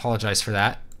 I apologize for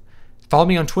that. Follow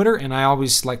me on Twitter, and I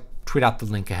always like tweet out the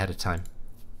link ahead of time.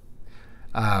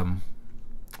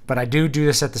 But I do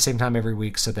this at the same time every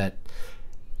week so that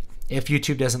if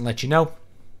YouTube doesn't let you know,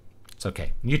 it's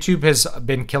okay. YouTube has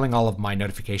been killing all of my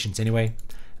notifications anyway,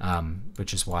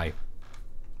 which is why I've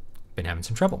been having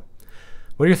some trouble.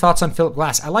 What are your thoughts on Philip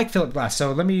Glass? I like Philip Glass,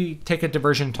 so let me take a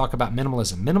diversion and talk about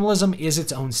minimalism. Minimalism is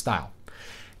its own style,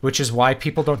 which is why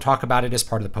people don't talk about it as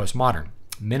part of the postmodern.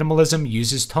 Minimalism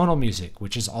uses tonal music,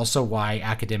 which is also why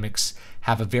academics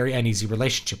have a very uneasy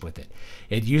relationship with it.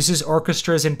 It uses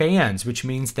orchestras and bands, which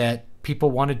means that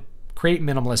people want to create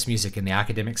minimalist music in the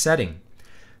academic setting.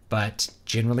 But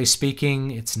generally speaking,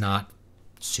 it's not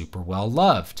super well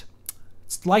loved.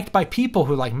 It's liked by people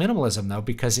who like minimalism, though,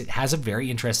 because it has a very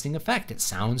interesting effect. It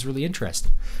sounds really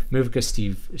interesting. Muvika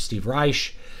Steve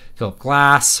Reich, Philip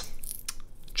Glass,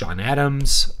 John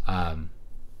Adams,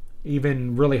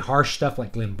 even really harsh stuff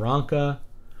like Glenn Branca.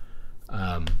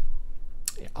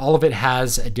 All of it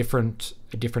has a different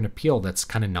appeal that's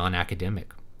kind of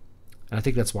non-academic. And I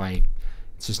think that's why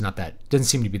It's just not that, doesn't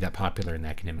seem to be that popular in the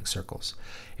academic circles.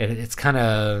 It's kind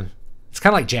of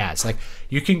like jazz. Like,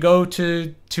 you can go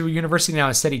to a university now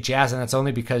and study jazz, and that's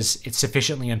only because it's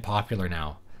sufficiently unpopular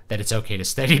now that it's okay to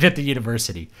study it at the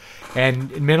university.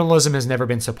 And minimalism has never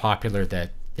been so popular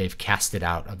that they've cast it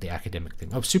out of the academic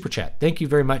thing. Oh, super chat. Thank you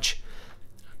very much,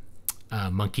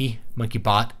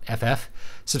 MonkeyBot FF.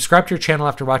 Subscribe to your channel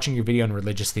after watching your video on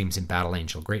religious themes in Battle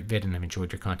Angel. Great vid, and I've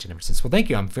enjoyed your content ever since. Well, thank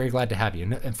you. I'm very glad to have you.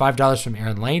 And $5 from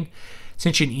Aaron Lane.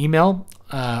 Sent you an email.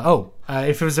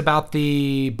 If it was about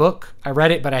the book, I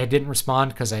read it, but I didn't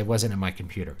respond because I wasn't at my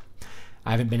computer.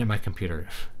 I haven't been at my computer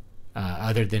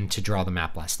other than to draw the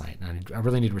map last night. I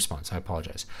really need a response. I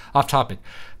apologize. Off topic.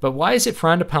 But why is it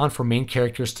frowned upon for main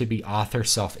characters to be author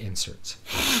self-inserts?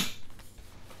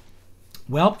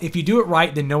 Well, if you do it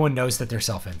right, then no one knows that they're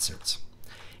self-inserts.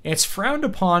 It's frowned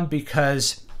upon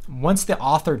because once the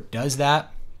author does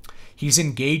that, he's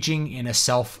engaging in a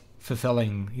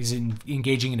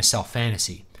engaging in a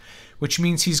self-fantasy, which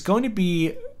means he's going to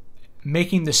be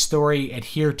making the story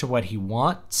adhere to what he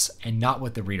wants and not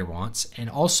what the reader wants. And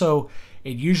also,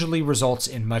 it usually results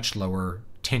in much lower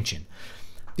tension.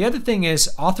 The other thing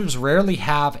is, authors rarely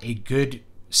have a good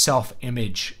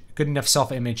enough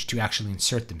self-image to actually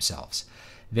insert themselves.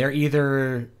 They're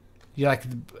either like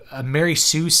a Mary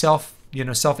Sue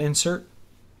self-insert.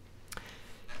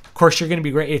 Of course, you're going to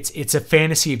be great. It's a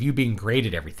fantasy of you being great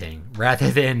at everything rather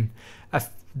than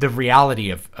the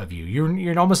reality of you.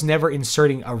 You're almost never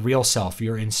inserting a real self.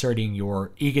 You're inserting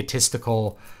your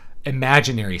egotistical,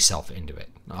 imaginary self into it.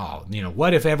 Oh,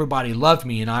 what if everybody loved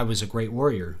me and I was a great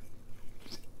warrior?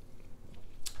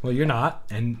 Well, you're not,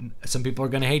 and some people are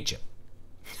going to hate you.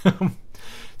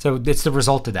 So it's the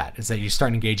result of that, is that you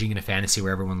start engaging in a fantasy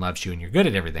where everyone loves you and you're good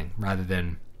at everything, rather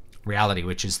than reality,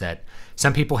 which is that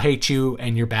some people hate you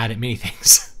and you're bad at many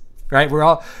things. Right?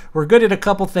 We're good at a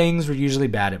couple things. We're usually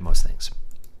bad at most things.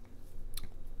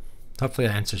 Hopefully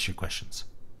that answers your questions.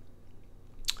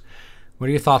 What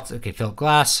are your thoughts? Okay, Philip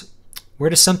Glass. Where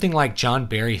does something like John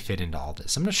Barry fit into all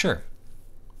this? I'm not sure.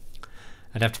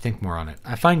 I'd have to think more on it.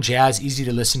 I find jazz easy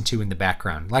to listen to in the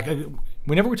background. Like,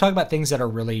 whenever we talk about things that are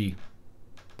really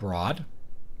broad,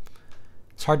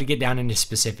 it's hard to get down into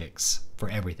specifics for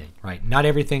everything, right? Not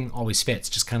everything always fits.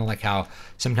 Just kind of like how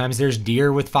sometimes there's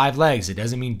deer with 5 legs. It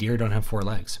doesn't mean deer don't have 4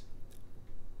 legs.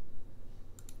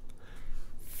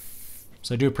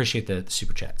 So I do appreciate the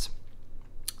super chats.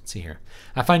 Let's see here.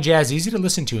 I find jazz easy to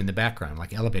listen to in the background,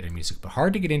 like elevator music, but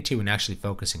hard to get into when actually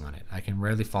focusing on it. I can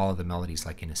rarely follow the melodies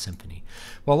like in a symphony.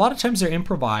 Well, a lot of times they're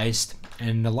improvised,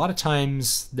 and a lot of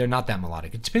times they're not that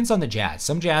melodic. It depends on the jazz.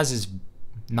 Some jazz is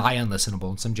nigh unlistenable,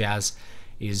 and some jazz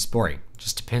is boring. It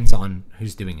just depends on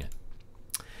who's doing it.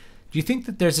 Do you think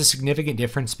that there's a significant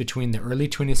difference between the early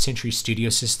 20th century studio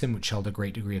system, which held a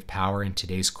great degree of power, and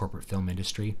today's corporate film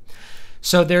industry?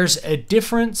 So there's a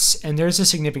difference, and there's a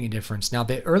significant difference. Now,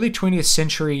 the early 20th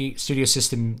century studio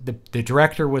system, the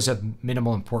director was of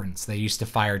minimal importance. They used to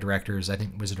fire directors. I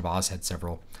think Wizard of Oz had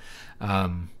several.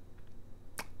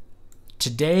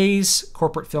 Today's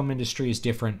corporate film industry is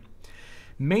different,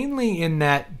 mainly in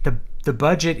that the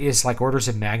budget is like orders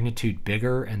of magnitude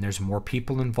bigger, and there's more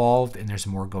people involved, and there's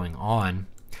more going on.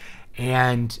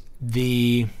 And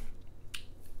the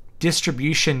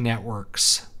distribution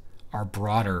networks are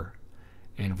broader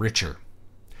and richer.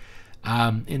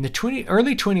 In the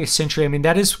early 20th century, I mean,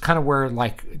 that is kind of where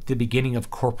like the beginning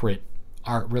of corporate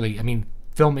art really, I mean,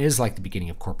 film is like the beginning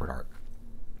of corporate art.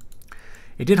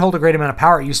 It did hold a great amount of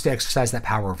power. It used to exercise that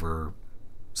power over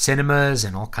cinemas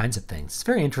and all kinds of things. It's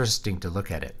very interesting to look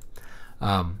at it.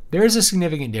 There is a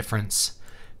significant difference,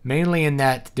 mainly in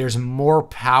that there's more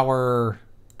power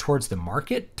towards the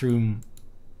market through,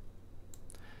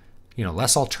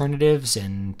 less alternatives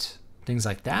and things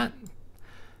like that.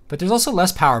 But there's also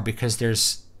less power because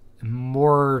there's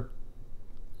more,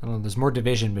 there's more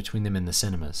division between them in the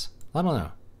cinemas. I don't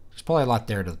know. There's probably a lot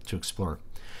there to explore.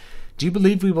 Do you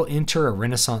believe we will enter a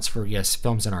renaissance for,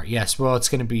 films and art? Yes, well, it's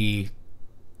going to be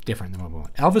different than what we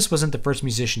want. Elvis wasn't the first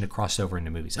musician to cross over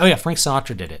into movies. Oh, yeah, Frank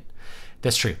Sinatra did it.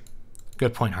 That's true.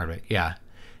 Good point, Hardwick. Yeah.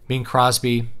 Bing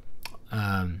Crosby.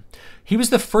 He was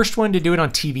the first one to do it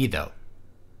on TV, though.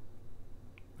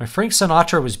 Frank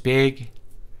Sinatra was big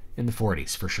in the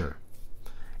 40s, for sure.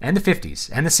 And the 50s,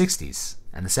 and the 60s,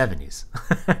 and the 70s.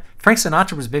 Frank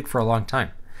Sinatra was big for a long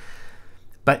time.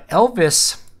 But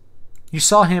Elvis, you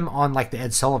saw him on like the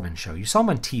Ed Sullivan Show. You saw him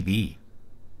on TV,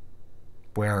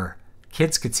 where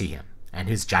kids could see him and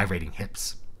his gyrating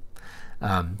hips.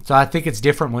 So I think it's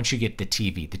different once you get the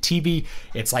TV. The TV,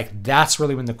 it's like that's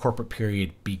really when the corporate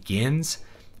period begins,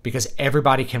 because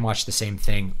everybody can watch the same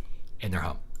thing in their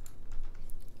home.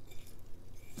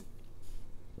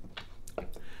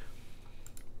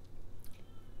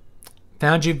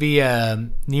 Found you via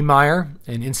Niemeyer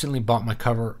and instantly brought my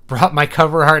cover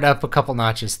art up a couple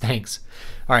notches. Thanks.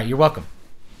 All right, you're welcome.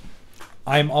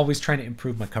 I'm always trying to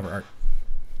improve my cover art.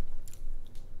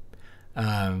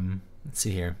 Let's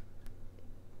see here.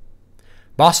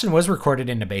 Boston was recorded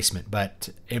in a basement, but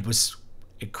it was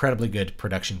incredibly good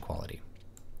production quality.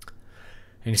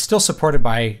 And it's still supported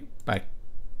by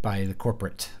the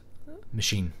corporate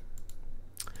machine.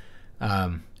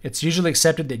 It's usually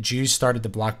accepted that Jews started the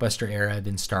blockbuster era,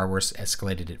 then Star Wars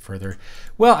escalated it further.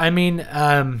 Well, I mean,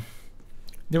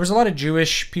 there was a lot of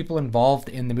Jewish people involved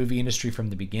in the movie industry from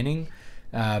the beginning.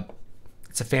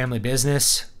 It's a family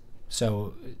business,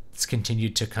 so it's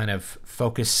continued to kind of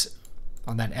focus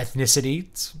on that ethnicity.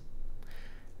 It's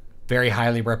very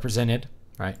highly represented,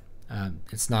 right?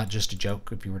 It's not just a joke.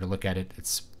 If you were to look at it,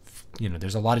 it's,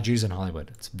 there's a lot of Jews in Hollywood.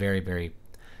 It's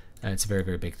it's a very,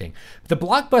 very big thing. The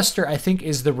blockbuster, I think,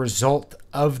 is the result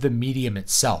of the medium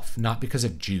itself, not because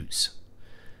of Jews.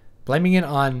 Blaming it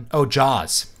on,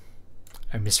 Jaws.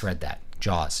 I misread that.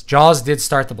 Jaws. Jaws did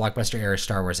start the blockbuster era.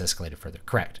 Star Wars escalated further.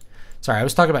 Correct. Sorry, I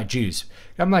was talking about Jews.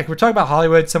 I'm like, we're talking about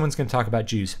Hollywood. Someone's going to talk about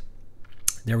Jews.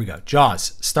 There we go.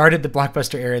 Jaws started the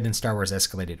blockbuster era, then Star Wars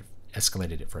escalated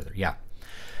it further. Yeah.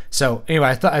 So anyway,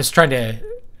 I thought I was trying to.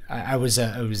 I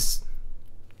was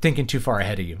thinking too far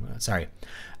ahead of you. Sorry.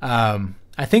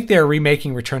 I think they're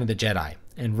remaking Return of the Jedi,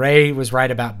 and Rey was right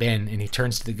about Ben, and he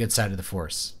turns to the good side of the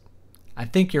Force. I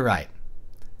think you're right.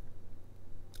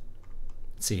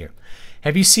 Let's see here.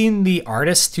 Have you seen The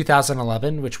Artist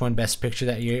 2011, which won Best Picture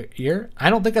that year?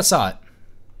 I don't think I saw it.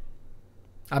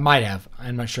 I might have.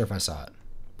 I'm not sure if I saw it.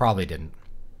 Probably didn't.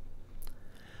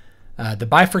 The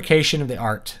bifurcation of the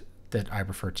art that I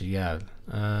refer to, yeah.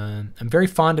 I'm very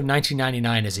fond of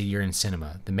 1999 as a year in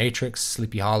cinema. The Matrix,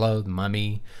 Sleepy Hollow, The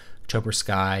Mummy, October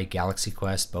Sky, Galaxy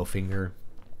Quest, Bowfinger,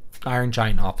 Iron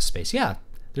Giant, Office Space. Yeah,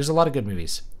 there's a lot of good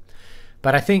movies.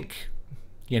 But I think,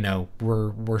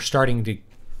 we're starting to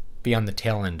be on the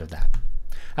tail end of that.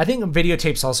 I think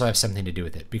videotapes also have something to do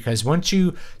with it, because once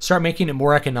you start making it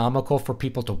more economical for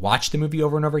people to watch the movie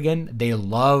over and over again, they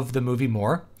love the movie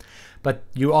more. But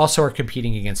you also are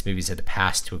competing against movies of the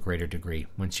past to a greater degree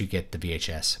once you get the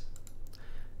VHS.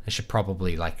 I should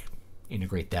probably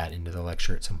integrate that into the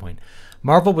lecture at some point.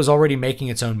 Marvel was already making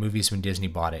its own movies when Disney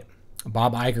bought it.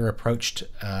 Bob Iger approached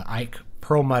Ike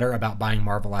Perlmutter about buying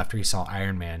Marvel after he saw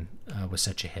Iron Man was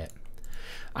such a hit.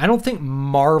 I don't think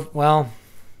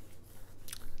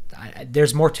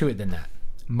there's more to it than that.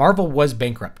 Marvel was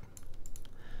bankrupt.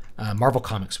 Marvel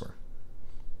Comics were.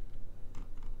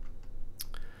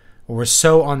 Or were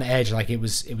so on the edge, like it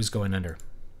was going under.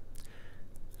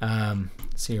 Let's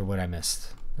see here what I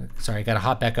missed. Sorry, I got to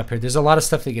hop back up here. There's a lot of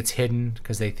stuff that gets hidden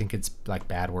because they think it's like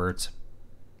bad words.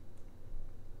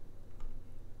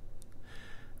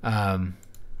 Have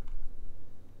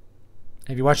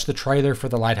you watched the trailer for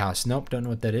The Lighthouse? Nope, don't know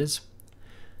what that is.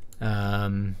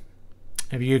 Have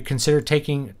you considered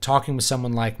talking with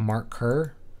someone like Mark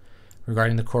Kerr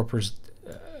regarding the corporate?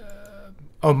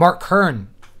 Mark Kern.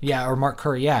 Yeah, or Mark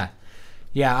Kerr. Yeah.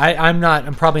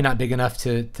 I'm probably not big enough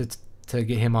to get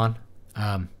him on.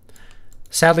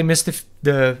 Sadly missed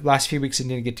the last few weeks and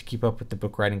didn't get to keep up with the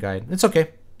book writing guide. It's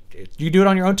okay. You do it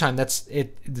on your own time. That's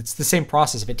it. It's the same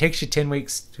process. If it takes you 10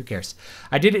 weeks, who cares?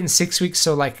 I did it in 6 weeks.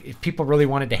 So if people really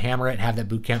wanted to hammer it, have that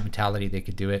boot camp mentality, they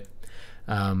could do it.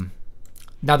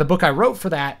 Now the book I wrote for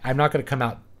that, I'm not going to come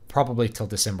out probably till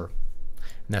December,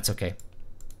 and that's okay.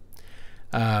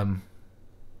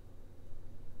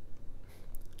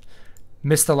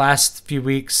 Missed the last few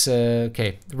weeks.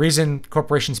 Okay. The reason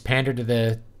corporations pander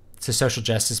to social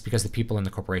justice because the people in the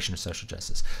corporation are social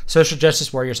justice. Social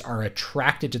justice warriors are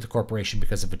attracted to the corporation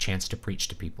because of a chance to preach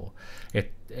to people.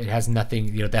 It has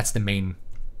nothing, that's the main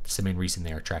reason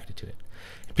they're attracted to it.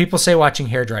 People say watching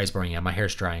hair dry is boring. Yeah, my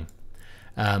hair's drying.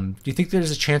 Do you think there's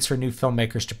a chance for new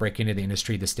filmmakers to break into the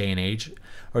industry this day and age?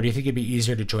 Or do you think it'd be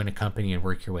easier to join a company and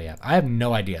work your way up? I have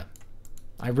no idea.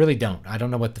 I really don't. I don't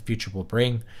know what the future will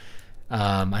bring.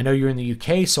 I know you're in the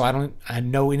UK, so I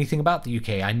know anything about the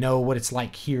UK. I know what it's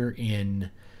like here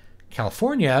in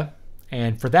California,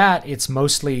 and for that, it's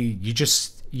mostly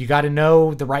you got to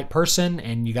know the right person,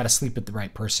 and you got to sleep with the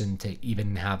right person to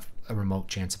even have a remote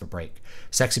chance of a break.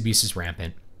 Sex abuse is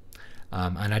rampant,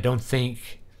 and I don't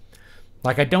think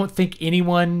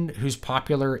anyone who's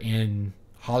popular in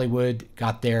Hollywood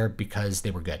got there because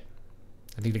they were good.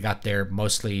 I think they got there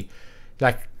mostly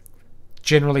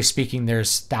generally speaking,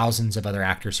 there's thousands of other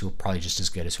actors who are probably just as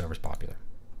good as whoever's popular.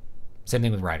 Same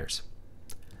thing with writers.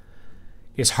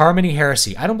 Is harmony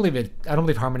heresy? I don't believe it. I don't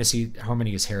believe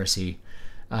harmony is heresy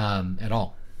at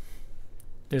all.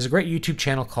 there's a great YouTube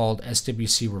channel called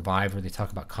SWC Revive where they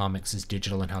talk about comics as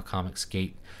digital and how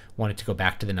Comicsgate wanted to go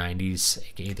back to the 90s,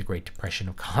 aka the Great Depression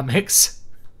of comics.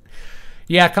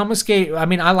 Yeah, Comicsgate, I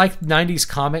mean, I like 90s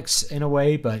comics in a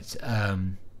way, but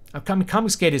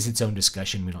Comicsgate is its own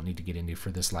discussion we don't need to get into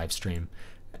for this live stream.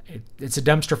 It's a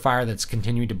dumpster fire that's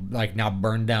continuing to like now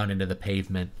burn down into the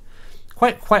pavement.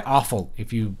 Quite awful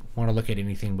if you want to look at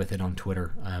anything with it on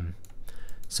Twitter.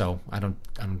 So I don't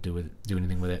do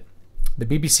anything with it. The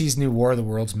BBC's new War of the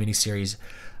Worlds miniseries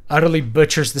utterly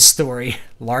butchers the story,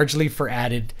 largely for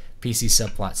added PC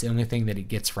subplots. The only thing that it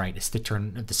gets right is the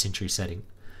turn of the century setting.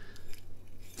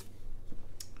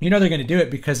 You know they're going to do it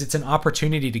because it's an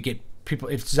opportunity to get people.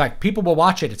 It's like people will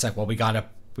watch it. It's like, well, we gotta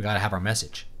have our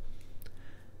message.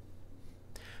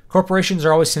 Corporations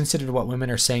are always sensitive to what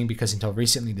women are saying because until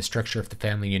recently, the structure of the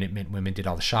family unit meant women did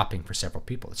all the shopping for several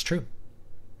people. It's true.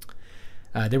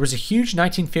 There was a huge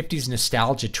 1950s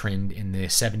nostalgia trend in the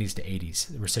 70s to 80s.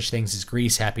 There were such things as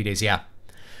Grease, Happy Days, yeah.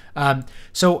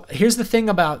 So here's the thing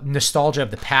about nostalgia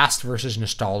of the past versus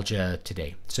nostalgia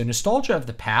today. So nostalgia of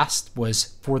the past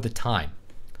was for the time.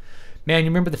 Man,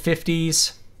 you remember the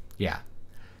 50s? Yeah.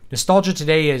 Nostalgia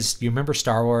today is, do you remember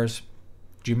Star Wars?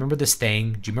 Do you remember this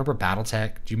thing? Do you remember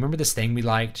Battletech? Do you remember this thing we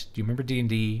liked? Do you remember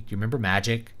D&D? Do you remember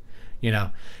Magic? You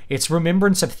know, it's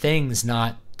remembrance of things,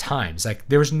 not times. Like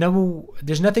there's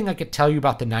nothing I could tell you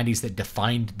about the 90s that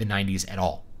defined the 90s at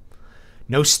all.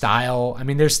 No style. I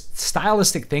mean, there's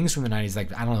stylistic things from the 90s,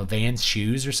 like, I don't know, Vans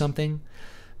shoes or something.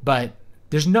 But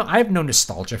I have no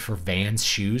nostalgia for Vans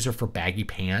shoes or for baggy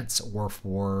pants or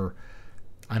for,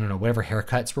 I don't know, whatever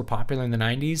haircuts were popular in the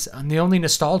 90s. And the only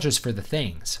nostalgia is for the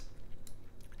things.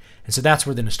 And so that's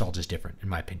where the nostalgia is different, in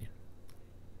my opinion.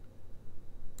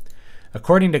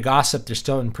 According to gossip, they're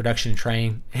still in production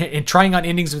and trying on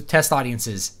endings with test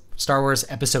audiences. Star Wars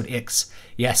Episode X.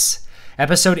 Yes,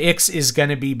 Episode X is going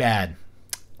to be bad.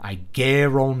 I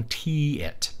guarantee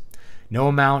it. No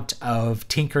amount of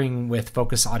tinkering with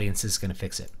focus audiences is going to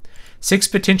fix it. 6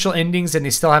 potential endings, and they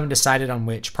still haven't decided on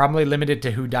which. Probably limited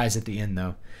to who dies at the end,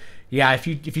 though. Yeah, if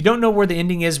you don't know where the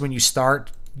ending is when you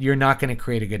start, you're not going to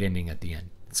create a good ending at the end.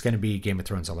 It's going to be Game of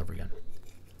Thrones all over again.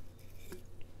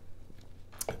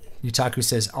 Yutaku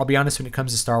says, I'll be honest, when it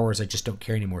comes to Star Wars, I just don't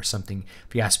care anymore. Something,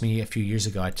 if you asked me a few years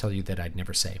ago, I'd tell you that I'd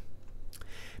never say.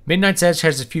 Midnight's Edge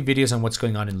has a few videos on what's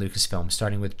going on in Lucasfilm,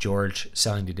 starting with George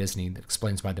selling to Disney that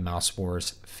explains why the Mouse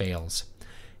Wars fails.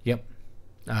 Yep.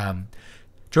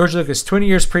 George Lucas, 20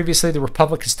 years previously, the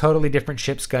Republic has totally different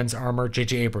ships, guns, armor.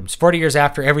 J.J. Abrams, 40 years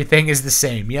after, everything is the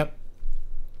same. Yep.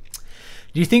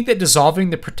 Do you think that dissolving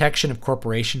the protection of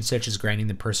corporations such as granting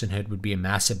them personhood would be a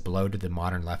massive blow to the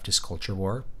modern leftist culture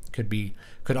war?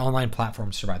 Could online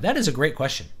platforms survive? That is a great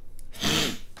question.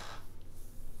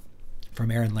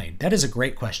 From Aaron Lane. That is a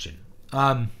great question.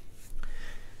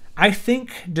 I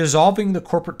think dissolving the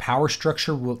corporate power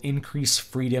structure will increase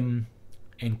freedom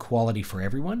and quality for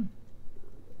everyone.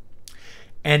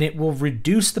 And it will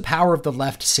reduce the power of the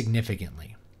left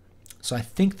significantly. So I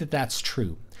think that that's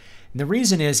true. And the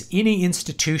reason is any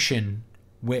institution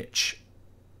which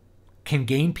can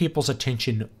gain people's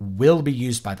attention will be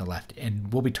used by the left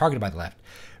and will be targeted by the left.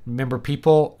 Remember,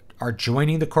 people are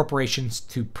joining the corporations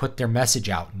to put their message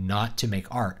out, not to make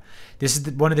art. This is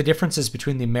one of the differences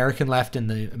between the American left and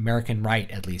the American right,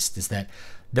 at least, is that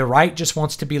the right just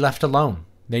wants to be left alone.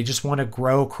 They just want to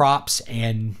grow crops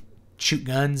and shoot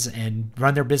guns and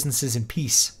run their businesses in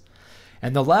peace.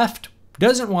 And the left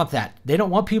doesn't want that. They don't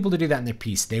want people to do that in their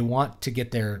peace. They want to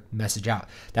get their message out.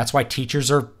 That's why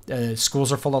schools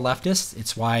are full of leftists.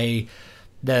 It's why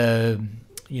the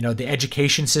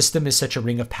education system is such a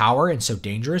ring of power and so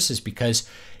dangerous, is because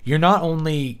you're not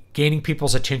only gaining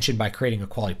people's attention by creating a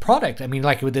quality product. I mean,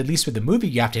 like at least with the movie,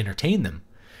 you have to entertain them.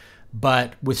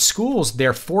 But with schools,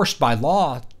 they're forced by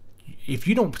law. If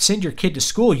you don't send your kid to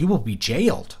school, you will be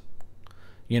jailed.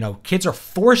 Kids are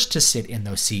forced to sit in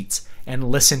those seats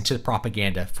and listen to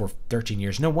propaganda for 13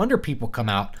 years. No wonder people come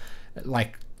out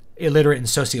like illiterate and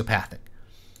sociopathic.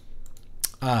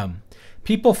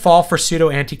 People fall for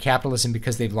pseudo-anti-capitalism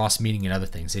because they've lost meaning in other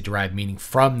things. They derive meaning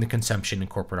from the consumption in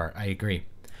corporate art. I agree.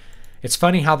 It's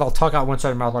funny how they'll talk out one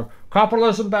side of their mouth like,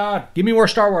 capitalism bad. Give me more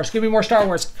Star Wars. Give me more Star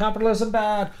Wars. Capitalism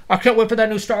bad. I can't wait for that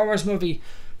new Star Wars movie.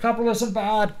 Capitalism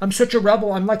bad. I'm such a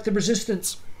rebel. I'm like the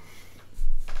resistance.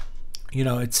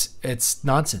 It's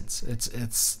nonsense.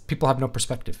 It's people have no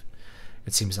perspective,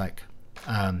 it seems like.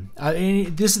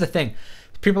 This is the thing.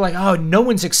 People are like, oh, no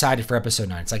one's excited for episode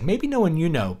 9. It's like, maybe no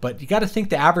one but you got to think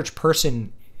the average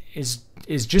person is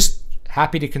just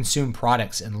happy to consume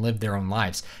products and live their own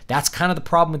lives. That's kind of the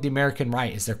problem with the American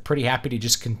right, is they're pretty happy to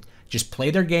just play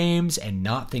their games and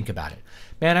not think about it.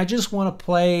 man, I just want to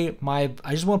play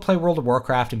World of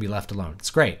Warcraft and be left alone.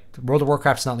 It's great. World of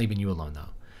Warcraft's not leaving you alone though.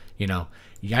 You know,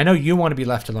 I know you want to be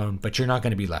left alone, but you're not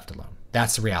going to be left alone.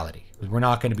 That's the reality. We're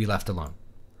not going to be left alone.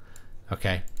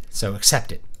 Okay, so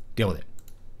accept it. Deal with it.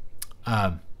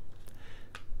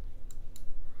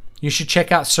 You should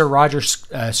check out Sir Roger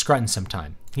Scruton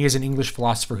sometime. He is an English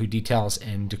philosopher who details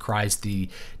and decries the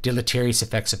deleterious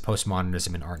effects of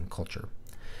postmodernism in art and culture.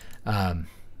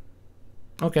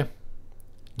 Okay.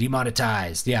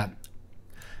 Demonetized. Yeah.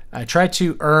 I try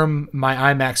to earn my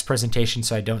IMAX presentation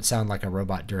so I don't sound like a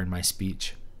robot during my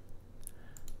speech.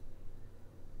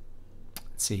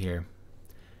 Let's see here.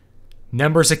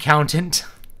 Numbers accountant.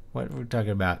 What we're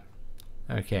talking about.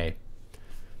 Okay.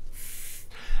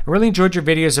 I really enjoyed your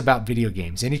videos about video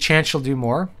games. Any chance you'll do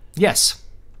more? Yes.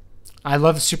 I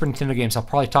love the Super Nintendo games. I'll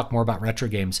probably talk more about retro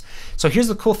games. So here's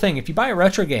the cool thing. If you buy a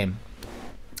retro game,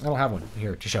 I don't have one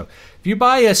here to show. If you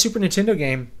buy a Super Nintendo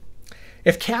game,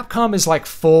 if Capcom is like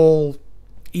full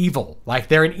evil, like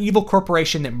they're an evil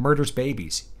corporation that murders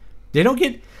babies, they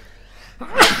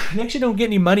actually don't get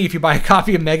any money if you buy a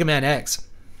copy of Mega Man X.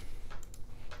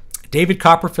 David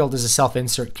Copperfield is a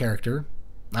self-insert character.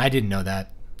 I didn't know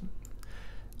that.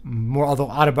 Although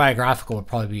autobiographical would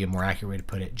probably be a more accurate way to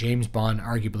put it. James Bond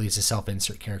arguably is a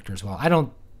self-insert character as well. I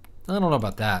don't know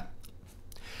about that.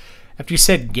 After you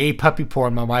said gay puppy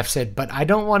porn, my wife said, but I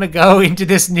don't want to go into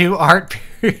this new art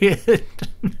period.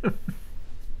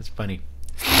 That's funny.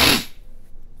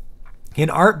 Can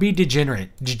art be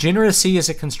degenerate? Degeneracy is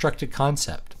a constructed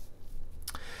concept.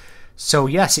 So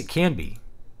yes, it can be.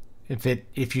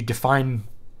 If you define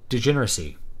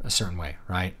degeneracy a certain way,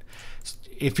 right?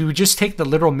 If you would just take the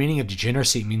literal meaning of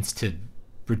degeneracy, it means to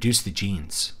reduce the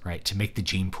genes, right? To make the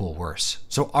gene pool worse.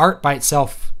 So art by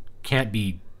itself can't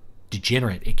be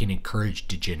degenerate. It can encourage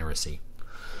degeneracy,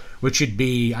 which would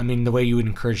be, I mean, the way you would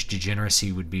encourage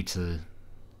degeneracy would be to,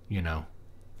 you know,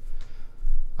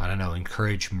 I don't know,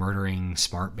 encourage murdering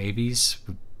smart babies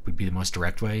would be the most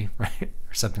direct way, right?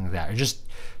 Or something like that. Or just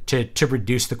to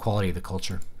reduce the quality of the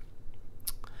culture.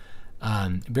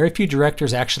 Very few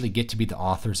directors actually get to be the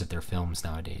authors of their films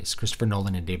nowadays. Christopher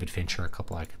Nolan and David Fincher are a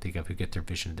couple I can think of who get their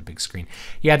vision of the big screen.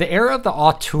 Yeah, the era of the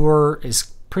auteur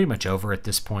is pretty much over at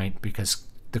this point because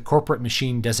the corporate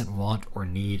machine doesn't want or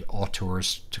need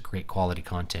auteurs to create quality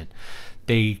content.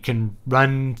 They can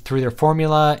run through their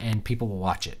formula and people will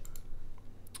watch it.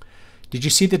 Did you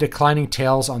see the declining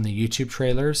tails on the YouTube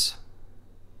trailers?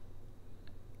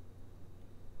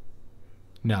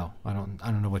 No, I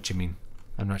don't know what you mean.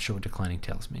 I'm not sure what declining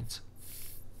tails means.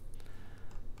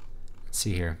 Let's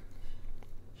see here.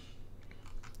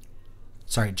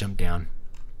 Sorry, it jumped down.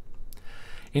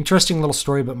 Interesting little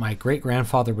story, but my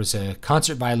great-grandfather was a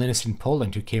concert violinist in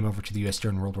Poland who came over to the U.S.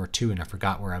 during World War II, and I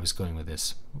forgot where I was going with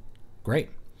this. Great.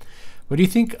 What do you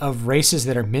think of races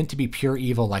that are meant to be pure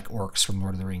evil like orcs from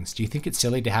Lord of the Rings? Do you think it's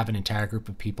silly to have an entire group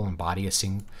of people embody a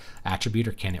single attribute,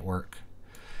 or can it work?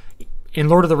 In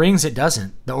Lord of the Rings, it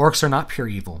doesn't. The orcs are not pure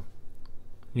evil.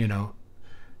 You know,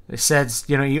 it says,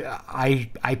 you know, I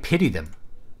pity them.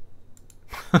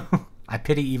 I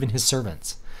pity even his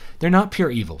servants. They're not pure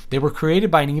evil. They were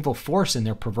created by an evil force and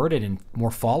they're perverted and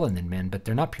more fallen than men, but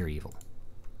they're not pure evil.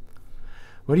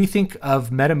 What do you think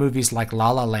of meta movies like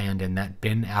La La Land and that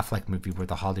Ben Affleck movie where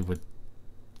the Hollywood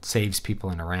saves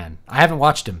people in Iran? I haven't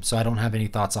watched them, so I don't have any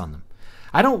thoughts on them.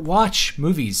 I don't watch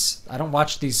movies. I don't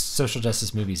watch these social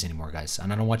justice movies anymore, guys,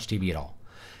 and I don't watch TV at all.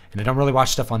 And I don't really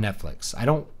watch stuff on Netflix. I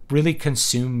don't really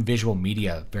consume visual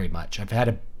media very much. I've had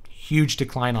a huge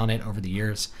decline on it over the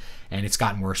years, and it's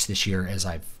gotten worse this year as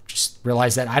I've just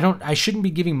realized that I shouldn't be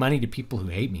giving money to people who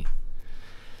hate me.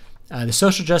 The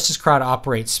social justice crowd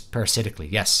operates parasitically.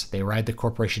 Yes, they ride the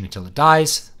corporation until it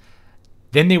dies.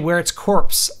 Then they wear its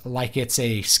corpse like it's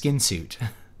a skin suit.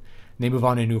 They move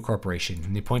on to a new corporation,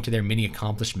 and they point to their many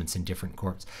accomplishments in different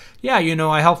corps. Yeah, you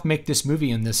know, I helped make this movie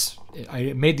and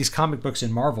I made these comic books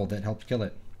in Marvel that helped kill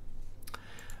it.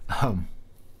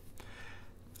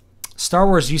 Star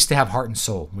Wars used to have heart and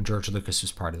soul when George Lucas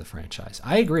was part of the franchise.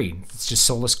 I agree. It's just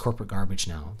soulless corporate garbage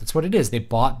now. That's what it is. They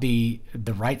bought the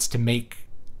rights to make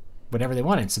whatever they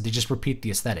wanted, so they just repeat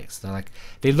the aesthetics. They're like,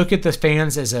 they look at the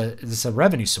fans as a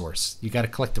revenue source. You got to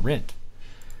collect the rent.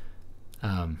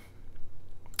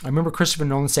 I remember Christopher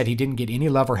Nolan said he didn't get any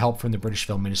love or help from the British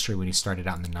film industry when he started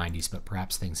out in the 90s, but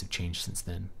perhaps things have changed since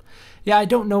then. Yeah, I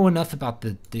don't know enough about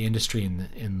the industry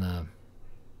in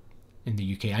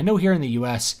the UK. I know here in the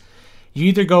US, you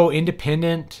either go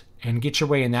independent and get your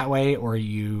way in that way, or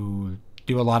you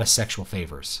do a lot of sexual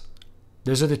favors.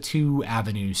 Those are the two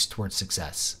avenues towards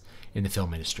success in the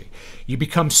film industry. You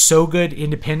become so good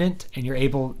independent and you're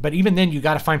able, but even then you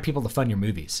got to find people to fund your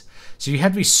movies. So you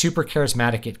have to be super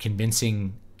charismatic at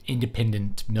convincing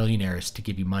independent millionaires to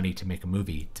give you money to make a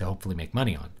movie to hopefully make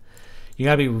money on. You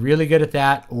got to be really good at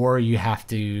that, or you have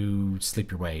to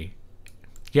sleep your way.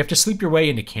 You have to sleep your way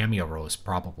into cameo roles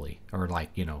probably, or like,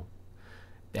 you know,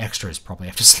 the extras probably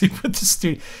have to sleep with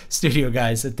the studio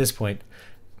guys at this point.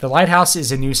 The Lighthouse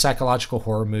is a new psychological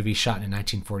horror movie shot in a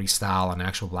 1940s style on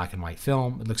actual black and white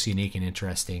film. It looks unique and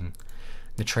interesting.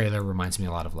 The trailer reminds me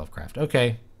a lot of Lovecraft.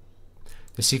 Okay.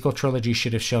 The sequel trilogy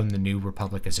should have shown the New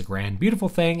Republic as a grand, beautiful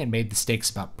thing and made the stakes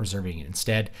about preserving it.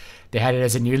 Instead, they had it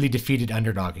as a nearly defeated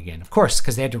underdog again. Of course,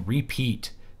 because they had to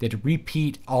repeat. They had to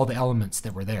repeat all the elements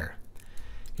that were there.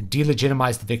 It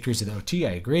delegitimized the victories of the OT,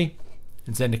 I agree.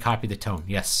 And then to copy the tone.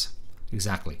 Yes,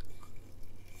 exactly.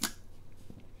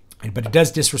 But it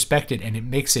does disrespect it, and it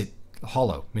makes it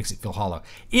hollow, makes it feel hollow.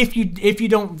 If you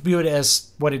don't view it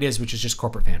as what it is, which is just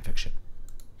corporate fan fiction.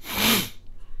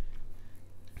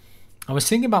 I was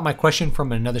thinking about my question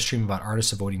from another stream about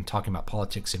artists avoiding talking about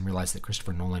politics and realized that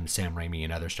Christopher Nolan, Sam Raimi,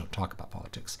 and others don't talk about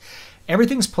politics.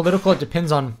 Everything's political. It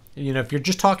depends on, you know, if you're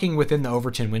just talking within the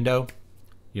Overton window,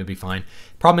 you'll be fine.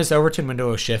 Problem is the Overton window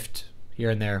will shift here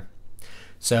and there.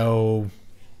 So,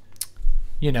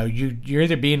 you know, you're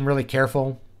either being really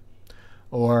careful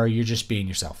or you're just being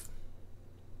yourself.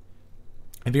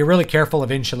 If you're really careful,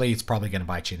 eventually it's probably going to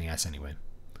bite you in the ass anyway.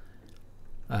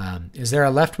 Is there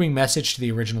a left-wing message to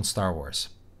the original Star Wars?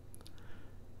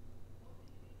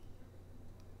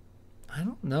 I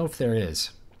don't know if there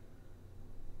is.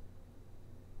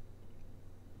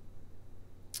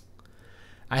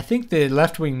 I think the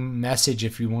left-wing message,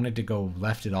 if you wanted to go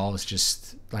left at all, is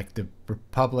just like the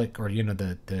Republic, or, you know,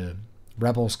 the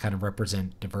rebels kind of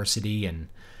represent diversity, and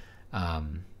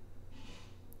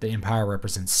the Empire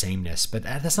represents sameness. But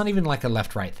that's not even like a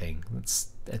left-right thing. That's,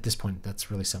 at this point, that's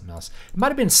really something else. It might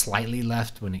have been slightly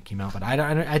left when it came out, but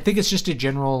I think it's just a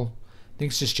general. I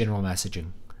think it's just general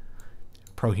messaging,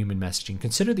 pro-human messaging.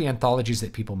 Consider the anthologies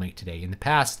that people make today. In the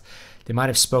past, they might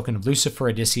have spoken of Lucifer,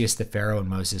 Odysseus, the Pharaoh, and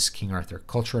Moses, King Arthur,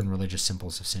 culture and religious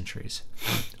symbols of centuries.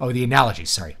 Oh, the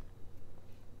analogies, sorry.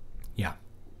 Yeah.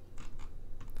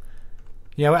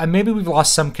 Yeah, maybe we've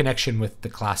lost some connection with the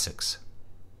classics.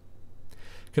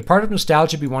 Could part of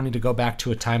nostalgia be wanting to go back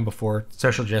to a time before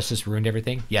social justice ruined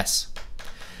everything? Yes.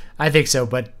 I think so,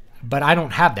 but I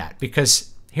don't have that,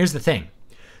 because here's the thing.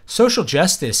 Social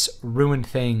justice ruined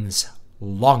things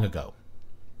long ago.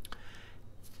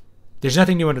 There's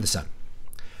nothing new under the sun.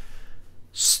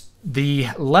 The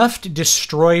left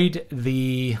destroyed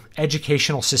the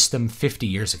educational system 50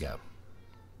 years ago.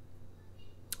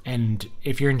 And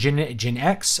if you're in Gen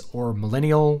X or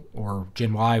Millennial or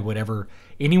Gen Y, whatever,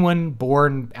 anyone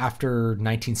born after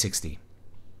 1960,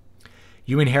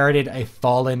 you inherited a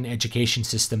fallen education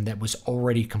system that was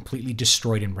already completely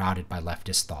destroyed and routed by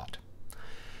leftist thought.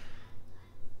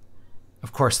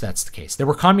 Of course, that's the case. There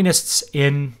were communists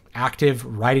in active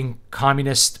writing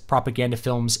communist propaganda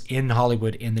films in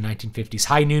Hollywood in the 1950s.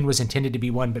 High Noon was intended to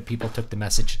be one, but people took the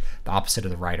message the opposite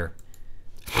of the writer.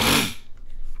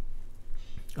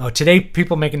 Oh, today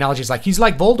people make analogies like, he's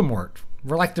like Voldemort.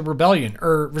 We're like the rebellion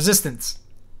or resistance.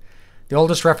 The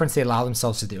oldest reference they allow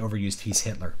themselves is the overused he's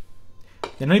Hitler.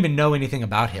 They don't even know anything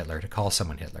about Hitler to call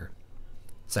someone Hitler.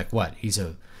 It's like, what? He's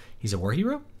a war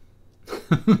hero?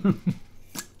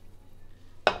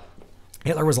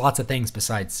 Hitler was lots of things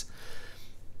besides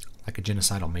like a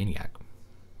genocidal maniac.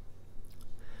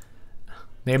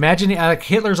 They imagine like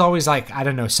Hitler's always like, I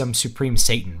don't know, some supreme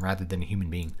Satan rather than a human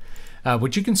being.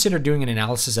 Would you consider doing an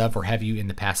analysis of, or have you in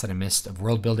the past that I missed, of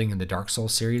world building in the Dark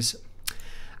Souls series?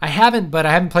 I haven't, but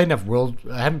I haven't played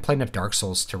enough Dark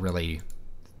Souls to really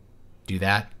do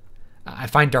that. I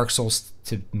find Dark Souls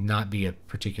to not be a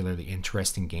particularly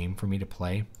interesting game for me to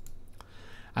play.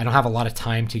 I don't have a lot of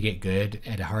time to get good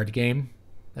at a hard game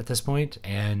at this point,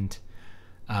 and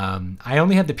I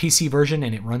only have the PC version,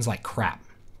 and it runs like crap,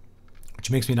 which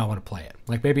makes me not want to play it.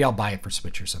 Like, maybe I'll buy it for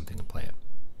Switch or something and play it.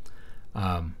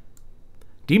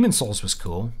 Demon Souls was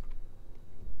cool,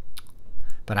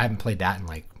 but I haven't played that in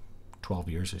like 12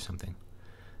 years or something.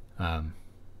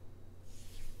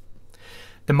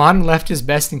 The modern left is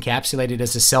best encapsulated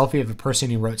as a selfie of a person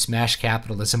who wrote "Smash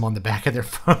Capitalism" on the back of their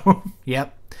phone.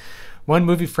 Yep. One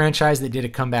movie franchise that did a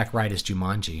comeback right is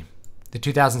Jumanji. The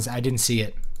 2000s, I didn't see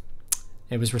it.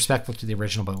 It was respectful to the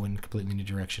original, but went in a completely new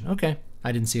direction. Okay.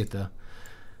 I didn't see it, though.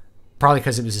 Probably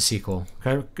because it was a sequel.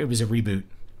 It was a reboot.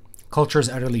 Culture is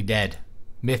utterly dead.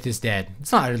 Myth is dead.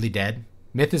 It's not utterly dead.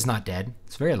 Myth is not dead.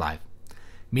 It's very alive.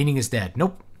 Meaning is dead.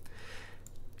 Nope.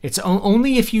 It's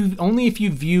only if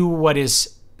you view what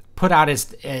is put out as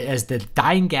the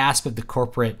dying gasp of the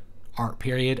corporate art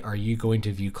period, are you going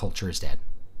to view culture as dead?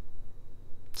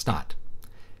 It's not.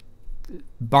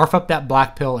 Barf up that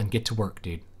black pill and get to work,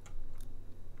 dude.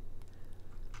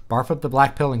 Barf up the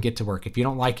black pill and get to work. If you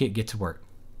don't like it, get to work.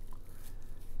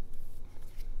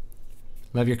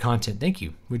 Love your content. Thank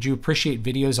you. Would you appreciate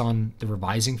videos on the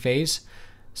revising phase,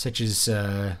 such as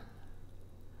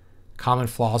common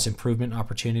flaws, improvement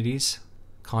opportunities,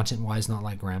 content-wise, not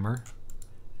like grammar?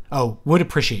 Oh, would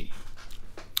appreciate.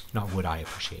 Not would I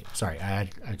appreciate. Sorry, I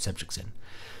had subjects in.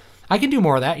 I can do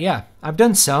more of that, yeah. I've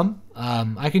done some.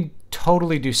 I can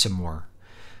totally do some more.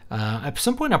 At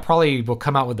some point, I probably will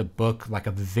come out with a book, like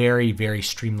a very, very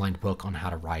streamlined book on how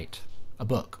to write a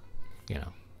book. You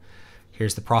know,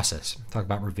 here's the process. Talk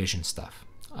about revision stuff.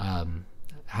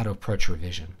 How to approach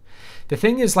revision. The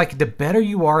thing is, like, the better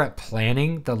you are at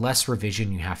planning, the less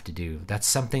revision you have to do. That's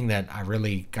something that I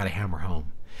really got to hammer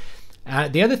home.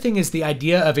 The other thing is the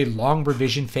idea of a long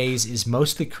revision phase is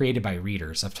mostly created by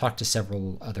readers. I've talked to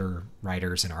several other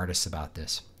writers and artists about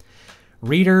this.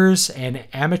 Readers and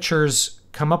amateurs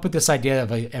come up with this idea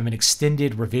of an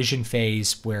extended revision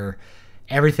phase where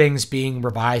everything's being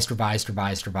revised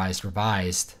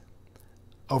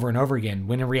over and over again,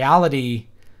 when in reality,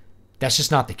 that's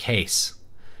just not the case.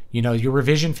 You know, your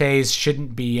revision phase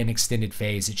shouldn't be an extended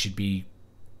phase. It should be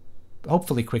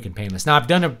hopefully quick and painless. Now, I've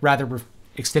done a rather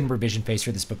extended revision phase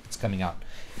for this book that's coming out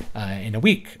in a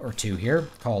week or two here,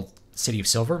 called City of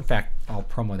Silver. In fact, I'll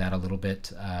promo that a little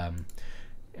bit.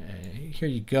 Here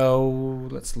you go.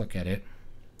 Let's look at it.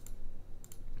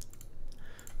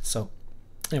 So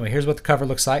anyway, here's what the cover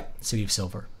looks like. City of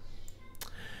Silver.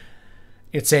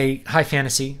 It's a high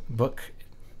fantasy book,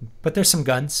 but there's some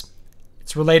guns.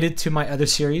 It's related to my other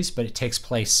series, but it takes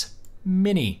place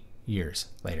many years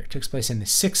later. It takes place in the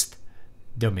 6th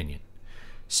Dominion.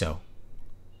 So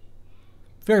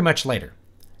very much later.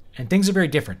 And things are very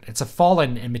different. It's a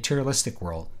fallen and materialistic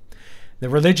world. The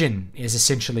religion is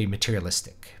essentially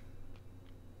materialistic.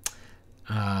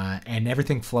 And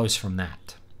everything flows from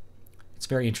that. It's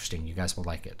very interesting. You guys will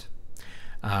like it.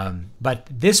 But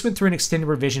this went through an extended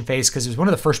revision phase because it was one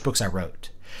of the first books I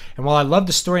wrote. And while I love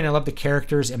the story and I love the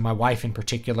characters, and my wife in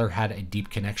particular had a deep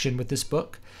connection with this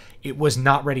book, it was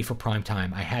not ready for prime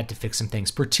time. I had to fix some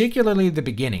things, particularly the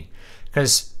beginning,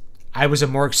 because I was a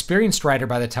more experienced writer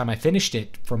by the time I finished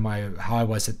it from how I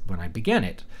was when I began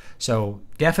it. So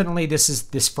definitely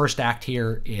this first act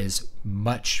here is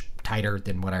much tighter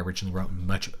than what I originally wrote,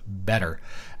 much better.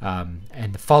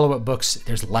 And the follow-up books,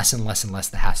 there's less and less and less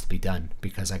that has to be done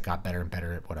because I got better and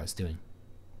better at what I was doing.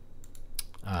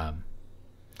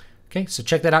 Okay, so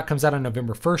check that out. Comes out on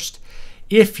November 1st.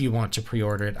 If you want to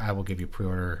pre-order it, I will give you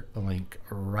pre-order link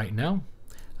right now.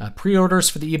 Pre-orders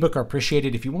for the ebook are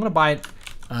appreciated. If you want to buy it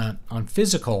on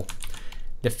physical,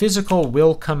 the physical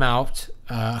will come out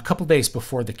a couple days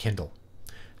before the Kindle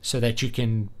so that you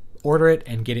can order it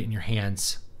and get it in your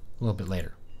hands a little bit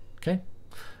later. Okay,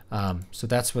 so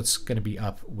that's what's going to be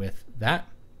up with that.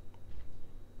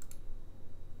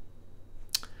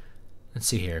 Let's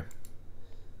see here.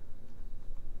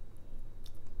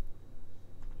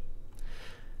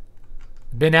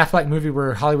 Ben Affleck movie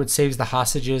where Hollywood saves the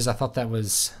hostages. I thought that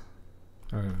was...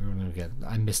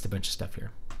 I missed a bunch of stuff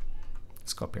here.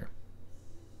 Let's go up here.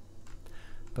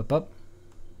 Up. All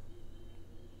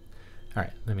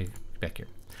right, let me get back here.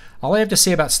 All I have to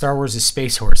say about Star Wars is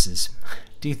space horses.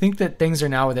 Do you think that things are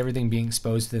now, with everything being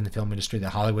exposed in the film industry,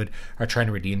 that Hollywood are trying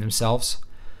to redeem themselves?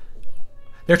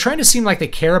 They're trying to seem like they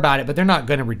care about it, but they're not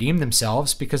going to redeem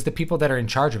themselves because the people that are in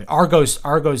charge of it... Argo's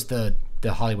the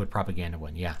Hollywood propaganda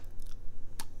one, yeah.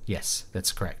 Yes,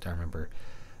 that's correct. I remember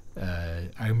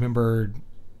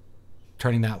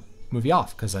turning that movie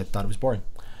off because I thought it was boring.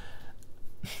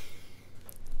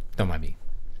 Don't mind me.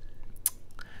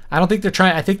 I don't think they're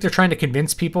trying. I think they're trying to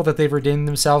convince people that they've redeemed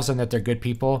themselves and that they're good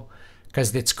people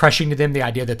because it's crushing to them the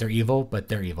idea that they're evil, but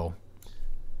they're evil.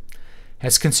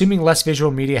 Has consuming less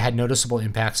visual media had noticeable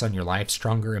impacts on your life?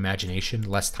 Stronger imagination,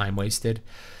 less time wasted?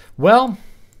 Well,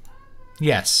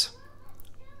 yes,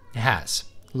 it has.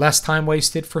 Less time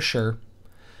wasted for sure.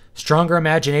 Stronger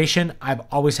imagination. I've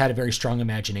always had a very strong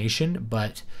imagination,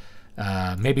 but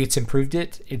maybe it's improved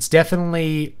it. It's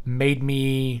definitely made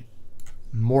me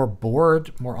more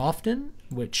bored more often,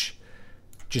 which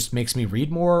just makes me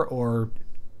read more or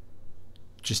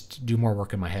just do more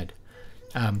work in my head.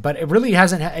 But it really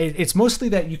hasn't. It's mostly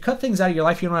that you cut things out of your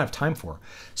life you don't have time for.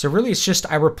 So really it's just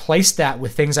I replaced that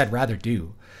with things I'd rather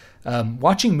do.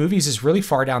 Watching movies is really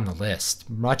far down the list.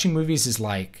 Watching movies is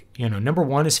like, number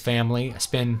one is family. I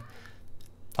spend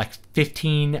like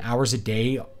 15 hours a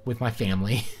day with my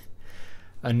family.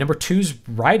 Number two's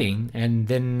writing, and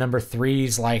then number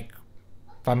three's like,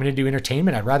 if I'm going to do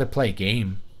entertainment, I'd rather play a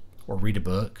game or read a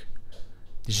book.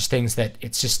 There's just things that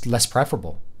it's just less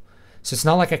preferable. So it's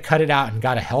not like I cut it out and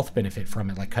got a health benefit from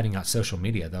it, like cutting out social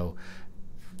media, though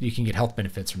you can get health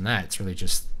benefits from that. It's really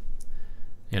just,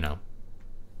 I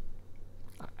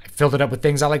filled it up with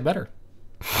things I like better.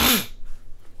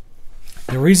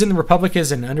 The reason the Republic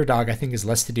is an underdog, I think, is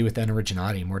less to do with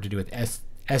unoriginality, more to do with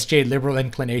SJ liberal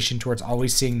inclination towards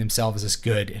always seeing themselves as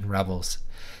good and rebels.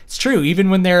 It's true, even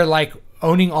when they're like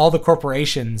owning all the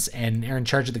corporations and are in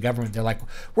charge of the government, they're like,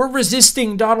 we're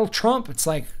resisting Donald Trump. It's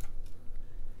like,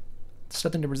 there's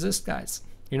nothing to resist, guys.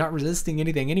 You're not resisting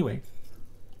anything anyway.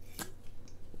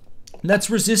 Let's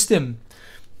resist him.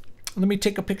 Let me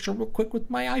take a picture real quick with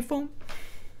my iPhone.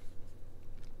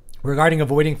 Regarding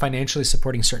avoiding financially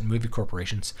supporting certain movie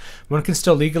corporations, one can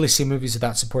still legally see movies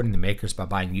without supporting the makers by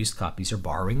buying used copies or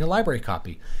borrowing a library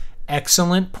copy.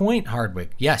 Excellent point,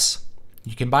 Hardwick. Yes,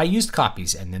 you can buy used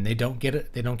copies and then they don't get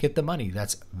it. They don't get the money.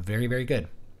 That's very, very good.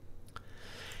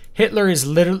 Hitler is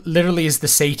literally is the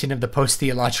Satan of the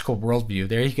post-theological worldview.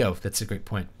 There you go. That's a great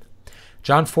point.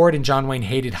 John Ford and John Wayne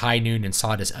hated High Noon and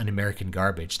saw it as un-American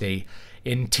garbage. They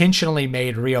intentionally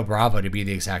made Rio Bravo to be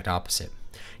the exact opposite.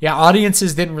 Yeah,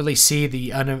 audiences didn't really see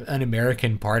the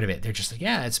un-American part of it. They're just like,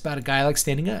 yeah, it's about a guy like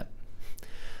standing up.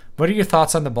 What are your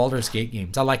thoughts on the Baldur's Gate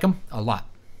games? I like them a lot.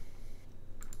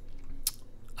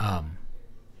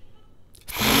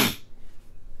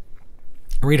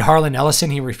 Read Harlan Ellison.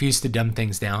 He refused to dumb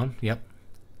things down. Yep,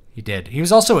 he did. He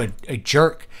was also a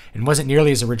jerk and wasn't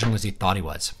nearly as original as he thought he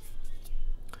was.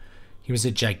 He was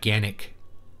a gigantic,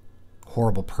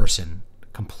 horrible person,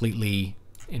 completely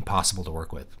impossible to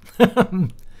work with.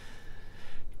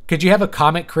 Could you have a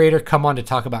comic creator come on to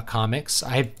talk about comics?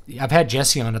 I've had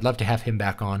Jesse on. I'd love to have him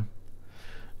back on.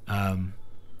 From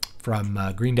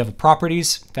Green Devil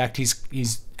Properties. In fact, he's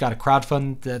got a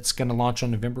crowdfund that's going to launch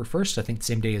on November 1st. I think the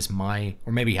same day as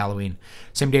or maybe Halloween,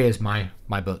 same day as my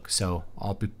book. So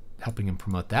I'll be helping him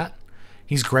promote that.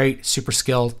 He's great, super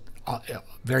skilled,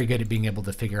 very good at being able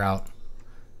to figure out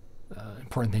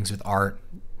important things with art.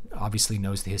 Obviously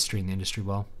knows the history in the industry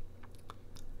well.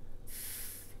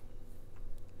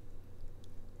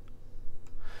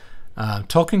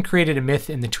 Tolkien created a myth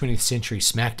in the 20th century,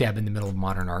 smack dab in the middle of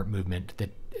modern art movement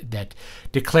that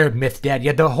declared myth dead.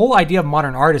 Yet the whole idea of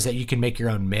modern art is that you can make your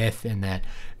own myth, and that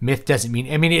myth doesn't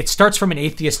mean... I mean, it starts from an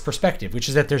atheist perspective, which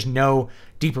is that there's no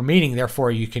deeper meaning,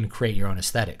 therefore you can create your own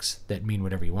aesthetics that mean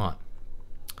whatever you want.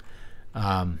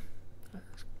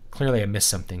 Clearly I missed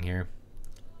something here.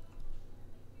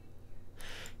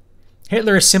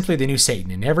 Hitler is simply the new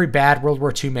Satan, and every bad World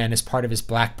War II man is part of his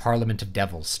black parliament of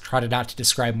devils, trotted out to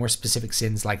describe more specific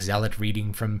sins like zealot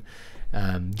reading from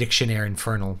Dictionnaire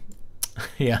Infernal.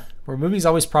 Yeah, were movies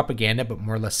always propaganda but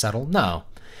more or less subtle? No.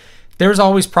 There's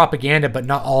always propaganda, but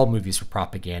not all movies were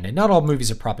propaganda. Not all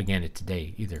movies are propaganda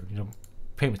today either.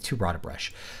 Paint with too broad a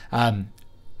brush.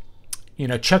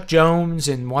 Chuck Jones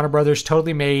and Warner Brothers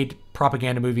totally made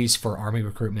propaganda movies for army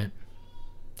recruitment.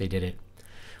 They did it.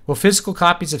 Will physical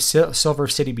copies of Silver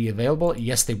City be available?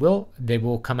 Yes, they will. They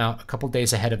will come out a couple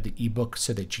days ahead of the ebook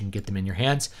so that you can get them in your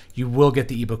hands. You will get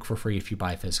the ebook for free if you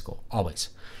buy physical, always.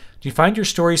 Do you find your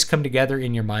stories come together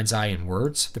in your mind's eye in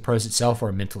words, the prose itself,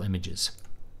 or mental images?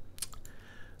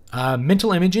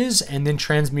 Mental images and then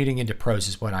transmuting into prose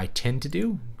is what I tend to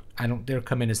do. They'll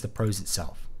come in as the prose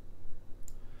itself.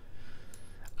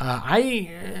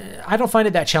 I don't find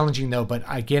it that challenging though, but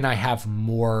again, I have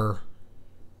more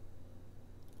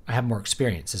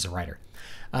experience as a writer.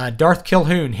 Darth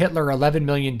Kilhoun, Hitler, 11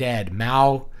 million dead.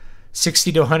 Mao,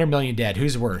 60 to 100 million dead.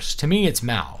 Who's worse? To me, it's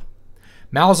Mao.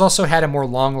 Mao's also had a more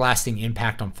long-lasting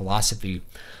impact on philosophy.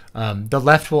 The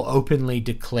left will openly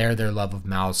declare their love of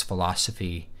Mao's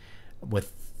philosophy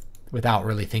without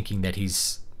really thinking that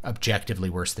he's objectively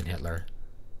worse than Hitler.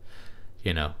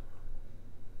 Do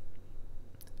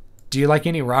you like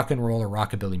any rock and roll or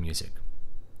rockabilly music?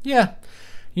 Yeah.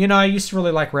 I used to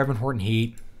really like Reverend Horton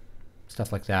Heat.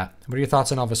 Stuff like that. What are your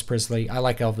thoughts on Elvis Presley? I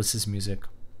like Elvis's music.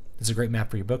 It's a great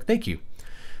map for your book. Thank you.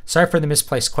 Sorry for the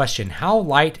misplaced question. How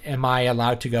light am I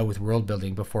allowed to go with world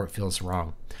building before it feels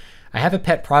wrong? I have a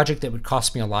pet project that would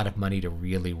cost me a lot of money to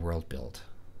really world build.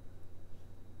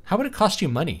 How would it cost you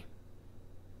money?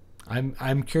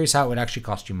 I'm curious how it would actually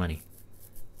cost you money.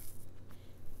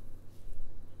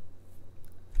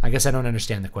 I guess I don't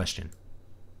understand the question.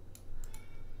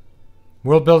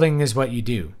 World building is what you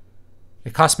do.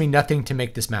 It cost me nothing to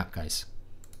make this map, guys.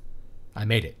 I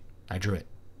made it. I drew it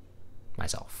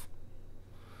myself.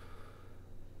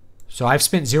 So I've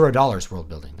spent $0 world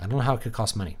building. I don't know how it could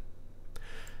cost money.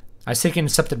 I was thinking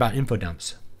something about info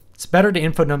dumps. It's better to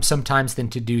info dump sometimes than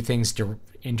to do things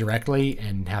indirectly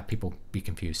and have people be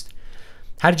confused.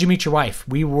 How did you meet your wife?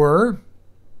 We were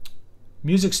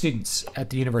music students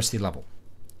at the university level.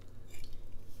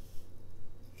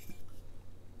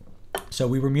 So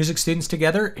we were music students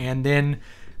together, and then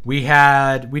we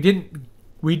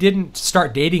didn't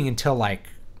start dating until like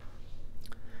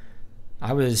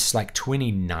I was like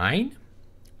 29.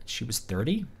 She was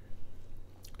 30.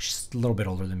 She's a little bit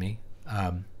older than me.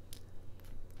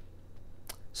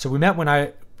 So we met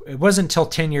it wasn't until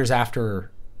 10 years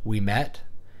after we met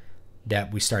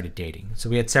that we started dating. So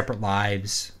we had separate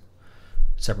lives,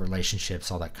 separate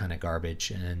relationships, all that kind of garbage.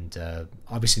 And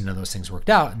obviously none of those things worked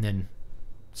out, and then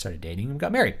started dating and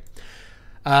got married.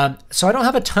 So I don't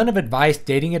have a ton of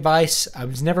dating advice. I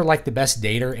was never like the best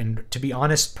dater. And to be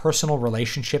honest, personal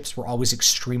relationships were always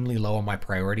extremely low on my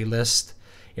priority list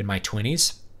in my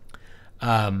 20s.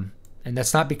 And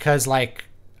that's not because like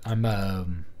I'm a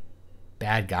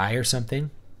bad guy or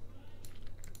something.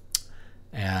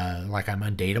 Like I'm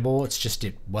undateable. It's just,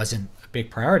 it wasn't a big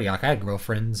priority. Like I had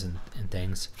girlfriends and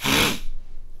things.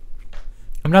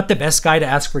 I'm not the best guy to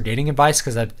ask for dating advice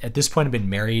because at this point I've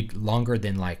been married longer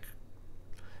than like,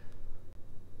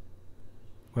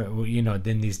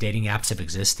 than these dating apps have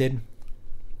existed.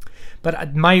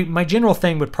 But my general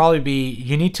thing would probably be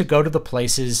you need to go to the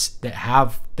places that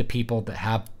have the people that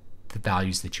have the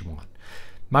values that you want.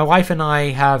 My wife and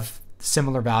I have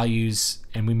similar values,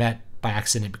 and we met by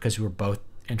accident because we were both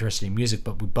interested in music,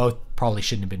 but we both probably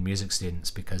shouldn't have been music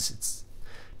students because it's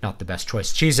not the best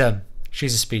choice. She's a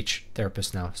speech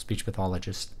therapist now, speech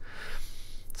pathologist.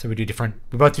 So we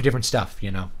both do different stuff,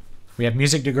 We have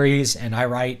music degrees, and I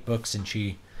write books, and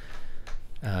she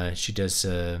does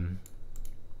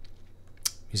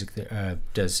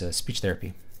speech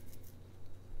therapy.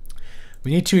 We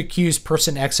need to accuse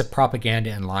person X of propaganda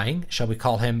and lying. Shall we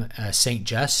call him Saint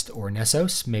Just or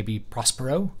Nessos? Maybe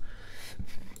Prospero?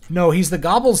 No, he's the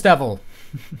Gobbles Devil.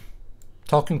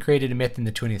 Tolkien created a myth in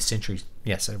the 20th century.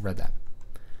 Yes, I read that.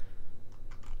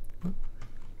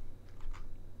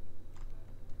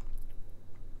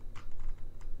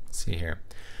 Let's see here.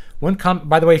 One comment,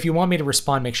 by the way, if you want me to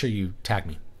respond, make sure you tag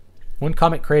me. One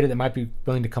comment creator that might be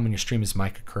willing to come on your stream is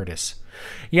Micah Curtis.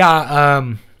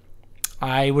 Yeah,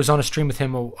 I was on a stream with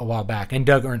him a while back, and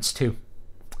Doug Ernst too.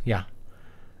 Yeah.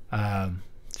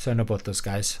 So I know both those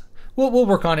guys. We'll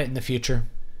work on it in the future.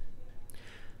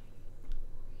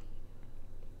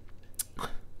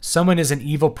 Someone is an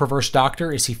evil, perverse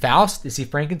doctor. Is he Faust? Is he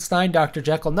Frankenstein? Dr.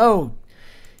 Jekyll? No,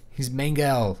 he's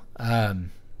Mengele.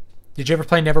 Did you ever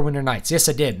play Neverwinter Nights? Yes,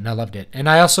 I did, and I loved it. And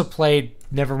I also played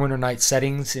Neverwinter Nights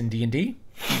settings in D&D,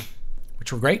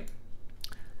 which were great.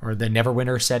 Or the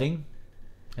Neverwinter setting,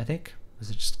 I think. Was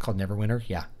it just called Neverwinter?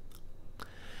 Yeah.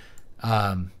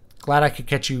 Glad I could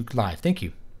catch you live. Thank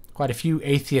you. Quite a few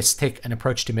atheists take an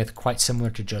approach to myth quite similar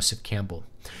to Joseph Campbell.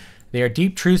 They are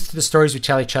deep truths to the stories we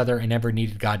tell each other and never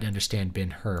needed God to understand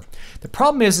Ben-Hur. The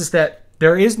problem is that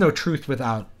there is no truth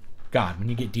without God when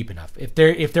you get deep enough. If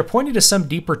they're pointing to some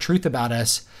deeper truth about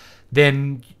us,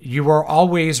 then you are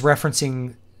always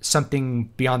referencing something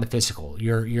beyond the physical.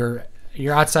 You're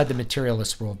outside the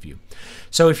materialist worldview.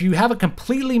 So if you have a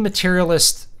completely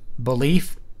materialist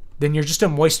belief, then you're just a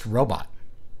moist robot.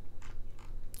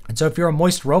 And so if you're a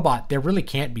moist robot, there really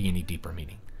can't be any deeper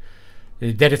meaning.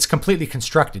 That it's completely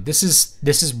constructed. This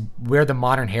is where the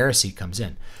modern heresy comes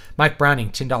in. Mike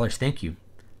Browning, $10, thank you.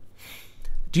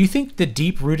 Do you think the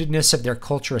deep-rootedness of their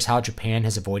culture is how Japan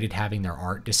has avoided having their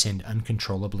art descend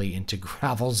uncontrollably into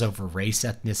gravels over race,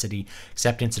 ethnicity,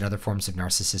 acceptance, and other forms of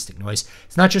narcissistic noise?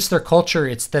 It's not just their culture,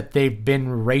 it's that they've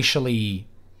been racially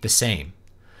the same,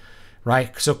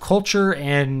 right? So culture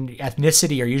and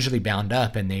ethnicity are usually bound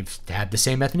up, and they've had the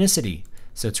same ethnicity.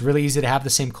 So it's really easy to have the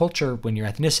same culture when your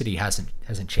ethnicity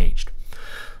hasn't changed.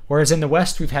 Whereas in the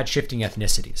West, we've had shifting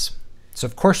ethnicities. So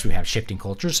of course we have shifting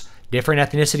cultures. Different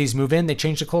ethnicities move in, they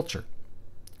change the culture.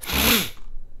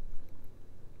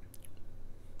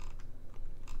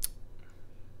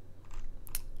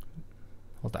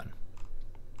 Hold on.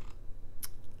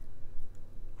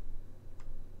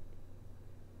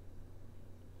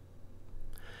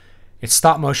 It's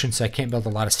stop motion, so I can't build a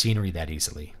lot of scenery that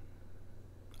easily.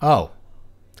 Oh.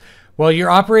 Well, you're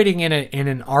operating in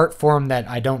an art form that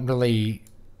I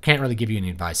can't really give you any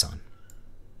advice on.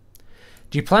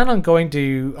 Do you plan on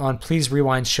going on Please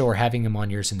Rewind's show or having him on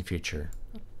yours in the future?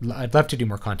 I'd love to do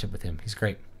more content with him. He's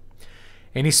great.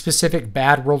 Any specific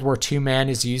bad World War II man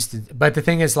is used, but the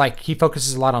thing is, like, he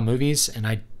focuses a lot on movies, and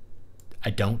I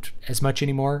don't as much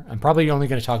anymore. I'm probably only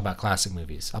going to talk about classic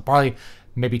movies. I'll probably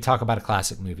maybe talk about a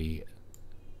classic movie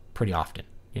pretty often.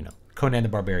 Conan the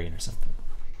Barbarian or something.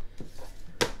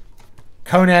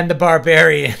 Conan the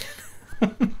Barbarian.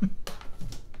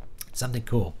 Something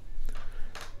cool.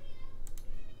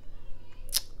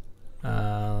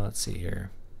 Let's see here.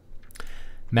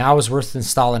 Mao was worse than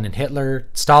Stalin and Hitler.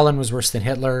 Stalin was worse than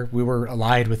Hitler. We were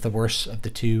allied with the worst of the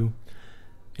two.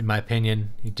 In my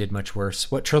opinion, he did much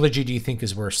worse. What trilogy do you think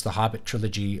is worse? The Hobbit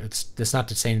trilogy. That's not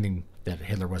to say anything that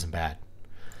Hitler wasn't bad.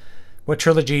 What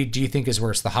trilogy do you think is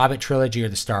worse? The Hobbit trilogy or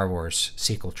the Star Wars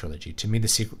sequel trilogy? To me, the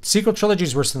sequel trilogy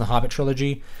is worse than the Hobbit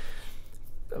trilogy.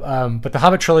 But the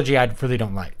Hobbit trilogy I really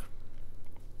don't like.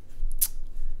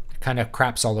 It kind of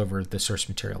craps all over the source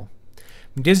material.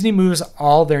 When Disney moves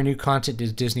all their new content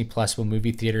to Disney Plus, will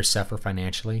movie theaters suffer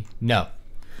financially? No.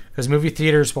 Because movie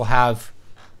theaters will have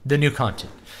the new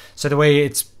content. So the way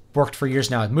it's worked for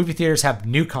years now, movie theaters have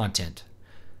new content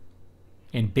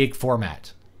in big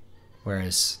format,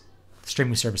 whereas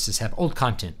streaming services have old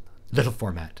content, little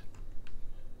format.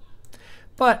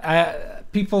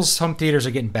 But people's home theaters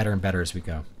are getting better and better as we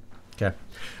go. Okay.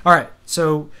 All right.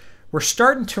 So we're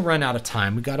starting to run out of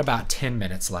time. We got about 10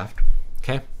 minutes left.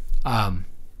 Okay.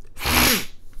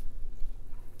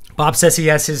 Bob says he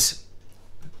has his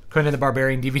Conan the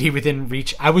Barbarian DVD within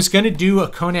reach. I was going to do a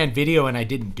Conan video and I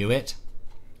didn't do it.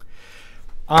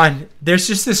 There's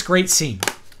just this great scene.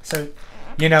 So,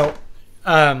 you know,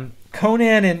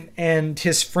 Conan and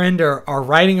his friend are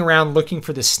riding around looking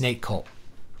for the snake cult.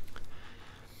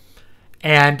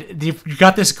 And you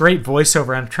got this great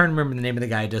voiceover. I'm trying to remember the name of the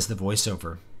guy who does the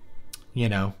voiceover. You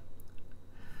know.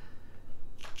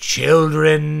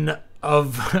 Children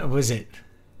of... What was it?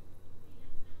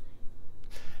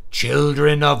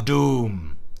 Children of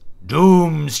Doom.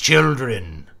 Doom's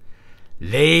children.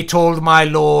 They told my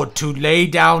lord to lay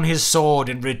down his sword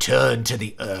and return to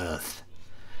the earth.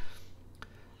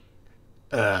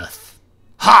 Earth.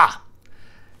 Ha!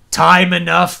 Time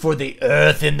enough for the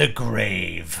earth in the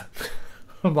grave.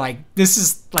 I'm like, this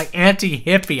is like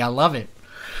anti-hippie. I love it.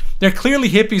 They're clearly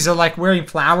hippies are like wearing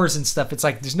flowers and stuff. It's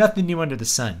like there's nothing new under the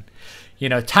sun. You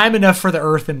know, time enough for the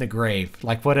earth in the grave.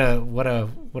 Like what a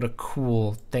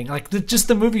cool thing. Like just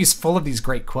the movie is full of these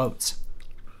great quotes.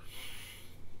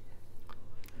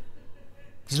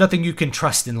 There's nothing you can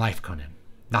trust in life, Conan.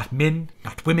 Not men,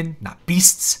 not women, not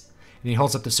beasts. And he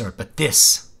holds up the sword. But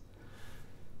this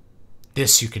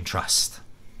you can trust.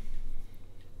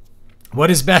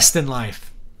 What is best in life?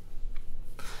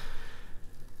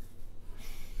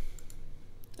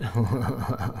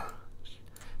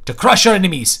 To crush your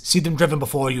enemies, see them driven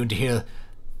before you, and to hear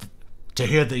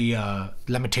the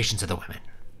lamentations of the women.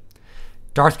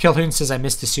 Darth Kilhoun says, I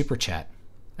missed the super chat.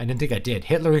 I didn't think I did.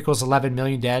 Hitler equals 11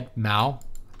 million dead. Mao.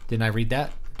 Didn't I read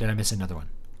that? Did I miss another one?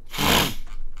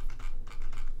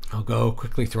 I'll go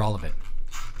quickly through all of it.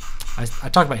 I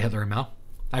talked about Hitler and Mao.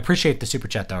 I appreciate the super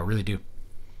chat, though. I really do.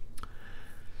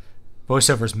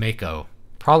 Voiceovers Mako.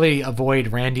 Probably avoid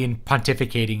Randian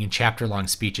pontificating in chapter-long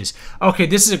speeches. Okay,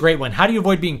 this is a great one. How do you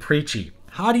avoid being preachy?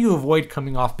 How do you avoid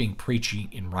coming off being preachy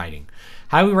in writing?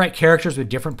 How do we write characters with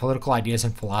different political ideas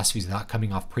and philosophies without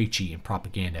coming off preachy in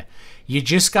propaganda? You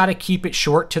just got to keep it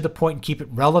short to the point and keep it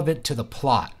relevant to the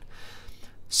plot.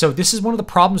 So this is one of the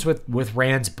problems with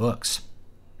Rand's books.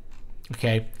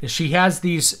 Okay, she has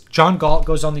these... John Galt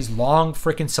goes on these long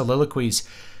freaking soliloquies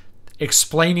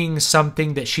explaining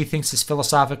something that she thinks is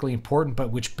philosophically important, but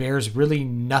which bears really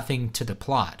nothing to the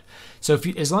plot. So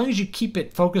as long as you keep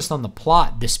it focused on the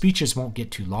plot, the speeches won't get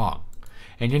too long,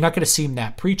 and you're not going to seem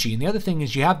that preachy. And the other thing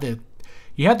is you have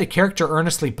the character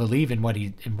earnestly believe in what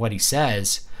he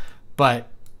says, but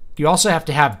you also have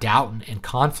to have doubt and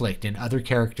conflict, and other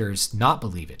characters not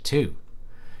believe it too.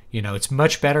 You know, it's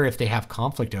much better if they have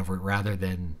conflict over it rather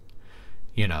than,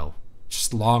 you know,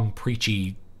 just long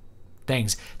preachy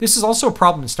things. This is also a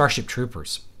problem in Starship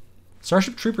Troopers.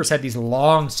 Starship Troopers had these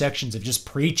long sections of just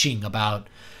preaching about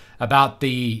the,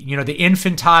 you know, the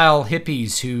infantile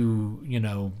hippies who, you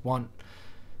know,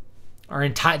 are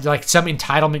entitled, like some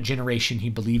entitlement generation he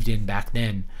believed in back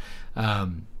then.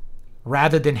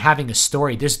 Rather than having a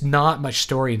story, there's not much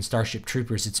story in Starship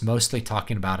Troopers. It's mostly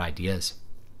talking about ideas,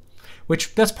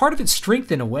 which that's part of its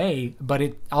strength in a way, but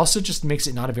it also just makes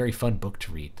it not a very fun book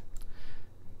to read.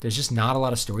 There's just not a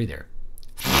lot of story there.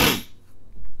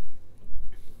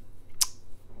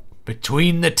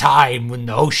 Between the time when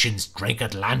the oceans drank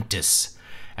Atlantis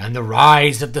and the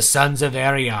rise of the sons of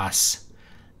Arias,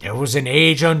 there was an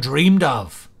age undreamed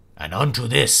of, and unto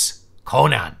this,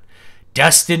 Conan,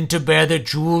 destined to bear the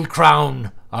jeweled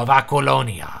crown of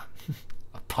Aquilonia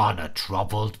upon a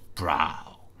troubled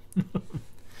brow.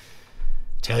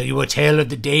 Tell you a tale of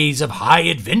the days of high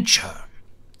adventure.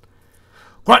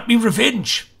 Grant me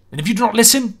revenge, and if you do not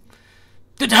listen,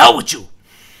 then to hell with you.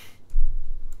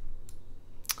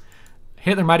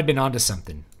 Hitler might have been onto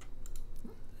something.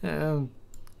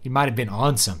 He might have been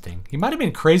on something. He might have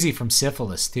been crazy from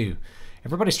syphilis, too.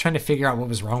 Everybody's trying to figure out what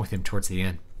was wrong with him towards the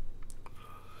end.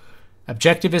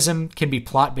 Objectivism can be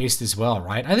plot-based as well,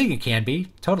 right? I think it can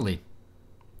be. Totally.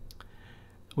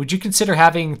 Would you consider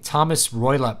having Thomas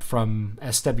Roylup from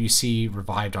SWC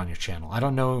revived on your channel? I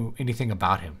don't know anything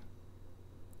about him.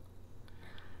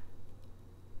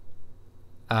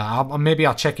 Maybe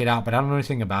I'll check it out, but I don't know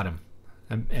anything about him.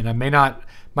 And I may not...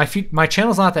 My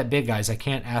channel's not that big, guys. I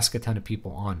can't ask a ton of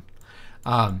people on.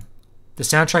 The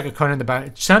soundtrack of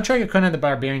Conan the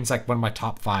Barbarian is like one of my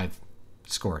top 5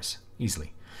 scores,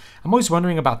 easily. I'm always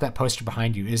wondering about that poster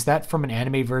behind you. Is that from an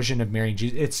anime version of Marrying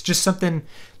Jesus? It's just something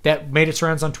that made its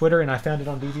rounds on Twitter, and I found it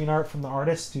on DeviantArt from the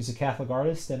artist, who's a Catholic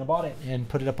artist, and I bought it and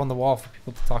put it up on the wall for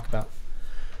people to talk about.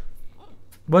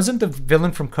 Wasn't the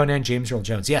villain from Conan James Earl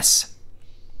Jones? Yes.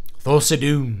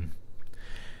 Thulsa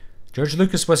George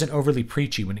Lucas wasn't overly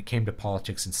preachy when it came to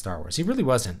politics in Star Wars. He really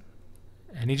wasn't.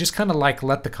 And he just kind of like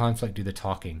let the conflict do the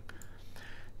talking.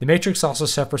 The Matrix also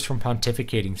suffers from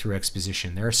pontificating through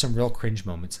exposition. There are some real cringe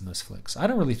moments in those flicks. I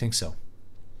don't really think so.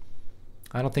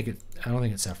 I don't think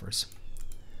it suffers.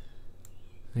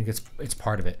 I think it's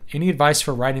part of it. Any advice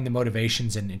for writing the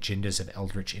motivations and agendas of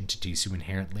eldritch entities who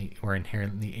are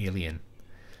inherently alien?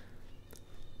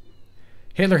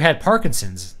 Hitler had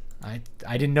Parkinson's. I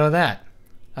didn't know that.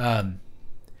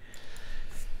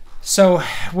 So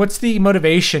what's the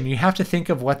motivation? You have to think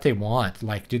of what they want.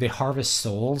 Like, do they harvest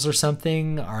souls or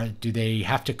something? Or do they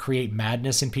have to create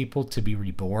madness in people to be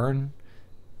reborn?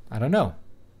 I don't know.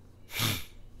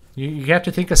 You have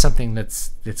to think of something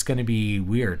that's going to be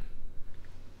weird.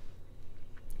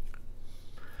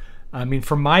 I mean,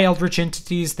 for my eldritch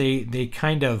entities, they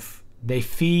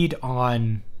feed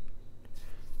on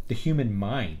the human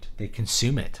mind. They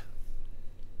consume it.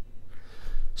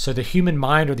 So the human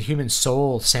mind or the human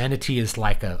soul, sanity is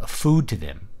like a food to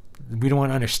them. We don't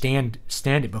want to understand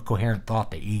it, but coherent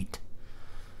thought they eat.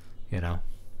 You know.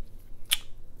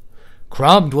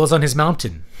 Crom dwells on his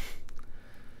mountain.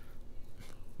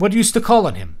 What used to call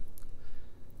on him?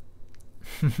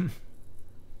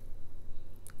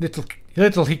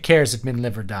 Little he cares if men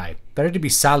live or die. Better to be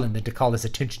silent than to call his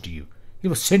attention to you. He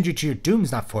will send you to your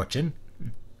dooms, not fortune.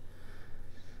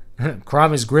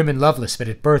 Crom is grim and loveless, but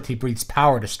at birth he breathes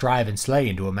power to strive and slay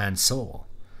into a man's soul.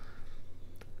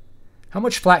 How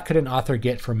much flack could an author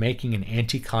get for making an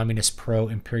anti-communist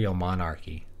pro-imperial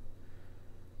monarchy?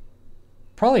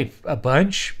 Probably a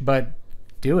bunch, but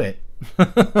do it.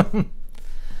 The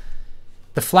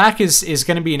flack is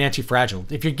going to be an anti-fragile.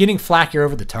 If you're getting flack, you're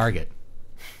over the target.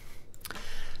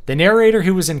 The narrator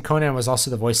who was in Conan was also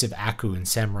the voice of Aku in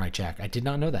Samurai Jack. I did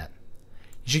not know that.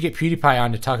 You should get PewDiePie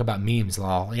on to talk about memes,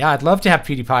 lol. Yeah, I'd love to have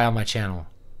PewDiePie on my channel.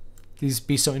 These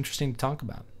be so interesting to talk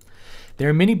about. There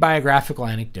are many biographical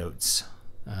anecdotes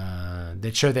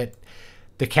that show that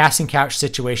the casting couch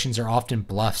situations are often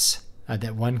bluffs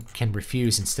that one can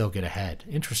refuse and still get ahead.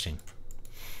 Interesting.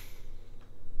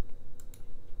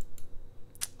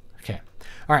 Okay.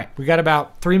 All right. We got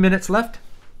about 3 minutes left.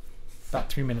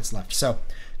 So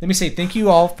let me say thank you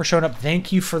all for showing up.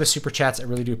 Thank you for the super chats. I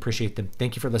really do appreciate them.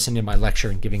 Thank you for listening to my lecture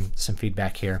and giving some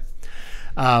feedback here.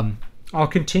 I'll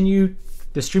continue.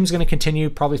 The stream's going to continue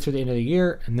probably through the end of the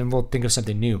year, and then we'll think of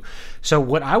something new. So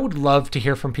what I would love to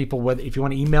hear from people, whether if you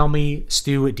want to email me,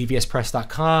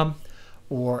 stu@dvspress.com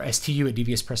or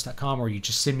stu@dvspress.com, or you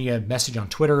just send me a message on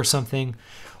Twitter or something,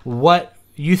 what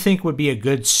you think would be a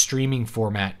good streaming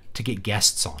format to get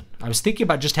guests on. I was thinking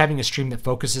about just having a stream that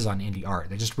focuses on indie art.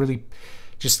 That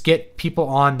just get people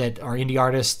on that are indie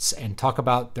artists and talk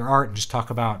about their art and just talk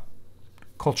about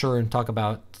culture and talk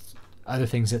about other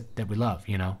things that we love,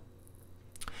 you know.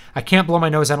 I can't blow my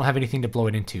nose. I don't have anything to blow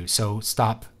it into. So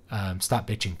stop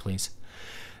bitching, please.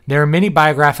 There are many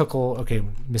biographical... Okay,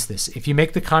 missed this. If you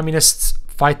make the communists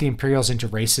fight the Imperials into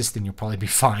racist, then you'll probably be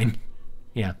fine.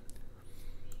 Yeah.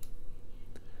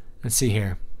 Let's see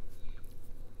here.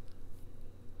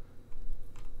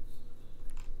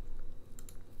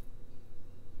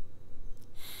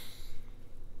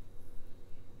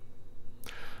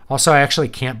 Also, I actually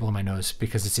can't blow my nose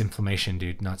because it's inflammation,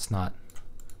 dude. No, it's not.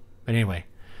 But anyway,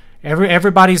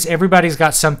 everybody's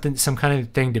got some kind of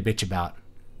thing to bitch about.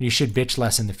 You should bitch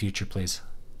less in the future, please.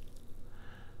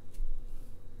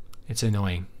 It's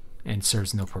annoying and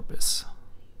serves no purpose.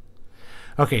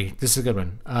 Okay, this is a good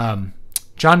one.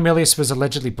 John Milius was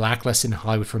allegedly blacklisted in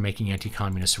Hollywood for making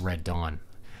anti-communist Red Dawn.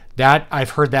 That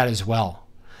I've heard that as well.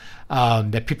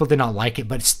 that people did not like it,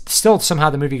 but still somehow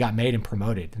the movie got made and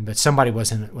promoted, but somebody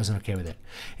wasn't okay with it.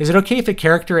 Is it okay if a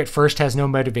character at first has no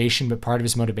motivation, but part of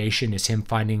his motivation is him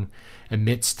finding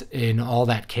amidst in all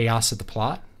that chaos of the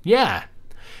plot? Yeah.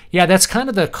 Yeah, that's kind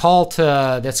of the call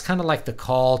to, that's kind of like the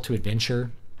call to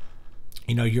adventure.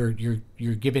 You know,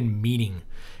 you're given meaning.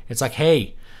 It's like,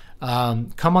 hey,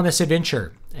 come on this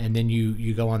adventure, and then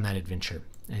you go on that adventure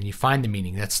and you find the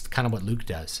meaning. That's kind of what Luke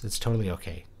does. It's totally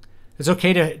okay. It's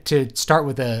okay to start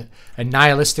with a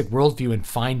nihilistic worldview and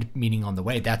find meaning on the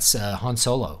way. That's Han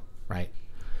Solo, right?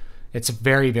 It's a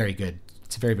very, very good.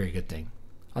 It's a very, very good thing.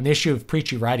 On the issue of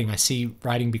preachy writing, I see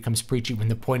writing becomes preachy when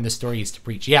the point of the story is to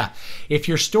preach. Yeah, if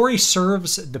your story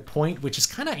serves the point, which is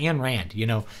kind of Ayn Rand, you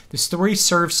know, the story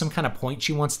serves some kind of point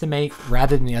she wants to make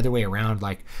rather than the other way around.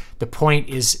 Like the point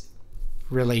is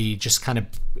really just kind of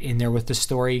in there with the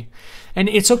story. And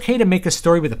it's okay to make a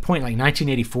story with a point. Like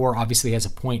 1984 obviously has a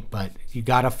point, but you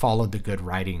got to follow the good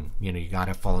writing. You know, you got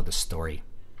to follow the story.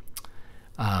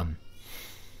 Let's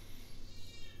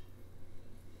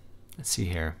see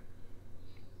here.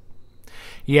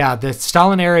 Yeah, the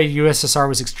Stalin era USSR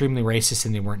was extremely racist,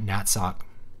 and they weren't Natsok.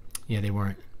 Yeah, they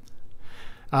weren't.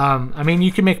 I mean,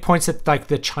 you can make points that like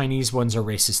the Chinese ones are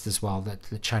racist as well. That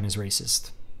the China's racist.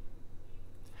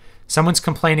 Someone's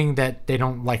complaining that they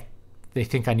don't like. They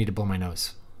think I need to blow my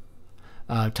nose.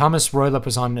 Thomas Roylup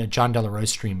was on John Delarose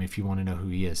stream. If you want to know who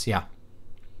he is, yeah.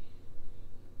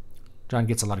 John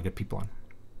gets a lot of good people on.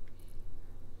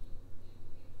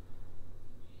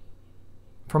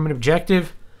 From an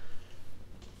objective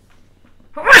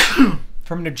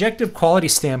quality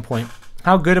standpoint,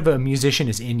 how good of a musician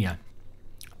is Inya?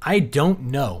 I don't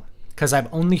know, because I've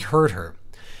only heard her.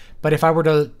 But if I were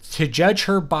to judge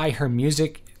her by her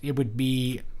music, it would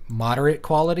be moderate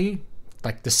quality,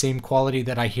 like the same quality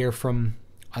that I hear from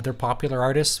other popular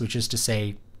artists, which is to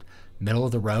say middle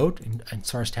of the road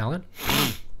as far as talent.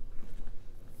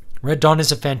 Red Dawn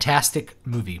is a fantastic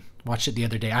movie. Watched it the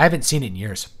other day. I haven't seen it in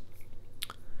years.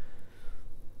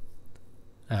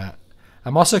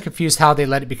 I'm also confused how they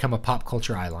let it become a pop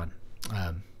culture icon.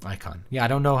 Yeah, I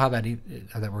don't know how that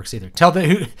works either. Tell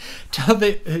the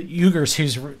Uyghurs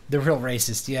who's the real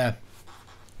racist. Yeah,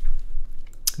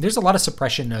 there's a lot of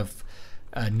suppression of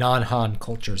non-Han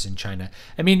cultures in China.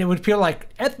 I mean, it would feel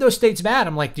like ethno-state's bad.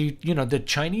 I'm like, you know, the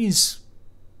Chinese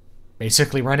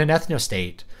basically run an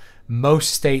ethno-state. Most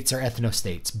states are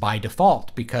ethno-states by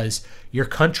default because your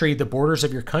country, the borders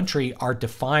of your country are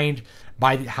defined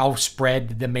by how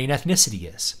spread the main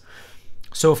ethnicity is.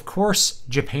 So, of course,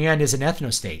 Japan is an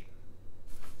ethno-state.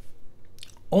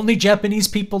 Only Japanese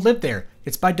people live there.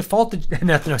 It's by default an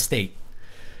ethno-state.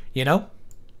 You know?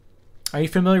 Are you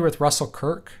familiar with Russell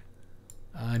Kirk?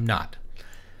 I'm not.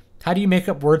 How do you make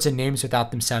up words and names without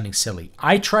them sounding silly?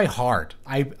 I try hard.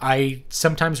 I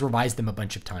sometimes revise them a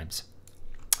bunch of times.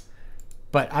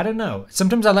 But I don't know.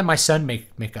 Sometimes I let my son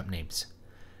make up names.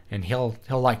 And he'll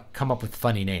like come up with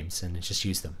funny names and just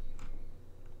use them.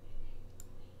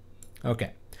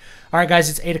 Okay. All right, guys,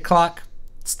 it's 8 o'clock.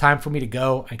 It's time for me to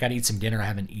go. I got to eat some dinner. I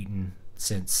haven't eaten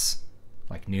since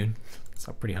like noon.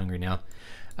 So I'm pretty hungry now.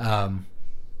 I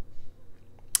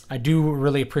do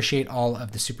really appreciate all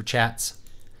of the super chats.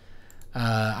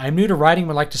 I'm new to writing and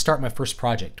would like to start my first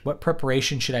project. What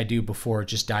preparation should I do before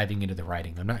just diving into the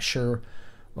writing? I'm not sure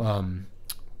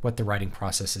what the writing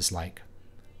process is like.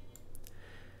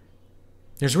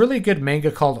 There's really a good manga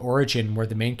called Origin where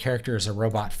the main character is a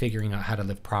robot figuring out how to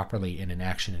live properly in an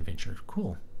action adventure.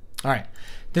 Cool. All right.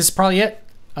 This is probably it.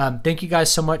 Thank you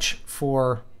guys so much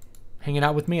for hanging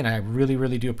out with me, and I really,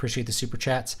 really do appreciate the super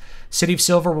chats. City of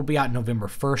Silver will be out November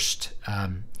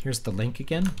 1st. Here's the link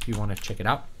again if you want to check it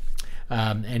out.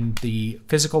 And the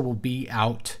physical will be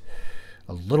out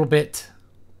a little bit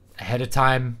ahead of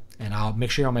time, and I'll make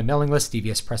sure you're on my mailing list,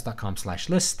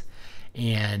 dvspress.com/list,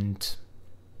 and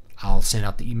I'll send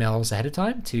out the emails ahead of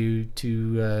time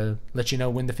to let you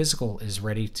know when the physical is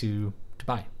ready to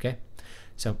buy. Okay,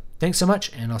 so thanks so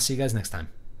much, and I'll see you guys next time.